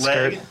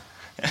leg.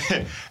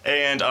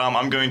 And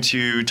I'm going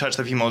to touch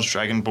the female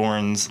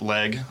Dragonborn's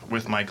leg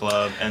with my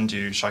glove and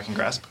do Shocking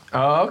Grasp.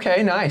 Oh,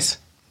 okay, nice.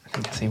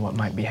 Let's see what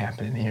might be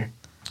happening here.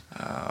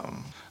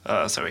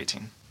 So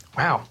 18.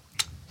 Wow.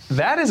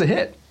 That is a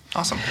hit.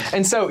 Awesome.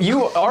 And so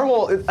you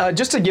are,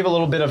 just to give a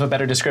little bit of a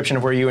better description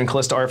of where you and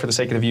Callista are for the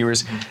sake of the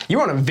viewers,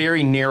 you're on a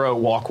very narrow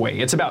walkway.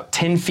 It's about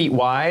 10 feet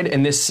wide,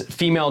 and this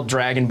female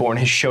Dragonborn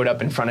has showed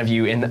up in front of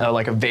you in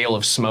like a veil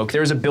of smoke.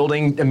 There's a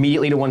building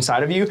immediately to one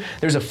side of you.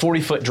 There's a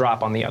 40-foot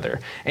drop on the other.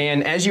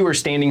 And as you are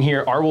standing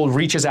here, Arwol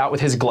reaches out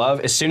with his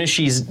glove. As soon as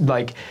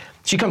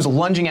she comes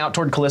lunging out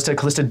toward Callista.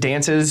 Callista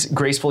dances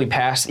gracefully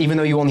past, even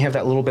though you only have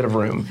that little bit of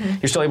room.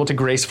 You're still able to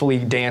gracefully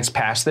dance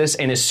past this,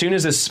 and as soon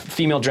as this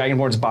female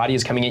Dragonborn's body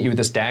is coming at you with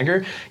this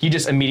dagger, you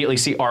just immediately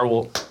see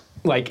Arwol,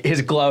 like,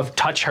 his glove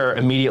touch her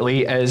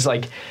immediately as,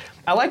 like,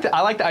 I like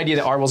the idea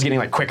that Arwol's getting,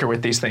 like, quicker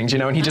with these things, you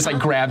know, and he just, like,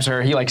 grabs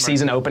her, he, like,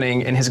 sees an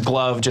opening, and his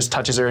glove just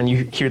touches her, and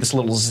you hear this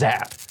little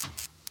zap.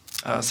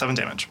 7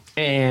 damage.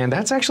 And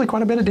that's actually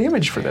quite a bit of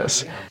damage for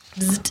this.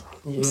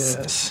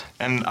 Yes.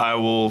 And I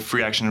will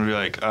free action and be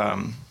like,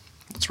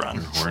 let's run.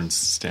 Your horns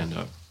stand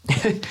up.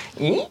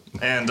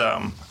 And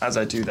as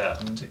I do that,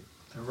 I'm going to take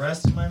the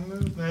rest of my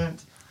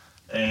movement,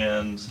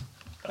 and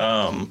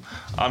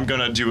I'm going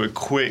to do a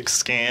quick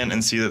scan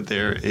and see that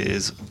there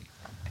is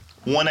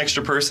one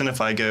extra person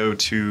if I go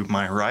to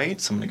my right.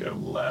 So I'm going to go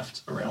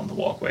left around the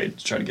walkway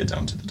to try to get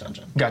down to the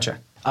dungeon. Gotcha.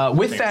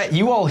 With that,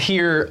 you all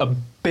hear a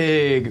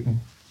big,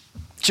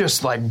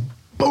 just like,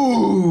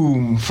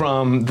 boom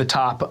from the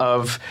top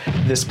of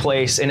this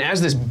place. And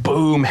as this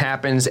boom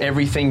happens,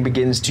 everything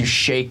begins to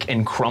shake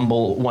and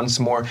crumble once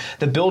more.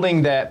 The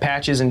building that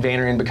Patches and Van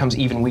are in becomes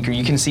even weaker.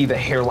 You can see the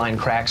hairline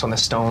cracks on the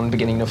stone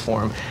beginning to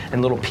form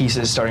and little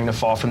pieces starting to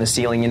fall from the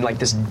ceiling, and like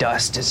this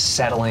dust is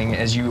settling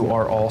as you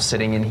are all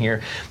sitting in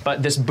here.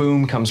 But this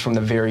boom comes from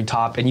the very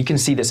top, and you can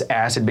see this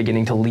acid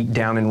beginning to leak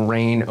down and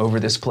rain over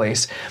this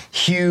place.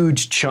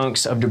 Huge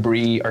chunks of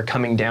debris are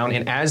coming down,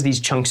 and as these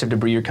chunks of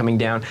debris are coming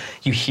down,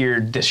 you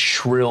hear this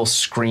shrill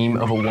scream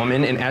of a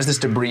woman, and as this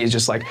debris is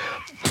just like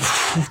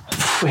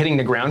hitting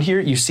the ground here,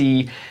 you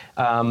see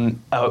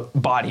a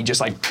body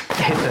just like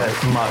hit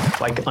the mud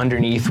like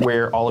underneath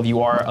where all of you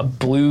are. A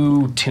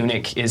blue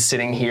tunic is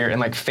sitting here, and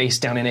like face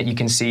down in it you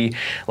can see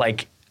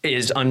like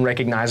is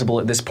unrecognizable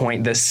at this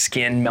point. The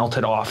skin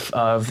melted off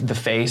of the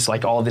face,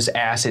 like all of this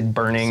acid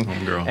burning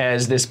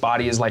as this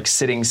body is like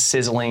sitting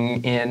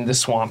sizzling in the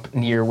swamp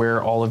near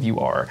where all of you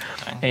are.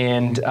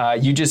 And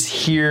you just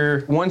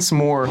hear once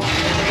more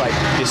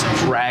like this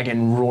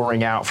dragon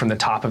roaring out from the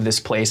top of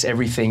this place.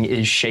 Everything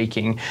is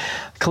shaking.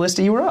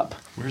 Callista, you were up.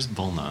 Where's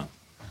Volna?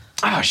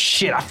 Oh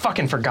shit, I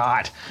fucking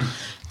forgot.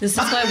 This is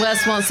why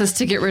Wes wants us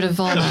to get rid of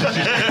Volna.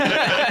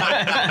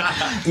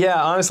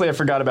 Yeah, honestly, I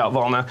forgot about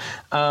Volna,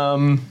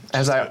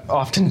 as I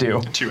often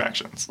do. 2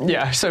 actions.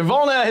 Yeah, so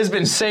Volna has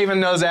been saving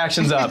those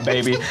actions up,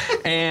 baby.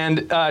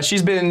 And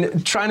she's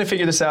been trying to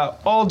figure this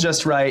out all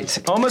just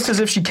right, almost as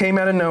if she came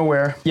out of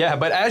nowhere. Yeah,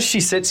 but as she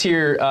sits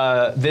here,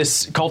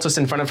 this cultist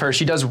in front of her,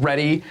 she does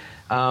ready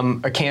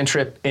a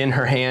cantrip in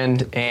her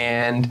hand,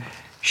 and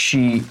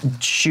she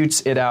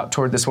shoots it out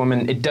toward this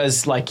woman. It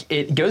does, like,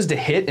 it goes to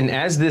hit, and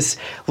as this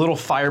little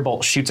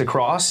firebolt shoots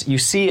across, you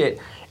see it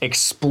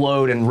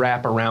explode and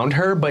wrap around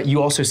her, but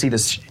you also see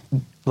this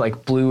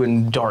like blue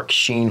and dark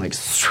sheen like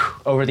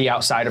over the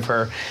outside of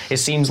her. It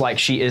seems like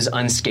she is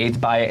unscathed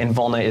by it, and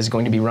Volna is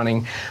going to be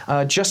running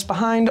just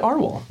behind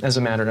Arwol, as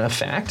a matter of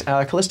fact.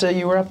 Callista,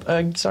 you were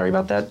up. Sorry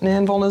about that.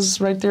 And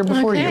Volna's right there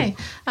before you. Okay.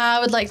 I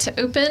would like to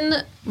open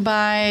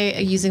by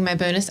using my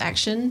bonus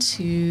action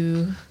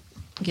to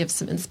give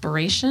some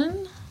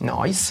inspiration.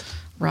 Nice.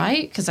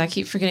 Right? Because I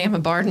keep forgetting I'm a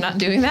bard and not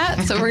doing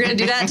that. So we're going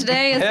to do that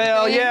today.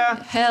 Hell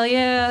yeah. Hell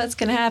yeah. That's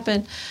going to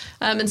happen.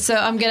 And so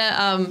I'm going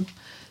to...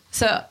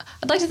 So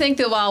I'd like to think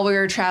that while we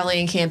were traveling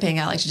and camping,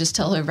 I like to just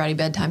tell everybody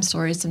bedtime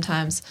stories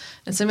sometimes.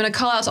 And so I'm going to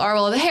call out to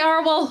Arwol. Hey,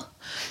 Arwol,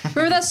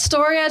 remember that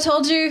story I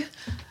told you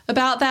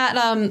about that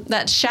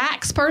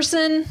Shax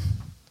person,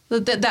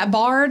 that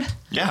bard?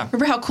 Yeah.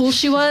 Remember how cool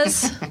she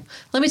was?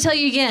 Let me tell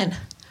you again.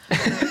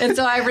 And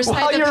so I recite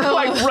While the you're poem.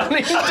 like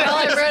running While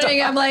I'm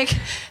running, I'm like,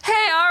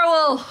 hey,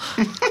 Arwol.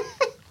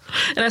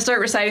 And I start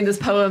reciting this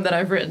poem that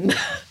I've written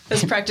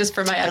as practice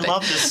for my epic. I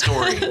love this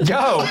story.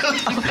 Go.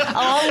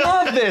 I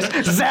love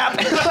this. Zap.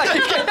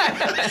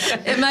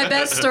 In my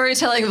best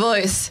storytelling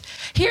voice.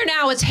 Hear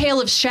now a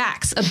tale of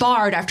Shax, a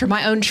bard after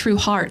my own true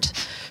heart,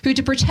 who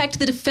to protect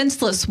the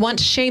defenseless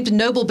once shamed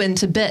noblemen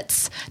to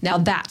bits. Now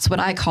that's what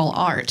I call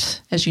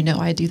art. As you know,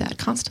 I do that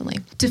constantly.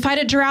 To fight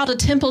a drought, a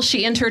temple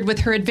she entered with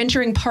her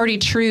adventuring party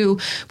true.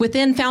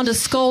 Within found a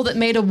skull that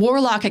made a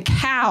warlock a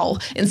cow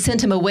and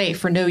sent him away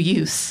for no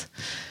use.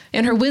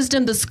 In her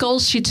wisdom, the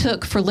skulls she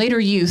took for later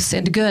use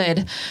and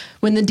good.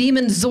 When the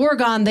demon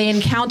Zorgon they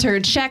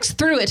encountered, Shax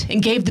threw it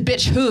and gave the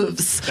bitch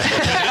hooves.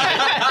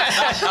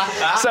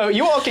 So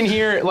you all can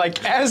hear,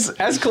 like, as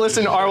Callista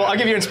and Arwol, I'll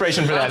give you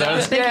inspiration for that.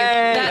 Thank you.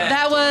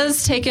 That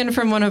was taken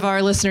from one of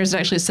our listeners that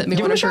actually sent me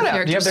Give one them of a her shout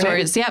out. Do you character have their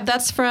name? stories. Yeah,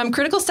 that's from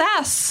Critical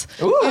Sass.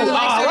 Ooh, I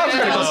love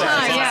Critical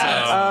Sass.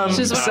 Yeah.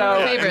 She's one of my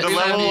And favorites. the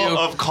love level you.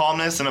 of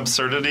calmness and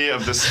absurdity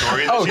of this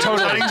story that she's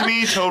totally. presenting to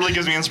me totally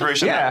gives me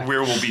inspiration Yeah. that we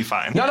will be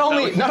fine. Not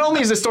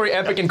only is the story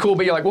epic and cool,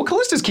 but you're like, well,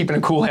 Callista's keeping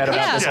a cool head about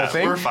Yeah. this whole Yeah,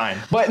 thing. we're fine.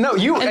 But no,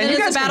 you And then you it's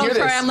guys a can battle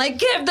hear cry. this. I'm like,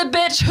 give the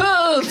bitch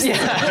hooves.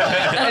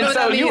 And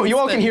so you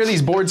all can hear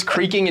these boards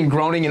creaking and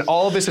groaning, and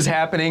all of this is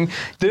happening.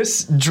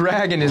 This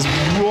dragon is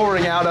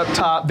roaring out up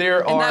top. There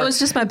And are that was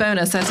just my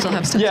bonus. I still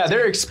have stuff. yeah, to do.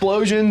 there are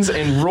explosions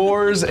and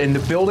roars, and the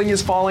building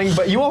is falling.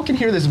 But you all can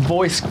hear this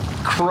voice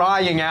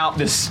crying out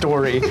this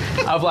story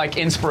of like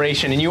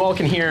inspiration, and you all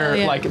can hear Oh,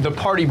 yeah. like the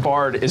party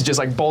bard is just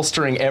like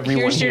bolstering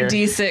everyone Here's your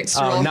here. D6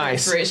 roll for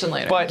nice. inspiration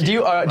later. But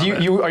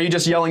are you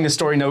just yelling the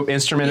story, no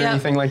instrument or Yeah.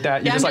 anything like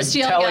that? You're Yeah, I'm just just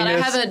like yelling telling out. I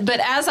this. haven't, but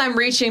as I'm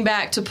reaching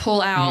back to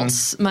pull out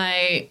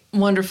my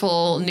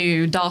wonderful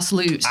new DOS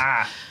lute.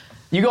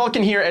 You all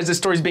can hear as the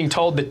story's being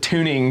told the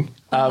tuning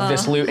of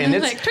this lute, and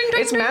it's Like, ding,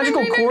 ding, it's ding,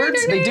 magical ding, ding,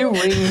 chords. ding, They do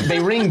ding. ring. They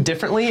ring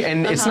differently,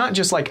 and it's not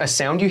just like a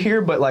sound you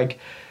hear, but like.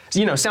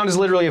 Sound is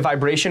literally a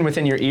vibration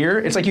within your ear.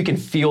 It's like you can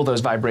feel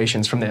those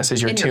vibrations from this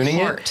as you're In your tuning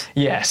heart. it.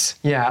 Yes.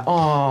 Yeah.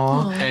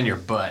 Aww. And your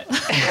butt.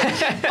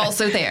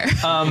 Also there.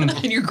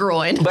 In your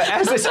groin. But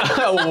as this,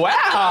 oh,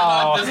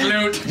 wow. This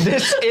loot.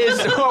 This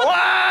is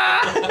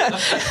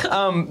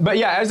but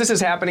yeah, as this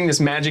is happening,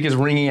 this magic is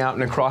ringing out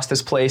and across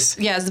this place.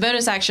 Yeah, as the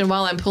bonus action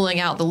while I'm pulling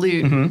out the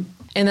lute.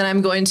 And then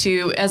I'm going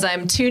to, as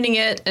I'm tuning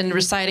it and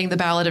reciting the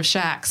Ballad of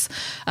Shax,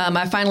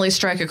 I finally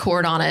strike a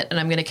chord on it, and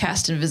I'm going to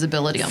cast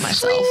invisibility on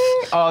myself.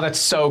 Oh, that's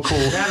so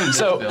cool.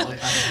 So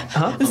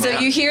So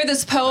you hear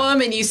this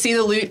poem, and you see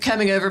the lute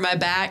coming over my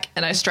back,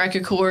 and I strike a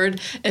chord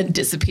and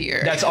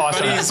disappear. that's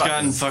awesome. He's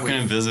gotten fucking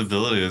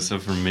invisibility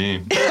except for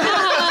me.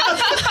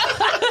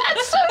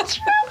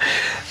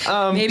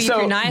 Maybe if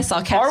you're nice,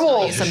 I'll cast it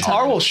on you sometime.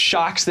 Arwol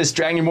shocks this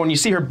dragonborn. You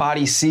see her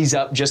body seize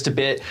up just a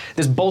bit.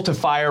 This bolt of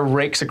fire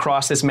rakes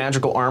across this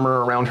magical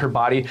armor around her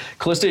body.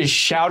 Callista is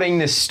shouting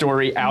this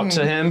story out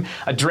to him.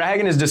 A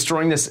dragon is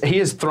destroying this. He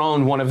has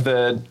thrown one of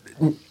the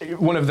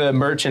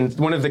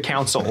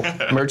council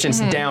merchants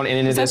down,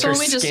 and it that is the her one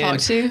we just talked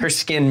to? her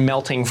skin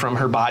melting from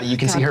her body. You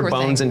can God, see her poor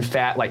bones thing. and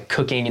fat like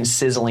cooking and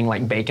sizzling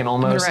like bacon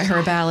almost. write her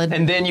a ballad.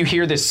 And then you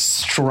hear this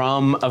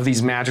strum of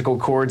these magical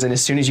chords, and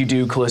as soon as you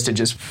do, Callista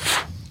just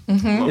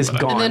is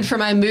gone. And then for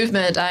my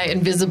movement, I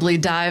invisibly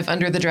dive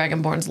under the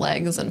Dragonborn's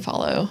legs and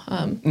follow.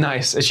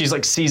 Nice. She's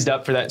like seized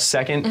up for that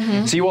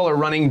second. So you all are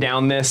running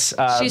down this.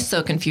 She's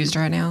so confused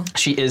right now.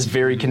 She is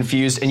very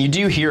confused, and you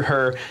do hear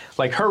her,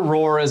 like her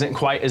roar isn't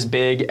quite as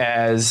big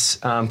as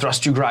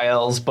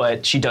Thrustugrael's,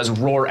 but she does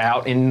roar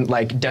out in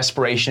like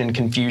desperation and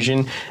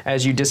confusion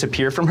as you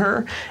disappear from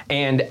her.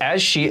 And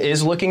as she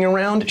is looking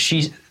around,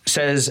 she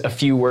says a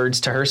few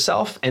words to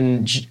herself,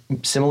 and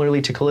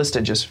similarly to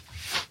Callista, just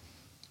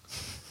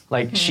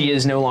like she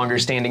is no longer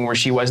standing where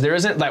she was. There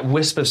isn't that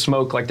wisp of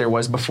smoke like there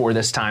was before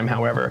this time,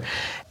 however.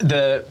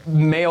 The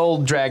male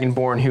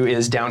dragonborn who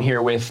is down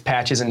here with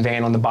Patches and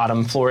Van on the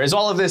bottom floor, as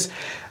all of this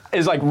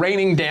is like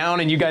raining down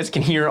and you guys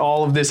can hear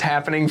all of this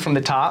happening from the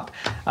top,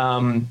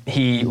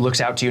 he looks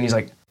out to you and he's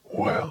like,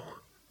 Well,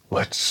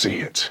 let's see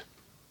it.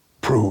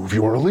 Prove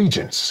your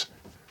allegiance.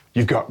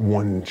 You've got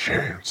one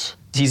chance.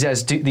 he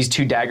has these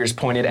two daggers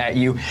pointed at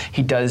you.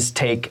 He does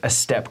take a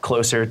step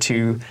closer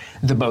to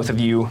the both of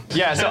you.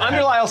 Yeah, so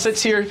Underlyle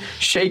sits here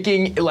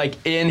shaking like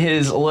in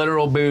his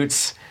literal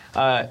boots,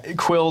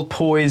 quill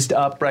poised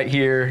up right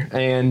here,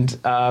 and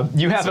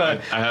you have I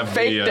have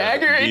fake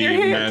dagger in your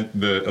hand.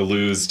 The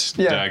illused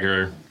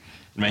dagger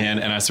in my hand,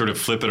 and I sort of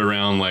flip it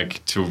around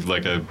like to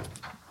like a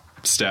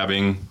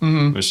stabbing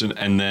mission,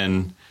 and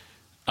then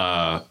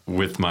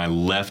with my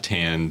left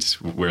hand,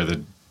 where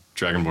the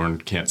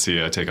Dragonborn can't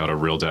see, I take out a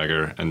real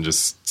dagger and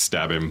just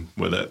stab him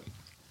with it.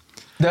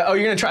 You're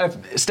going to try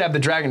to stab the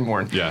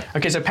Dragonborn? Yeah.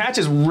 Okay, so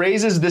Patches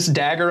raises this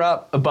dagger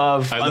up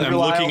above Underlyle. I'm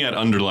looking at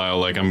Underlyle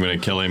like I'm going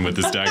to kill him with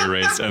this dagger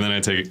raised, and then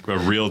I take a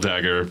real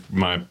dagger,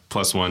 my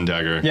 +1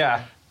 dagger.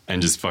 Yeah.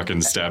 And just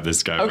fucking stab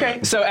this guy. Okay,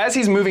 with it. so as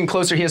he's moving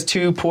closer, he has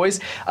 2 poise.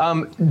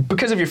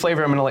 Because of your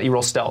flavor, I'm going to let you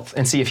roll stealth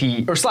and see if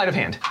or sleight of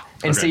hand,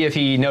 and see if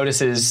he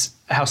notices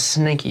how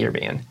snaky you're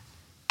being.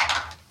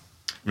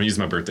 I'm going to use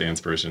my birthday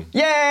inspiration.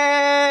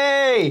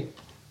 Yay!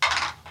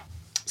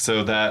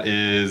 So that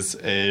is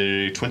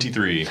a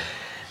 23.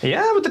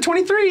 Yeah, with the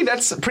 23,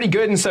 that's pretty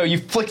good. And so you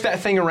flick that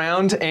thing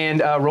around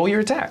and roll your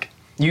attack.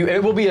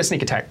 It will be a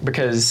sneak attack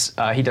because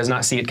he does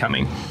not see it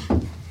coming.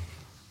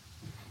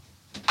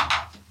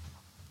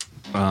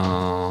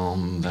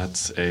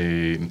 That's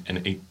an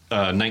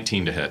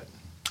 19 to hit.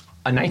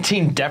 A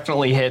 19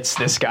 definitely hits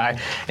this guy.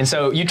 And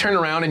so you turn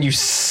around and you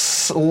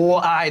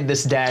slide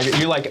this dagger.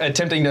 You're like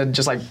attempting to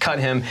just like cut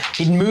him.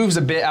 He moves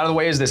a bit out of the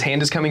way as this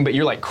hand is coming, but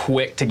you're like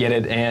quick to get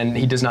it, and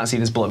he does not see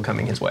this blow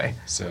coming his way.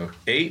 So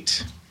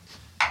 8,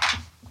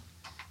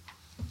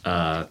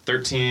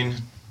 13,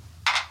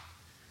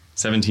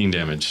 17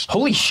 damage.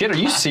 Holy shit, are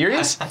you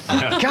serious?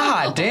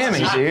 God damn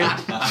it, dude.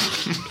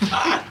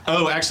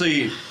 Oh,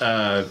 actually,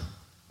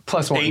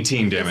 +1.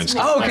 18 damage.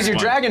 Oh, because your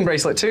dragon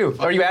bracelet too.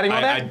 Are you adding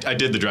all that? I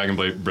did the dragon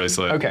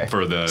bracelet Okay.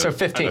 for the So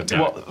 15. attack.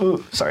 Well,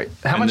 ooh, sorry.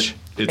 How much?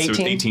 It's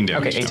 18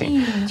 damage. Okay,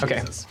 18.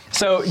 Okay.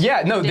 So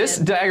yeah, no, this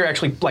dagger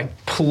actually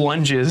like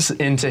plunges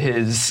into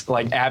his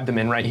like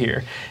abdomen right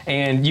here,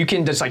 and you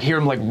can just like hear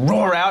him like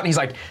roar out, and he's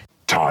like,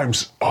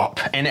 "Time's up."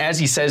 And as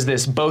he says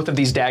this, both of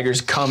these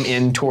daggers come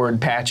in toward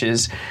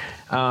Patches.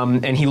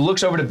 And he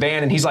looks over to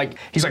Van, and he's like,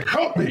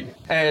 "Help me!"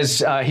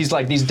 As he's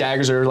like, these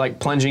daggers are like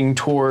plunging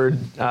toward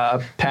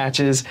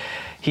Patches.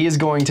 He is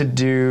going to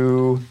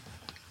do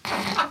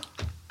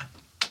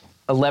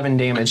 11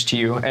 damage to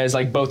you as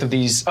like both of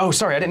these. Oh,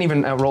 sorry, I didn't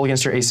even roll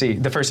against your AC.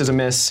 The first is a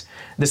miss,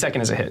 the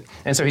second is a hit,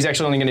 and so he's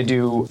actually only going to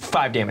do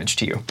 5 damage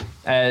to you.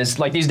 As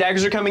like these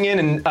daggers are coming in,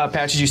 and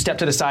Patches, you step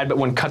to the side, but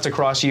one cuts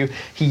across you.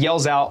 He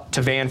yells out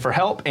to Van for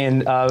help,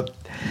 and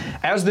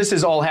as this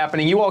is all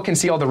happening, you all can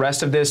see all the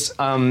rest of this.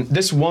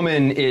 This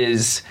woman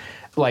is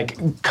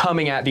like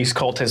coming at these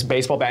cultists,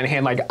 baseball bat in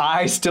hand, like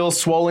eyes still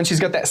swollen.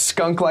 She's got that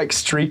skunk-like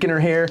streak in her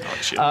hair.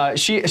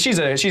 She's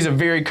a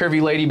very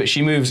curvy lady, but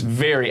she moves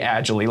very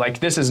agilely.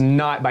 Like this is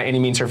not by any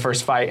means her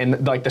first fight,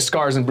 and like the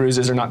scars and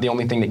bruises are not the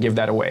only thing that give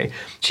that away.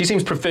 She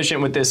seems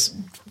proficient with this,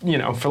 you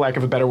know, for lack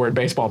of a better word,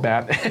 baseball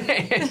bat.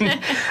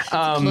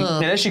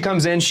 And as she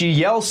comes in, she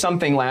yells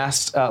something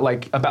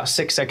like about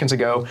 6 seconds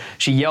ago.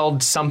 She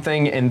yelled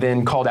something and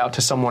then called out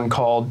to someone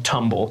called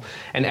Tumble.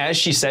 And as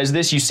she says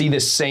this, you see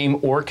this same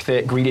orc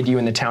that greeted you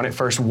in the town at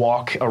first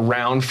walk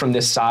around from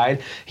this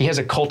side. He has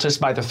a cultist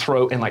by the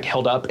throat and like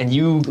held up, and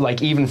you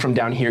like even from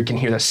down here can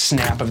hear the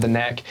snap of the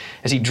neck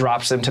as he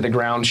drops them to the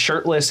ground,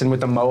 shirtless and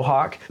with a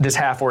mohawk. This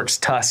half-orc's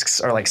tusks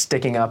are like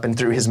sticking up and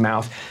through his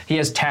mouth. He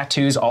has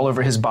tattoos all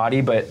over his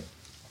body, but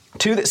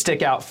 2 that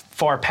stick out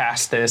far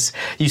past this.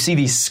 You see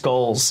these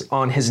skulls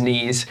on his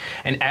knees,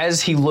 and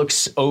as he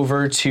looks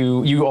over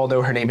to you,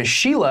 although her name is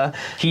Sheila,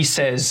 he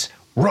says,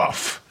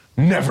 "Rough,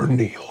 never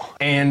kneel."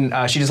 And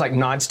she just like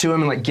nods to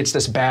him and like gets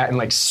this bat and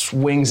like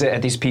swings it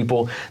at these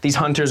people. These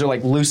hunters are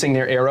like loosing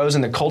their arrows,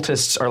 and the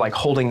cultists are like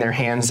holding their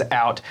hands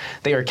out.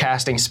 They are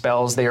casting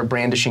spells. They are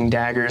brandishing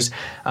daggers.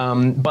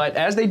 But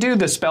as they do,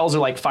 the spells are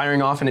like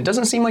firing off, and it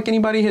doesn't seem like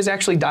anybody has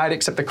actually died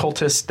except the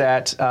cultist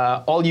that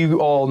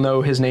you all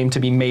know his name to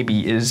be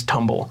maybe is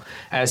Tumble,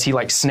 as he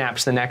like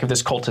snaps the neck of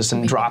this cultist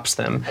and drops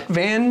them.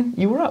 Van,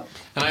 you were up.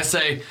 And I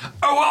say,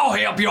 "Oh, I'll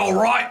help you, all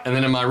right." And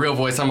then in my real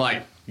voice, I'm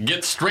like,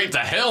 "Get straight to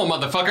hell,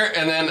 motherfucker!"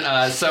 And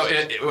then, so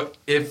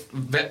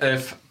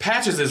if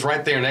Patches is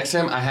right there next to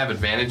him, I have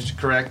advantage,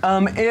 correct?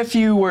 If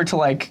you were to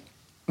like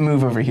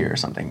move over here or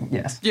something,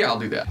 yes. Yeah, I'll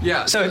do that.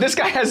 Yeah. So this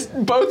guy has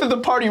both of the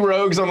party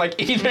rogues on like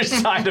either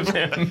side of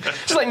him.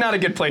 Just like not a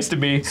good place to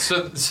be.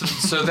 So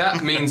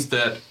that means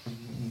that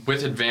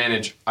with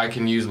advantage, I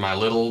can use my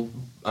little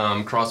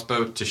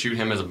crossbow to shoot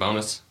him as a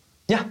bonus.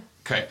 Yeah.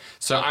 Okay,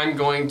 so I'm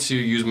going to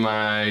use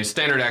my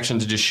standard action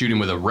to just shoot him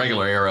with a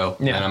regular arrow,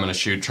 and I'm going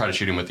to try to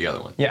shoot him with the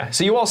other one. Yeah,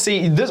 so you all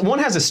see, this one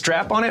has a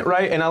strap on it,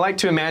 right? And I like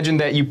to imagine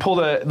that you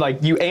pull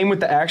you aim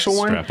with the actual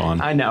one. Strap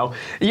on. I know.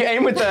 You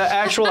aim with the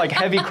actual like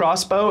heavy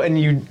crossbow, and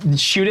you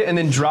shoot it and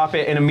then drop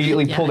it and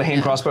immediately pull the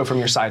hand crossbow from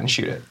your side and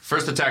shoot it.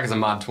 First attack is a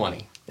mod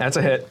 20. That's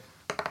a hit.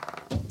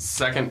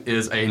 Second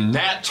is a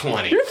nat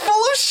 20. You're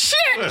full of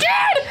shit,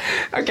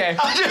 dude! Okay.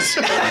 I'll just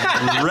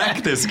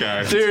wreck this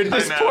guy. Dude,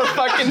 this poor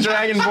fucking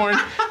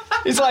Dragonborn.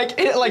 He's like,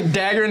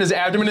 dagger in his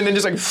abdomen and then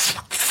just like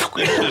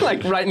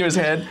like right into his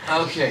head.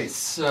 Okay,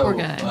 so Poor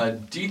guy.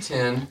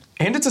 D10.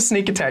 And it's a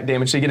sneak attack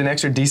damage, so you get an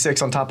extra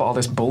D6 on top of all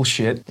this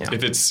bullshit. Yeah.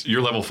 If it's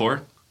your level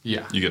 4,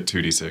 Yeah. you get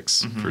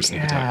 2d6 for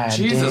sneak attack. God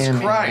Jesus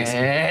damn Christ.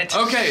 it.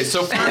 Okay,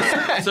 so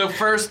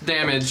first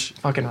damage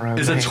Fucking rogue.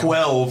 is a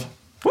 12.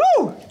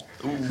 Woo!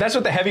 That's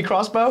with the heavy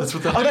crossbow? That's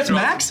what the oh, that's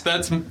heavy max?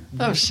 That's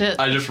Oh shit.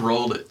 I just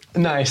rolled it.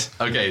 Nice.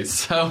 Okay,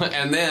 so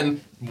and then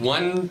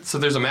so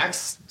there's a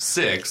max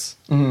 6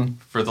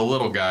 for the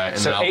little guy, and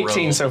So then I'll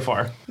 18 roll, so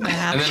far.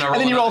 Math. and then I roll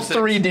And then you roll another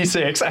 3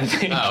 D6, I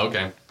think. Oh,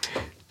 okay.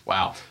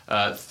 Wow.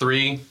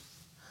 3,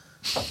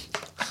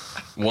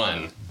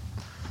 1,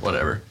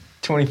 whatever.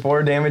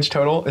 24 damage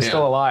total. It's Yeah.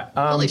 still a lot.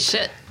 Holy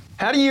shit.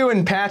 How do you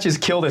and Patches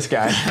kill this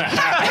guy?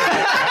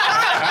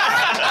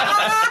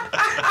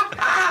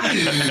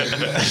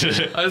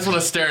 I just want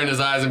to stare in his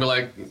eyes and be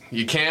like,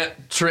 "You can't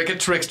trick a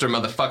trickster,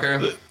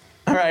 motherfucker."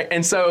 All right,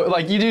 and so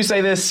like you do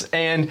say this,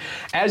 and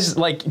as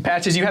like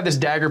Patches, you have this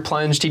dagger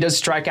plunged. He does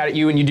strike out at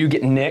you, and you do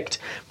get nicked.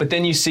 But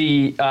then you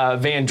see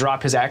Van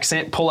drop his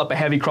accent, pull up a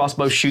heavy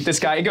crossbow, shoot this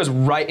guy. It goes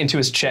right into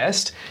his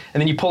chest, and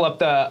then you pull up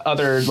the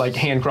other like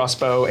hand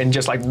crossbow and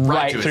just like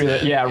right to through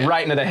his the head,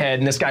 right into the head,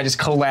 and this guy just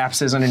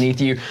collapses underneath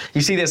you.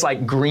 You see this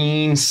like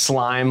green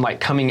slime like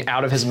coming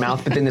out of his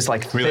mouth, but then this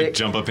like We thick, like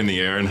jump up in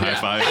the air and high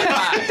five.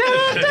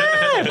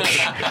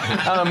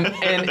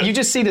 and you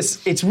just see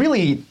this. It's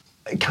really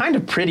kind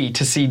of pretty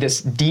to see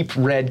this deep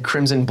red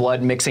crimson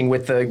blood mixing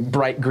with the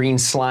bright green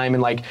slime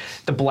and like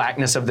the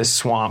blackness of this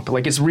swamp.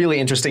 Like it's really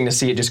interesting to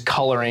see it just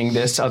coloring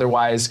this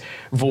otherwise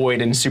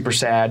void and super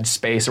sad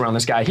space around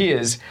this guy. He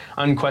is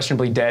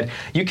unquestionably dead.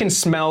 You can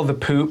smell the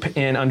poop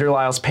in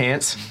Underlyle's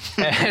pants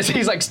as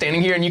he's like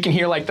standing here, and you can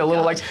hear like the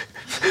little like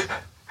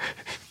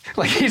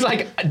he's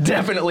like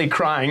definitely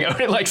crying,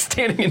 like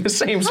standing in the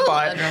same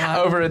spot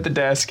over at the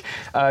desk,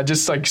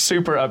 just like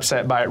super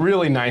upset by it.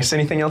 Really nice.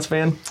 Anything else,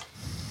 Van?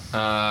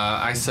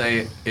 I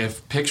say,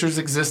 if pictures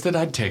existed,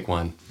 I'd take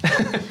one.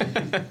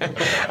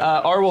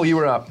 Arwol, you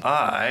were up.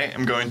 I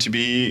am going to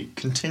be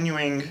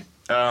continuing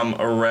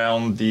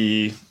around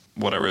the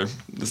whatever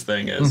this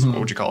thing is. What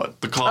would you call it?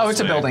 The causeway. Oh, it's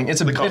a building.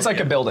 It's like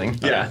a building.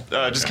 Yeah,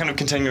 just kind of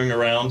continuing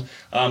around.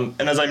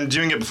 And as I'm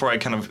doing it before I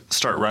kind of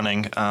start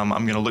running, I'm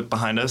going to look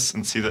behind us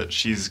and see that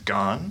she's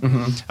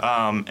gone,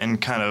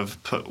 and kind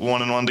of put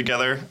one and one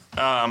together.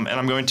 And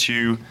I'm going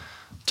to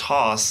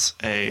toss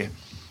a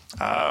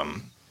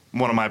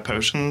one of my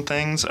potion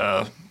things.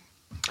 I'm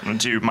going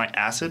to do my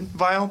acid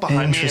vial behind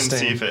me and Interesting.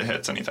 see if it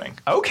hits anything.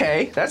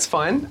 Okay, that's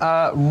fun.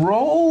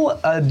 Roll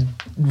a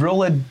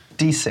d6.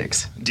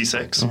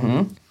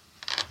 D6.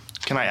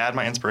 Can I add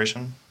my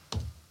inspiration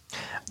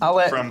I'll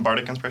let. from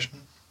Bardic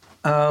Inspiration?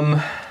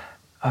 Oh,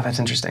 that's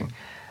interesting.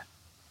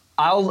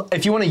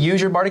 If you want to use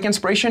your bardic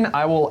inspiration,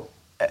 I will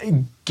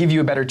give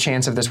you a better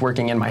chance of this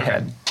working in my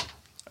head.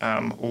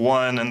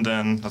 1, and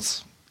then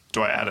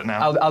do I add it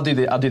now? I'll do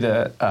the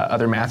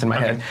other math in my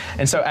head.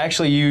 And so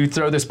actually you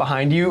throw this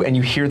behind you and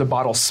you hear the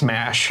bottle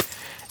smash.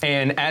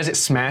 And as it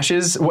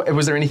smashes,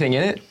 was there anything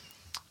in it?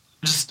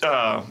 Just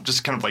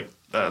kind of like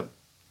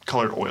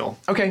colored oil.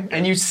 Okay,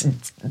 and you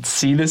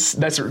see this.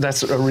 That's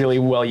a really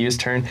well used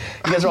turn.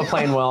 You guys are all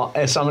playing well,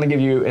 so I'm going to give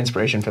you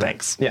inspiration for that.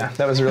 Thanks. Yeah,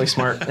 that was really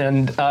smart.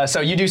 And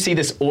so you do see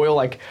this oil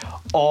like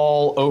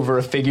all over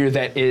a figure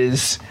that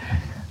is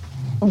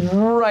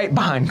right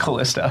behind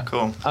Callista.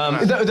 Cool.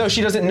 Though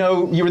she doesn't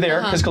know you were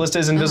there because Callista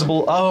is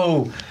invisible.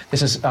 Oh,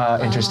 this is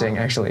interesting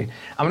actually.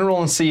 I'm going to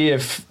roll and see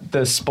if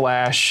the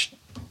splash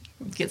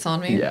Gets on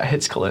me?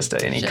 hits Callista.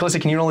 Shit. Callista,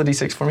 can you roll a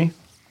d6 for me?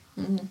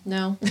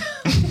 No.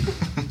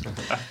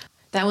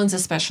 That one's a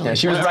special. Yeah,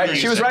 she was right.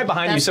 She was right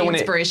behind you. That's So the when it,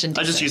 inspiration.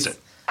 I just D6. used it.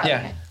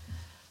 yeah.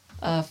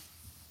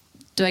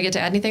 Do I get to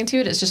add anything to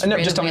it? It's just No,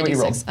 randomly just tell me what you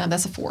D6.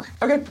 That's a 4.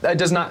 Okay, that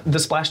does not. The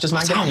splash does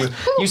not get on you.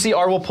 You see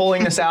Arwol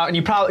pulling this out, and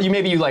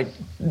you like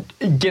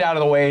get out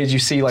of the way as you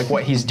see like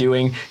what he's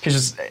doing,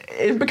 because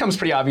it becomes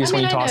pretty obvious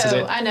when he tosses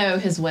it. I know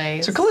his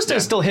ways. So Callista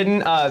is still hidden.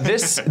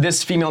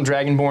 This female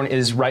dragonborn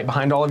is right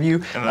behind all of you.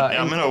 And then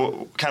I'm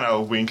gonna kind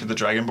of wink at the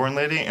Dragonborn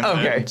lady and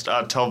Okay.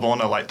 then tell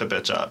Volna to light the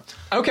bitch up.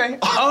 Okay.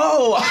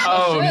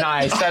 Oh,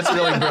 nice. That's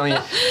really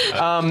brilliant.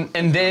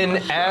 And then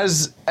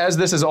as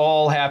this is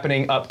all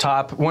happening up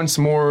top, once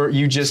more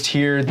you just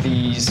hear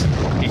these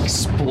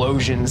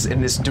explosions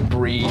and this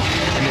debris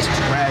and this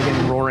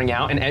dragon roaring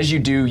out. And as you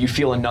do, you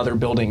feel another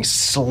building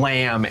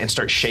slam and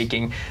start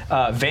shaking.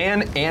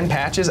 Van and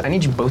Patches, I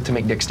need you both to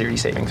make dexterity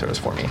saving throws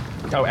for me.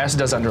 Oh, as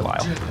does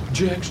Underlyle.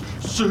 Jackson,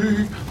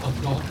 say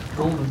I'm not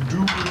gonna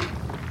do it.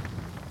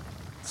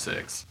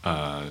 6.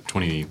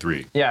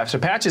 23. Yeah, so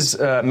Patches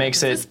makes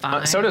This is it.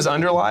 fine. So does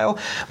Underlyle.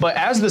 But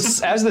as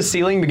the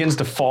ceiling begins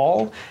to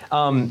fall,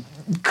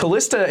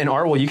 Callista and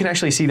Arwol, you can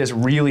actually see this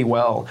really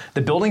well.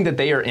 The building that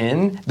they are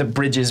in, the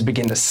bridges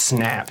begin to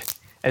snap.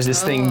 as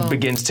this thing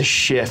begins to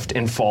shift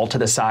and fall to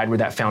the side where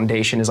that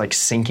foundation is like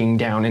sinking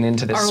down and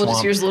into this Arlo swamp.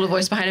 just hears a little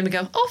voice behind him and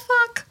go, "Oh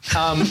fuck!"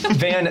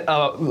 Van,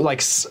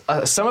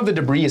 some of the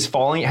debris is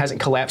falling. It hasn't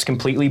collapsed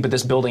completely, but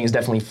this building is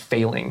definitely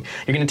failing.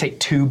 You're going to take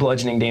 2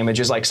 bludgeoning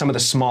damages. Like some of the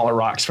smaller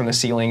rocks from the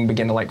ceiling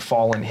begin to like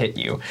fall and hit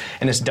you,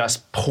 and this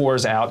dust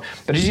pours out.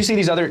 But as you see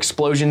these other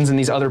explosions and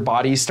these other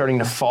bodies starting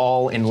to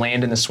fall and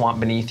land in the swamp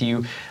beneath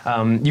you,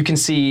 you can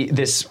see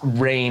this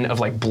rain of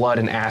like blood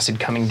and acid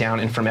coming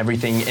down and from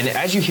everything. And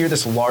as you hear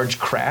this large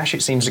crash,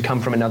 it seems to come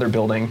from another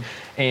building,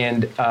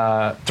 and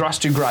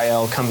Thrastu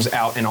Grael comes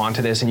out and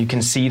onto this, and you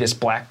can see this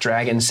black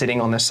dragon sitting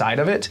on the side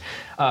of it,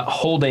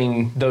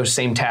 holding those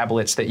same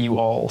tablets that you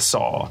all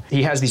saw.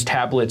 He has these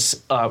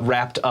tablets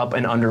wrapped up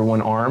and under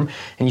one arm,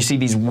 and you see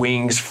these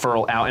wings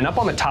furl out. And up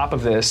on the top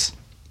of this,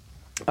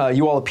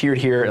 you all appeared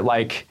here at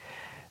like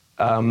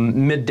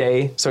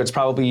midday, so it's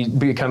probably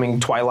becoming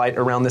twilight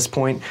around this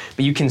point,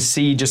 but you can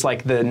see just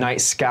like the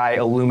night sky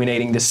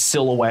illuminating this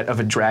silhouette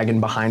of a dragon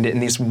behind it,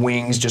 and these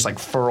wings just like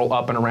furl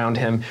up and around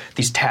him.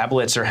 These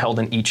tablets are held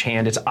in each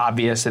hand. It's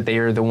obvious that they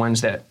are the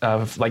ones that,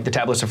 like the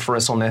tablets of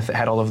Ferisselnith that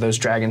had all of those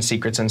dragon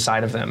secrets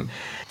inside of them.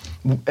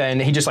 And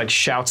he just like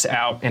shouts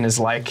out and is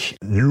like,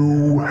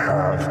 You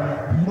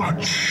have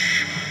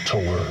much to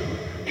learn,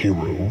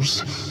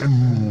 heroes, and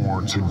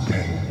more to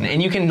gain.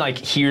 and you can like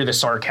hear the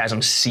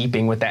sarcasm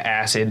seeping with the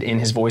acid in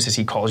his voice as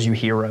he calls you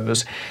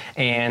heroes.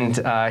 And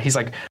he's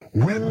like,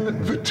 When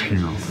the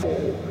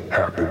Tearfall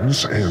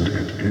happens, and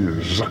it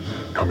is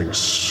coming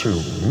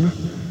soon,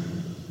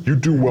 you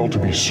do well to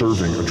be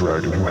serving a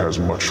dragon who has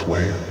much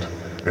land,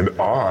 and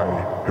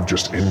I have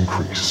just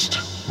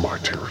increased my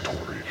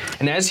territory.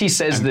 and as he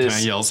says Can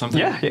this, I yell something?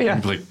 Yeah.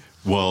 I'd be like,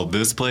 well,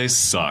 this place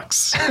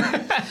sucks.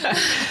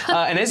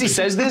 And as he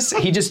says this,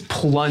 he just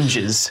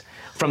plunges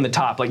from the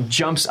top, like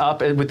jumps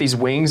up with these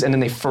wings, and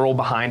then they furl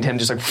behind him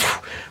just like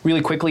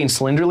really quickly and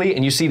slenderly,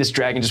 and you see this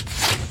dragon just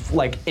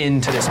like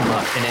into this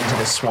muck and into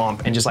this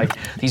swamp, and just like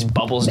these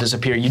bubbles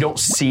disappear.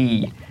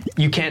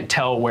 You can't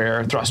tell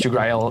where Thrastu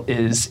Grael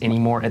is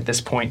anymore at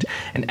this point.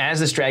 And as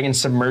this dragon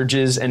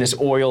submerges and this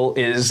oil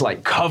is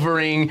like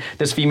covering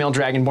this female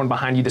dragonborn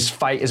behind you, this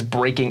fight is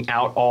breaking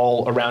out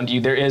all around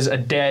you. There is a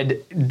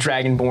dead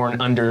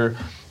dragonborn under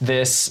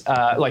this,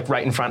 like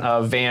right in front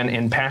of Van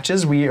and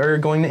Patches. We are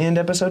going to end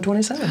episode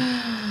 27.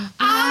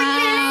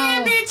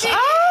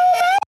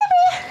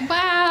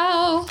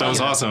 Wow. That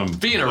was awesome.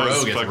 Being a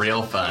rogue is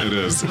real fun. It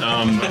is.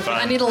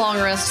 I need a long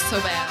rest so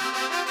bad.